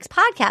last week's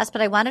podcast,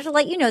 but I wanted to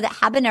let you know that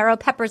habanero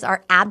peppers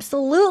are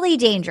absolutely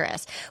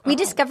dangerous. We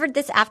discovered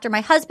this after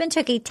my husband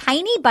took a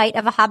tiny bite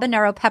of a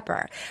habanero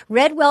pepper.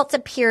 Red welts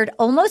appeared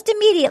almost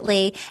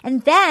immediately,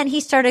 and then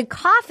he started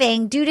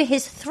coughing due to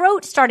his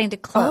throat starting to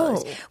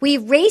close. We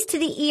raced to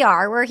the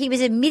ER where he was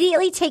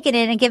immediately taken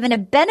in and given a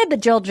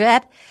Benadryl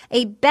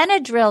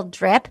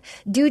drip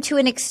due to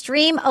an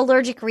extreme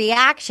allergic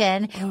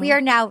reaction. We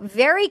are now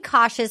very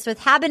cautious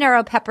with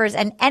habanero peppers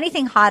and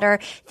anything hotter.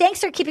 Thanks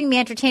for keeping me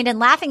entertained and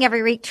laughing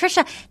every week.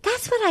 Trisha,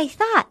 that's what I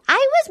thought.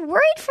 I was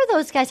worried for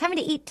those guys having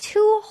to eat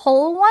 2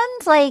 whole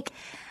ones. I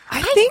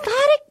think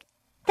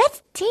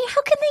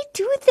how can they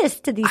do this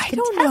to these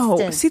contestants? I don't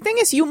know. See, the thing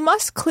is, you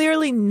must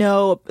clearly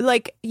know,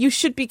 you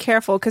should be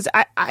careful because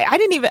I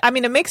didn't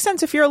even, it makes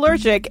sense if you're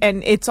allergic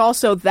and it's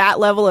also that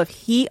level of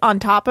heat on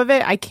top of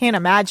it. I can't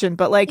imagine,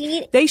 but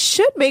they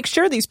should make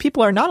sure these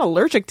people are not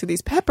allergic to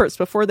these peppers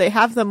before they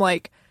have them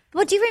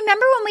Well, do you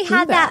remember when we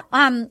had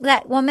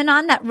that woman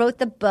on that wrote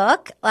the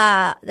book,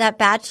 that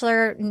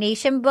Bachelor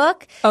Nation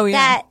book? Oh,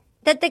 yeah.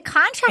 That the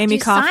contract Amy you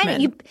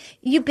Kaufman. sign,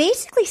 you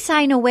basically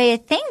sign away a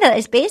thing that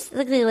is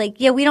basically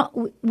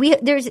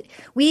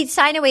we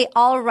sign away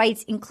all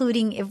rights,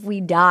 including if we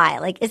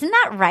die. Isn't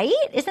that right?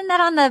 Isn't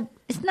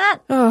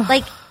that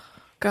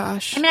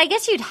gosh. I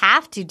guess you'd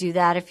have to do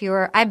that if you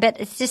were. I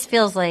bet it just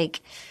feels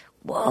like.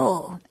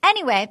 Whoa.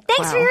 Anyway,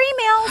 thanks for your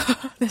email.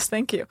 Yes,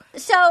 thank you.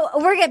 So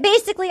we're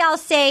basically, I'll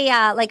say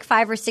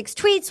 5 or 6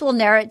 tweets. We'll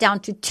narrow it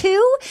down to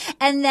 2,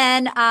 and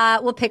then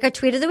we'll pick our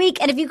tweet of the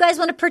week. And if you guys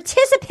want to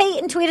participate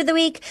in tweet of the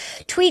week,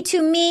 tweet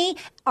to me,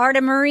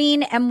 Arda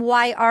Marine,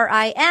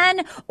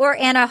 MYRIN, or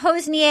Anna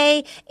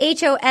Hosnier,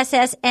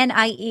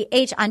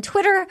 HOSSNIEH on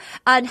Twitter,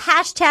 on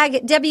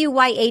hashtag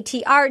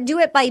WYATR. Do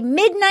it by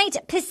midnight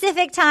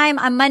Pacific time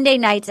on Monday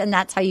nights, and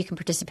that's how you can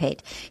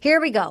participate. Here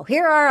we go.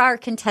 Here are our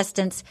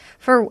contestants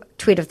for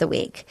tweet of the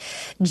week.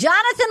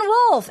 Jonathan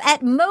Wolf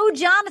at Mo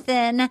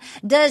Jonathan.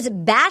 Does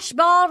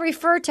bashball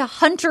refer to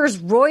Hunter's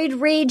roid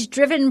rage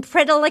driven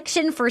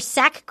predilection for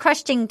sack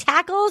crushing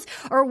tackles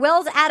or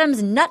Wells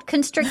Adams nut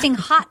constricting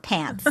hot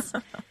pants?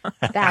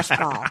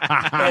 Bashful.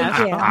 Thank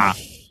you.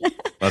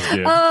 That's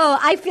good. Oh,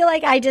 I feel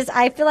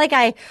like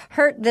I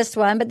hurt this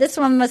one, but this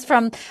one was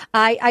from,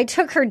 I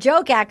took her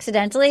joke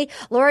accidentally.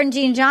 Lauren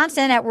Jean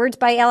Johnson at Words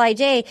by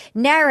L.I.J.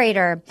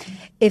 Narrator.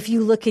 If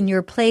you look in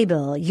your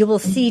playbill, you will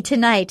see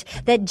tonight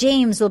that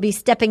James will be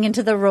stepping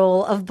into the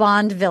role of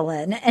Bond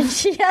villain. And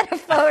she had a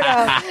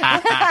photo.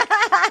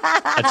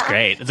 That's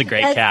great. That's a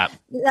great cap.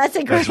 That's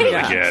a great That's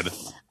really good.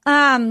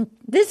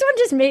 This one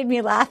just made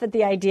me laugh at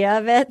the idea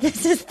of it.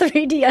 This is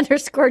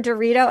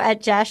 3D_Dorito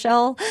at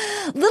Jashel.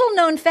 Little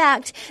known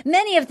fact,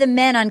 many of the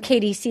men on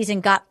Katie's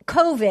season got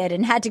COVID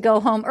and had to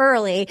go home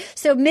early.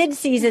 So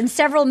mid-season,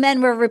 several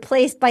men were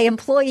replaced by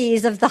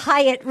employees of the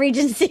Hyatt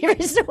Regency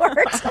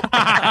Resort.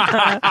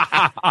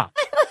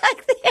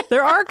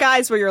 There are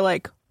guys where you're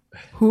like,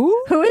 who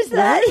is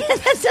that?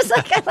 That's just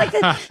like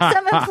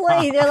some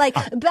employee. They're like,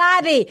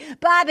 Bobby,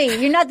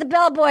 you're not the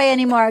bellboy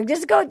anymore.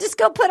 Just go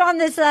put on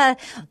this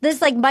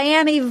like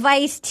Miami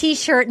Vice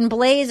t-shirt and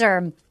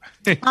blazer.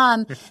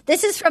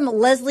 This is from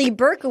Leslie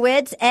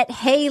Berkowitz at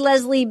Hey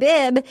Leslie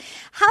Bibb.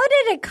 How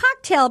did a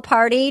cocktail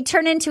party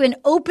turn into an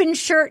open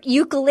shirt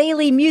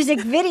ukulele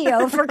music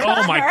video for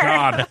Connor? Oh my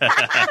God.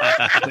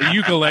 The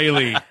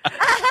ukulele.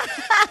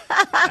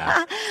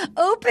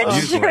 Open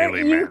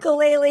shirt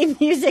ukulele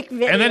music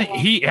video. And then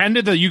he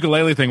ended the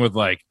ukulele thing with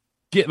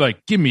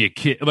give me a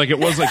kiss. Like it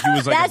was like he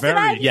was like That's a very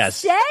what I'm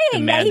saying.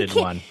 demanded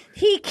one.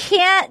 He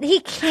can't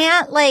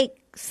like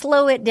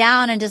slow it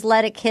down and just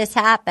let a kiss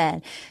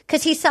happen.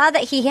 Because he saw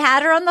that he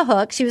had her on the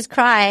hook. She was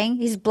crying.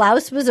 His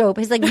blouse was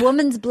open. His like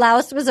woman's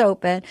blouse was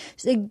open.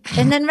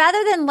 And then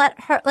rather than let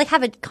her like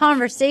have a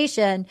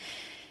conversation,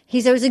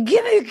 he's always like,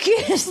 give me a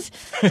kiss.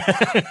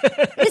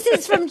 This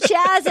is from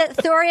Chaz at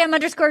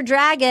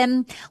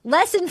Thorium_Dragon.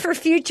 Lesson for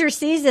future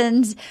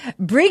seasons.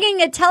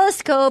 Bringing a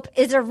telescope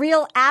is a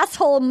real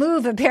asshole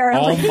move,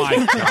 apparently. Oh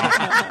my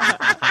God.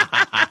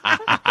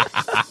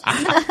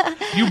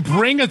 You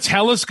bring a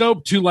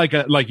telescope to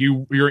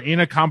you're in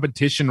a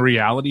competition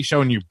reality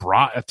show and you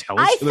brought a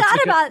telescope. I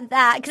thought about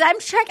that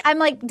because I'm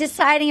like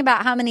deciding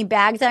about how many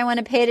bags I want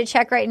to pay to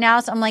check right now.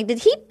 So I'm like, did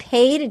he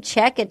pay to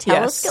check a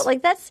telescope? Yes.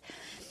 Like that's.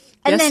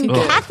 And Yes, then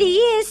Kathy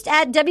East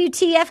at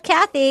WTF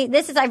Kathy.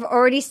 This is, I've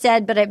already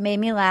said, but it made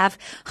me laugh.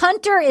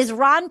 Hunter is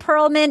Ron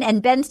Perlman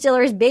and Ben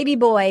Stiller's baby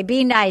boy.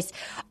 Be nice.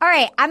 All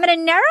right. I'm going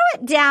to narrow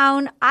it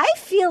down. I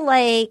feel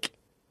like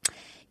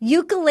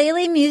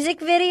ukulele music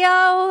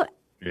video.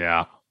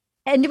 Yeah.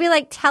 And do we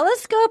like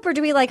Telescope or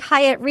do we like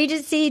Hyatt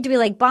Regency? Do we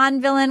like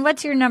Bond Villain?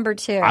 What's your number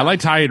two? I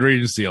liked Hyatt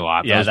Regency a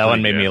lot. Yeah, that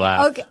one made me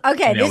laugh.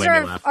 Okay. These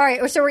are all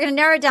right. So we're going to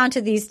narrow it down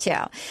to these two.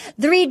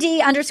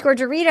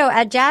 3D_Dorito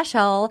at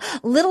Jashel.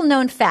 Little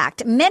known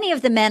fact: many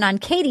of the men on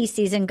Katie's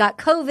season got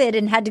COVID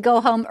and had to go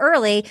home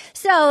early.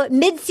 So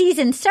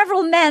mid-season,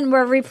 several men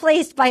were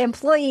replaced by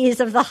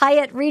employees of the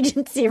Hyatt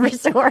Regency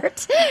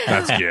Resort.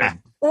 That's good.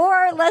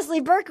 Or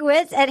Leslie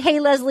Berkowitz at Hey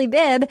Leslie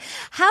Bibb.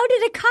 How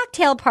did a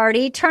cocktail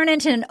party turn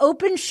into an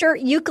open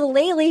shirt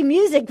ukulele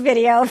music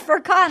video for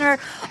Connor?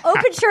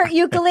 Open shirt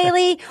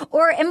ukulele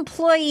or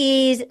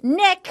employees?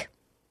 Nick.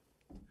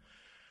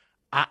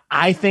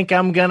 I think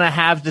I'm going to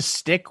have to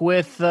stick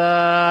with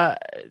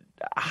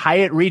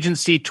Hyatt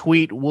Regency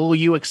tweet. Will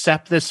you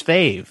accept this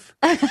fave?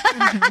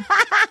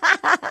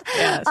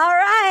 Yes. All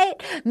right.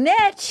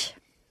 Mitch.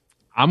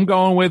 I'm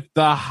going with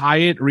the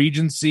Hyatt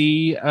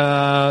Regency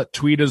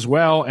tweet as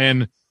well.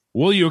 And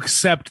will you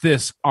accept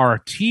this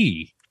RT?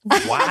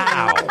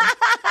 Wow.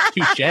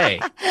 Touche.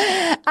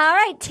 All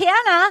right,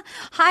 Tana.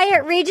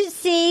 Hyatt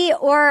Regency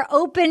or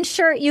open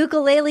shirt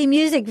ukulele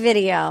music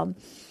video?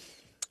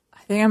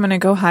 I think I'm going to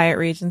go Hyatt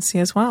Regency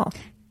as well.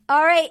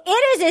 All right,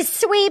 it is a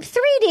sweep.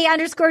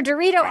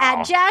 3D_Dorito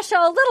at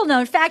Jashel. Little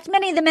known fact,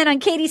 many of the men on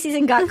Katie's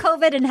season got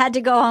COVID and had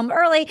to go home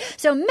early.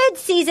 So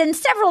mid-season,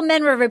 several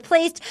men were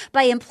replaced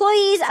by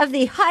employees of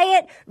the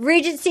Hyatt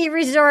Regency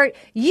Resort.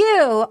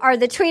 You are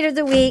the tweet of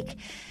the week.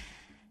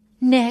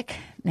 Nick,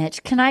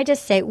 Mitch, can I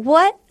just say,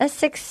 what a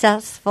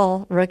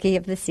successful Rookie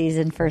of the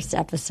Season first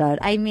episode.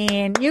 I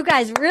mean, you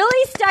guys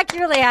really stuck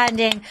your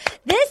landing.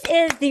 This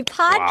is the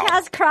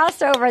podcast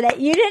crossover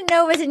that you didn't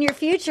know was in your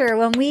future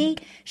when we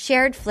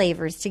shared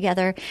flavors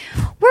together.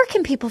 Where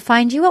can people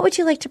find you? What would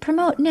you like to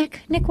promote,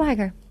 Nick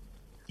Wiger?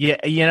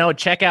 Yeah,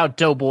 check out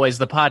Doughboys,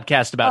 the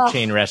podcast about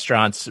chain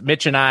restaurants.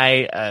 Mitch and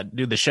I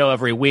do the show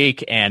every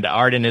week, and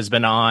Arden has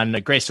been on,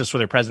 graced us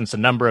with her presence a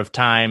number of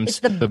times. It's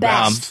the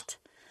best.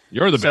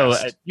 You're the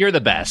best. So you're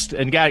the best.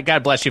 And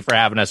God bless you for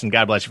having us, and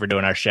God bless you for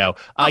doing our show.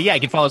 You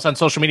can follow us on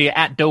social media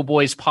at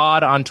Doughboys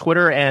Pod on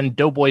Twitter and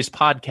Doughboys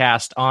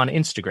Podcast on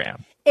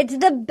Instagram. It's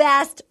the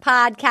best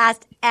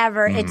podcast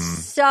ever. It's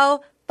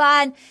so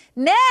fun.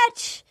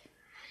 Mitch,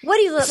 what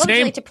would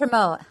you like to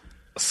promote?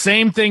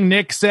 Same thing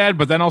Nick said,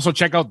 but then also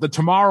check out The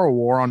Tomorrow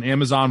War on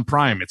Amazon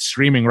Prime. It's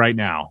streaming right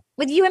now.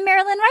 With you and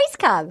Marilyn Rice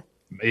Cub.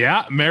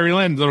 Yeah, Mary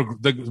Lynn,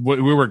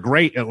 we were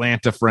great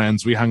Atlanta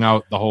friends. We hung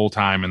out the whole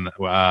time, and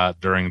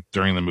during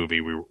the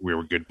movie, we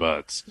were good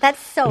buds. That's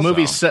so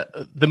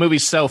the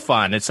movie's so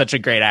fun. It's such a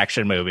great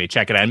action movie.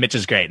 Check it out. Mitch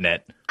is great in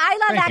it. I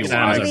love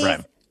action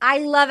movies. I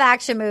love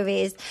action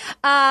movies.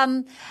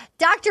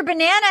 Dr.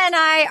 Banana and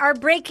I are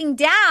breaking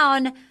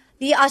down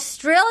the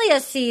Australia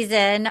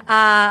season of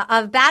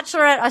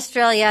Bachelorette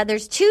Australia.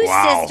 There's 2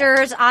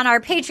 sisters on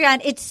our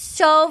Patreon. It's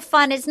so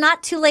fun. It's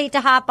not too late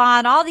to hop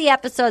on. All the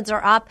episodes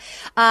are up.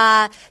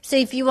 So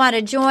if you want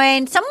to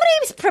join,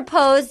 somebody's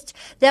proposed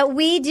that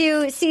we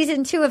do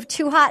season 2 of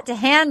Too Hot to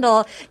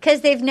Handle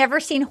because they've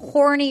never seen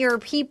hornier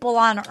people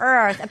on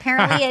Earth.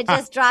 Apparently it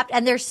just dropped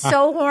and they're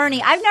so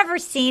horny. I've never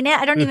seen it.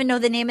 I don't even know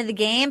the name of the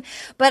game,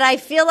 but I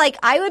feel like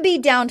I would be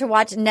down to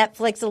watch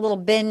Netflix, a little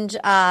binge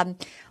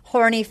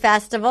horny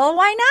festival.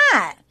 Why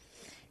not?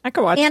 I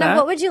could watch Anna, that.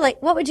 what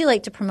would you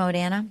like to promote,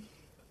 Anna?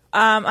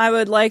 I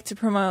would like to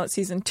promote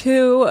season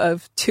 2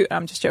 of Two.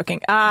 I'm just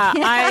joking. I'm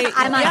on Too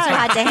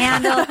Hot to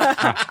Handle.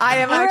 I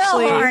am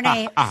actually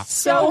horny.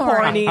 so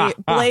horny.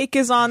 Blake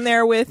is on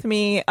there with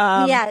me.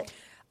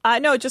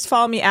 No, just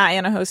follow me at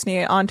Anna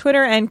Hosni on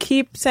Twitter and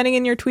keep sending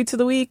in your tweets of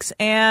the weeks.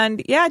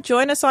 And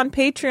join us on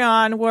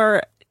Patreon.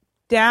 We're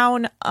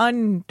down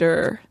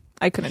under.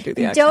 I couldn't do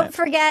the accent. Don't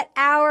forget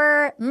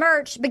our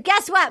merch. But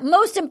guess what?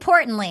 Most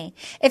importantly,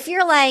 if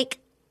you're like,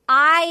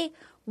 I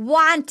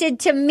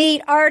wanted to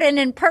meet Arden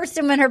in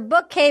person when her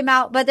book came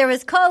out, but there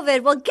was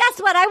COVID. Well,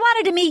 guess what? I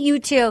wanted to meet you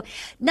too.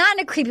 Not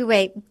in a creepy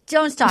way.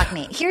 Don't stalk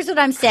me. Here's what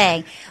I'm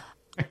saying.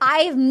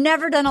 I've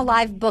never done a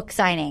live book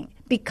signing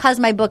because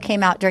my book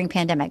came out during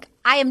pandemic.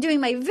 I am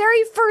doing my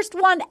very first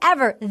one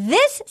ever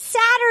this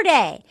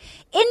Saturday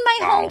in my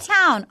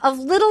hometown of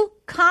Little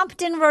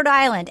Compton, Rhode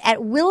Island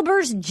at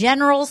Wilbur's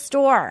General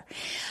Store.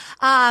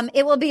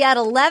 It will be at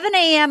 11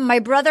 a.m. My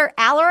brother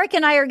Alaric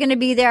and I are going to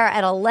be there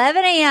at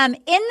 11 a.m.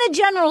 in the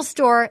general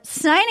store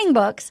signing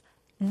books.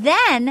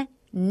 Then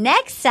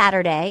next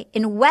Saturday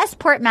in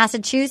Westport,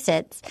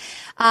 Massachusetts,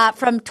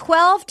 from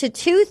 12 to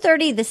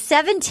 2:30, the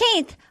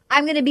 17th,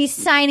 I'm going to be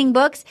signing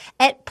books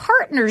at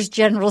Partners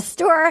General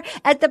Store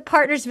at the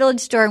Partners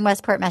Village Store in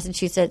Westport,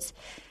 Massachusetts.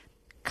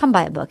 Come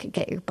buy a book and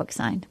get your book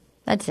signed.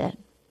 That's it.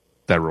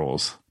 That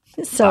rules.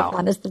 It's so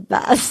fun. It's the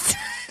best.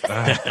 All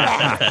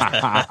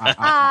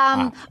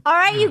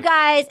right, you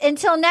guys.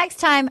 Until next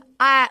time,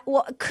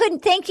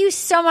 thank you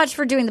so much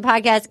for doing the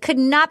podcast. Could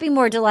not be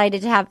more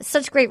delighted to have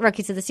such great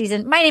rookies of the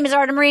season. My name is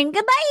Arden Marine.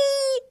 Goodbye.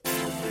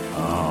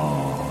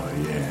 Oh,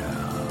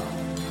 yeah.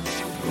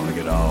 Gonna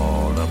get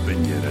all up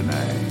in you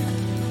tonight.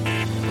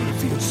 Gonna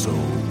feel so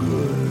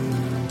good.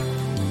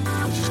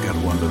 I just got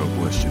one little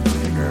question for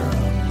you, girl.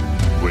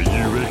 Will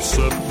you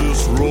accept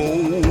this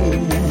rose?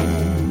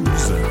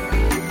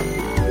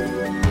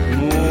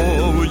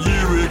 Oh, will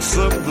you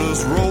accept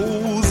this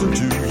rose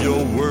into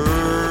your world?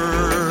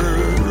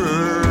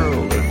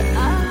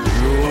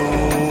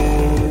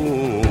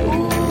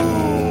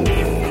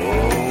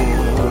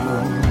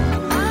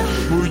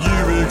 Will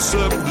you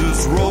accept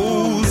this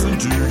rose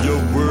into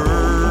your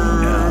world?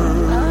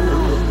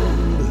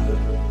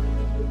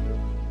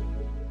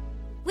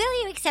 Will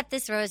You Accept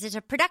This Rose is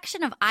a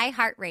production of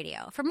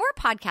iHeartRadio. For more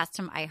podcasts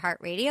from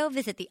iHeartRadio,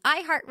 visit the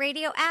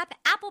iHeartRadio app,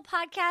 Apple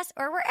Podcasts,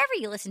 or wherever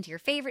you listen to your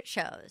favorite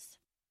shows.